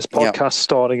me with this podcast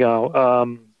starting out,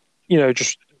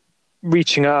 just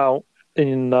reaching out,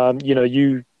 and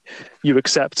you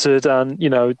accepted, and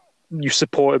you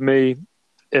supported me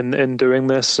in doing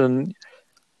this, and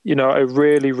it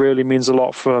really, really means a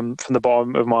lot from the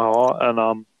bottom of my heart. And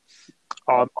I'm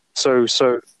so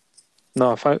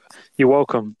no, you're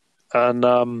welcome. And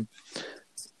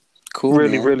cool,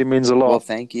 really, man. really means a lot. Well,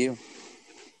 thank you.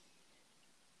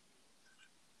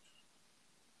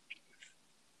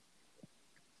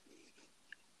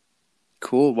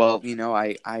 Cool. Well,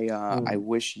 I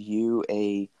wish you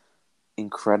a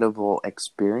incredible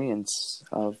experience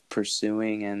of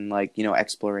pursuing and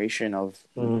exploration of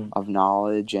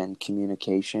knowledge and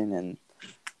communication, and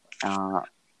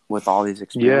with all these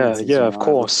experiences. Yeah, of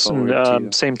course.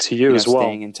 And same to you as well.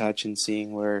 Staying in touch and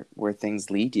seeing where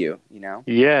things lead you.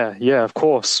 Yeah, of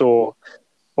course. Or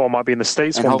I might be in the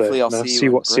States and one day. Hopefully, I'll see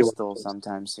you in Bristol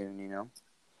sometime soon.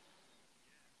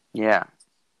 Yeah.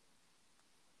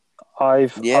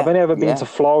 I've only ever been to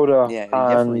Florida. Yeah, you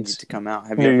definitely need to come out.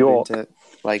 Have New you ever York. been to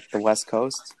the West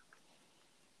Coast?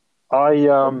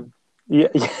 Yeah.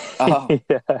 Oh.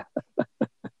 Yeah.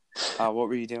 What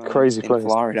were you doing Crazy in place.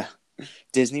 Florida?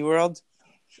 Disney World?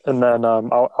 And then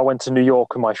I went to New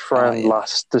York with my friend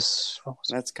That's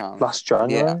common. last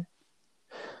January.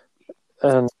 Yeah.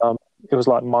 And it was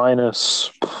like minus.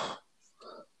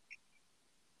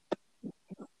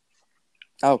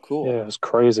 Oh, cool. Yeah, it was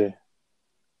crazy.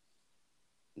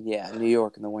 Yeah, New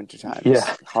York in the wintertime is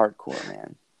hardcore,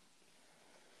 man.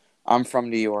 I'm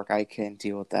from New York. I can't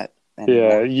deal with that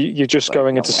anymore. Yeah, you're just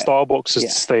going into Starbucks just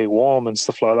to stay warm and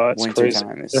stuff like that. It's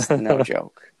wintertime crazy. Is no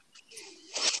joke.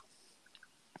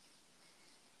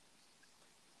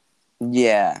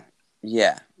 Yeah.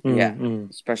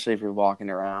 Especially if you're walking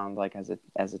around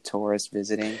as a tourist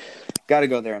visiting. Got to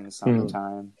go there in the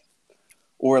summertime,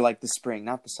 or the spring,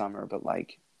 not the summer, but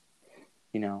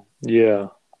Yeah.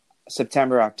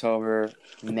 September, October,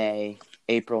 May,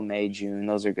 April, May, June.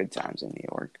 Those are good times in New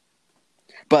York.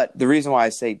 But the reason why I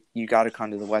say you got to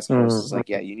come to the West Coast is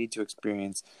you need to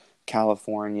experience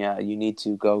California. You need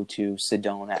to go to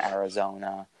Sedona,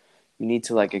 Arizona. You need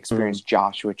to experience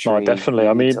Joshua Tree. No, definitely.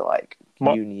 I mean,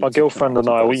 my girlfriend and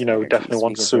I, we definitely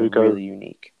want to go really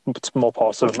unique. To more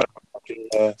parts of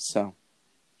So,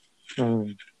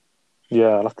 yeah,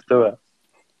 I'll have to do it.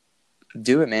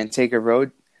 Do it, man. Take a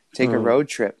road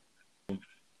trip.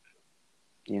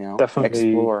 Definitely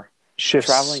explore.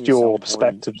 Shifts your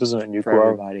perspective, doesn't it? And you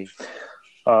grow. Everybody.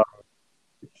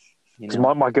 Because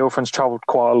my girlfriend's traveled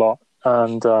quite a lot,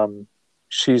 and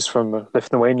she's from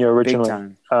Lithuania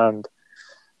originally, and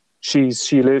she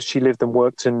lived and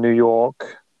worked in New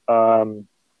York, and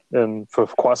for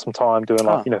quite some time doing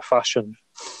fashion.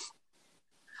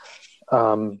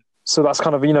 So that's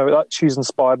kind of that she's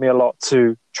inspired me a lot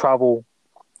to travel,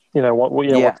 what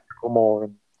to travel more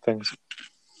and things.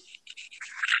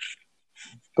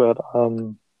 But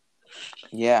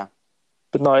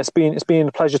but no, it's been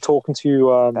a pleasure talking to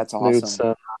you. That's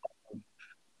awesome.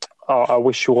 I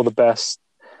wish you all the best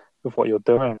with what you're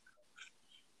doing.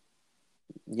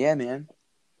 Yeah, man.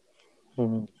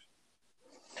 Mm-hmm.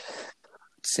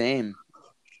 Same.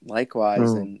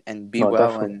 Likewise, and be No, well,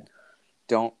 definitely. and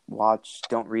don't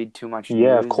read too much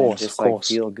Yeah, news, of course, and just of course.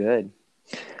 feel good.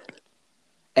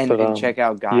 And But check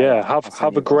out Gaia. yeah, I'll send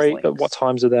have you a those great. links. What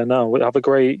times are there now? Have a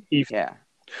great evening. Yeah.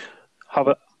 Have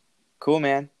a. Cool,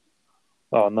 man.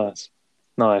 Oh, nice.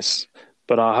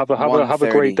 But have a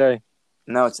 1:30. great day.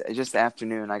 No, it's just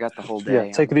afternoon. I got the whole day.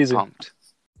 Yeah, take I'm it easy. Pumped.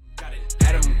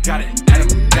 Adam got it.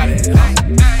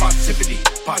 Parrsitivity,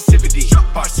 Parrsitivity,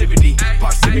 Parrsitivity,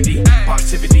 Parrsitivity,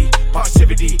 Parrsitivity,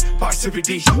 Parrsitivity,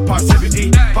 Parrsitivity, Parrsitivity,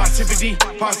 Parrsitivity,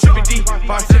 Parrsitivity,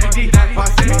 Parrsitivity,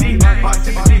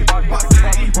 Parrsitivity,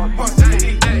 Parrsitivity,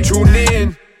 Parrsitivity. Tune in.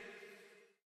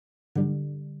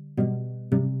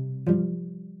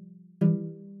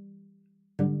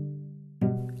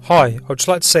 Hi, I would just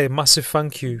like to say a massive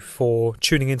thank you for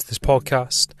tuning into this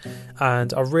podcast,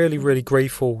 and I'm really, really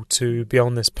grateful to be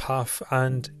on this path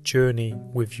and journey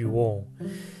with you all.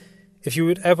 If you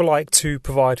would ever like to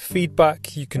provide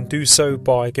feedback, you can do so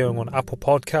by going on Apple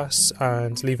Podcasts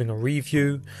and leaving a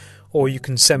review, or you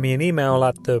can send me an email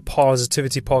at the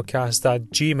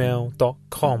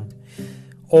Parrsitivity@gmail.com.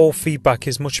 All feedback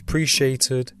is much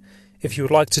appreciated. If you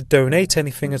would like to donate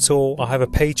anything at all, I have a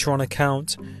Patreon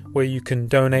account where you can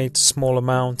donate a small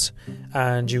amount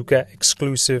and you get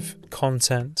exclusive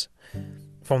content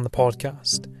from the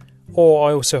podcast. Or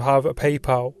I also have a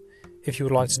PayPal if you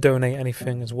would like to donate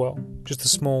anything as well, just a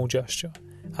small gesture.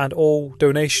 And all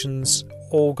donations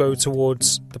all go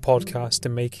towards the podcast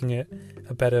and making it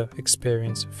a better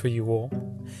experience for you all.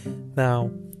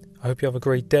 Now, I hope you have a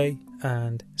great day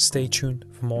and stay tuned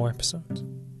for more episodes.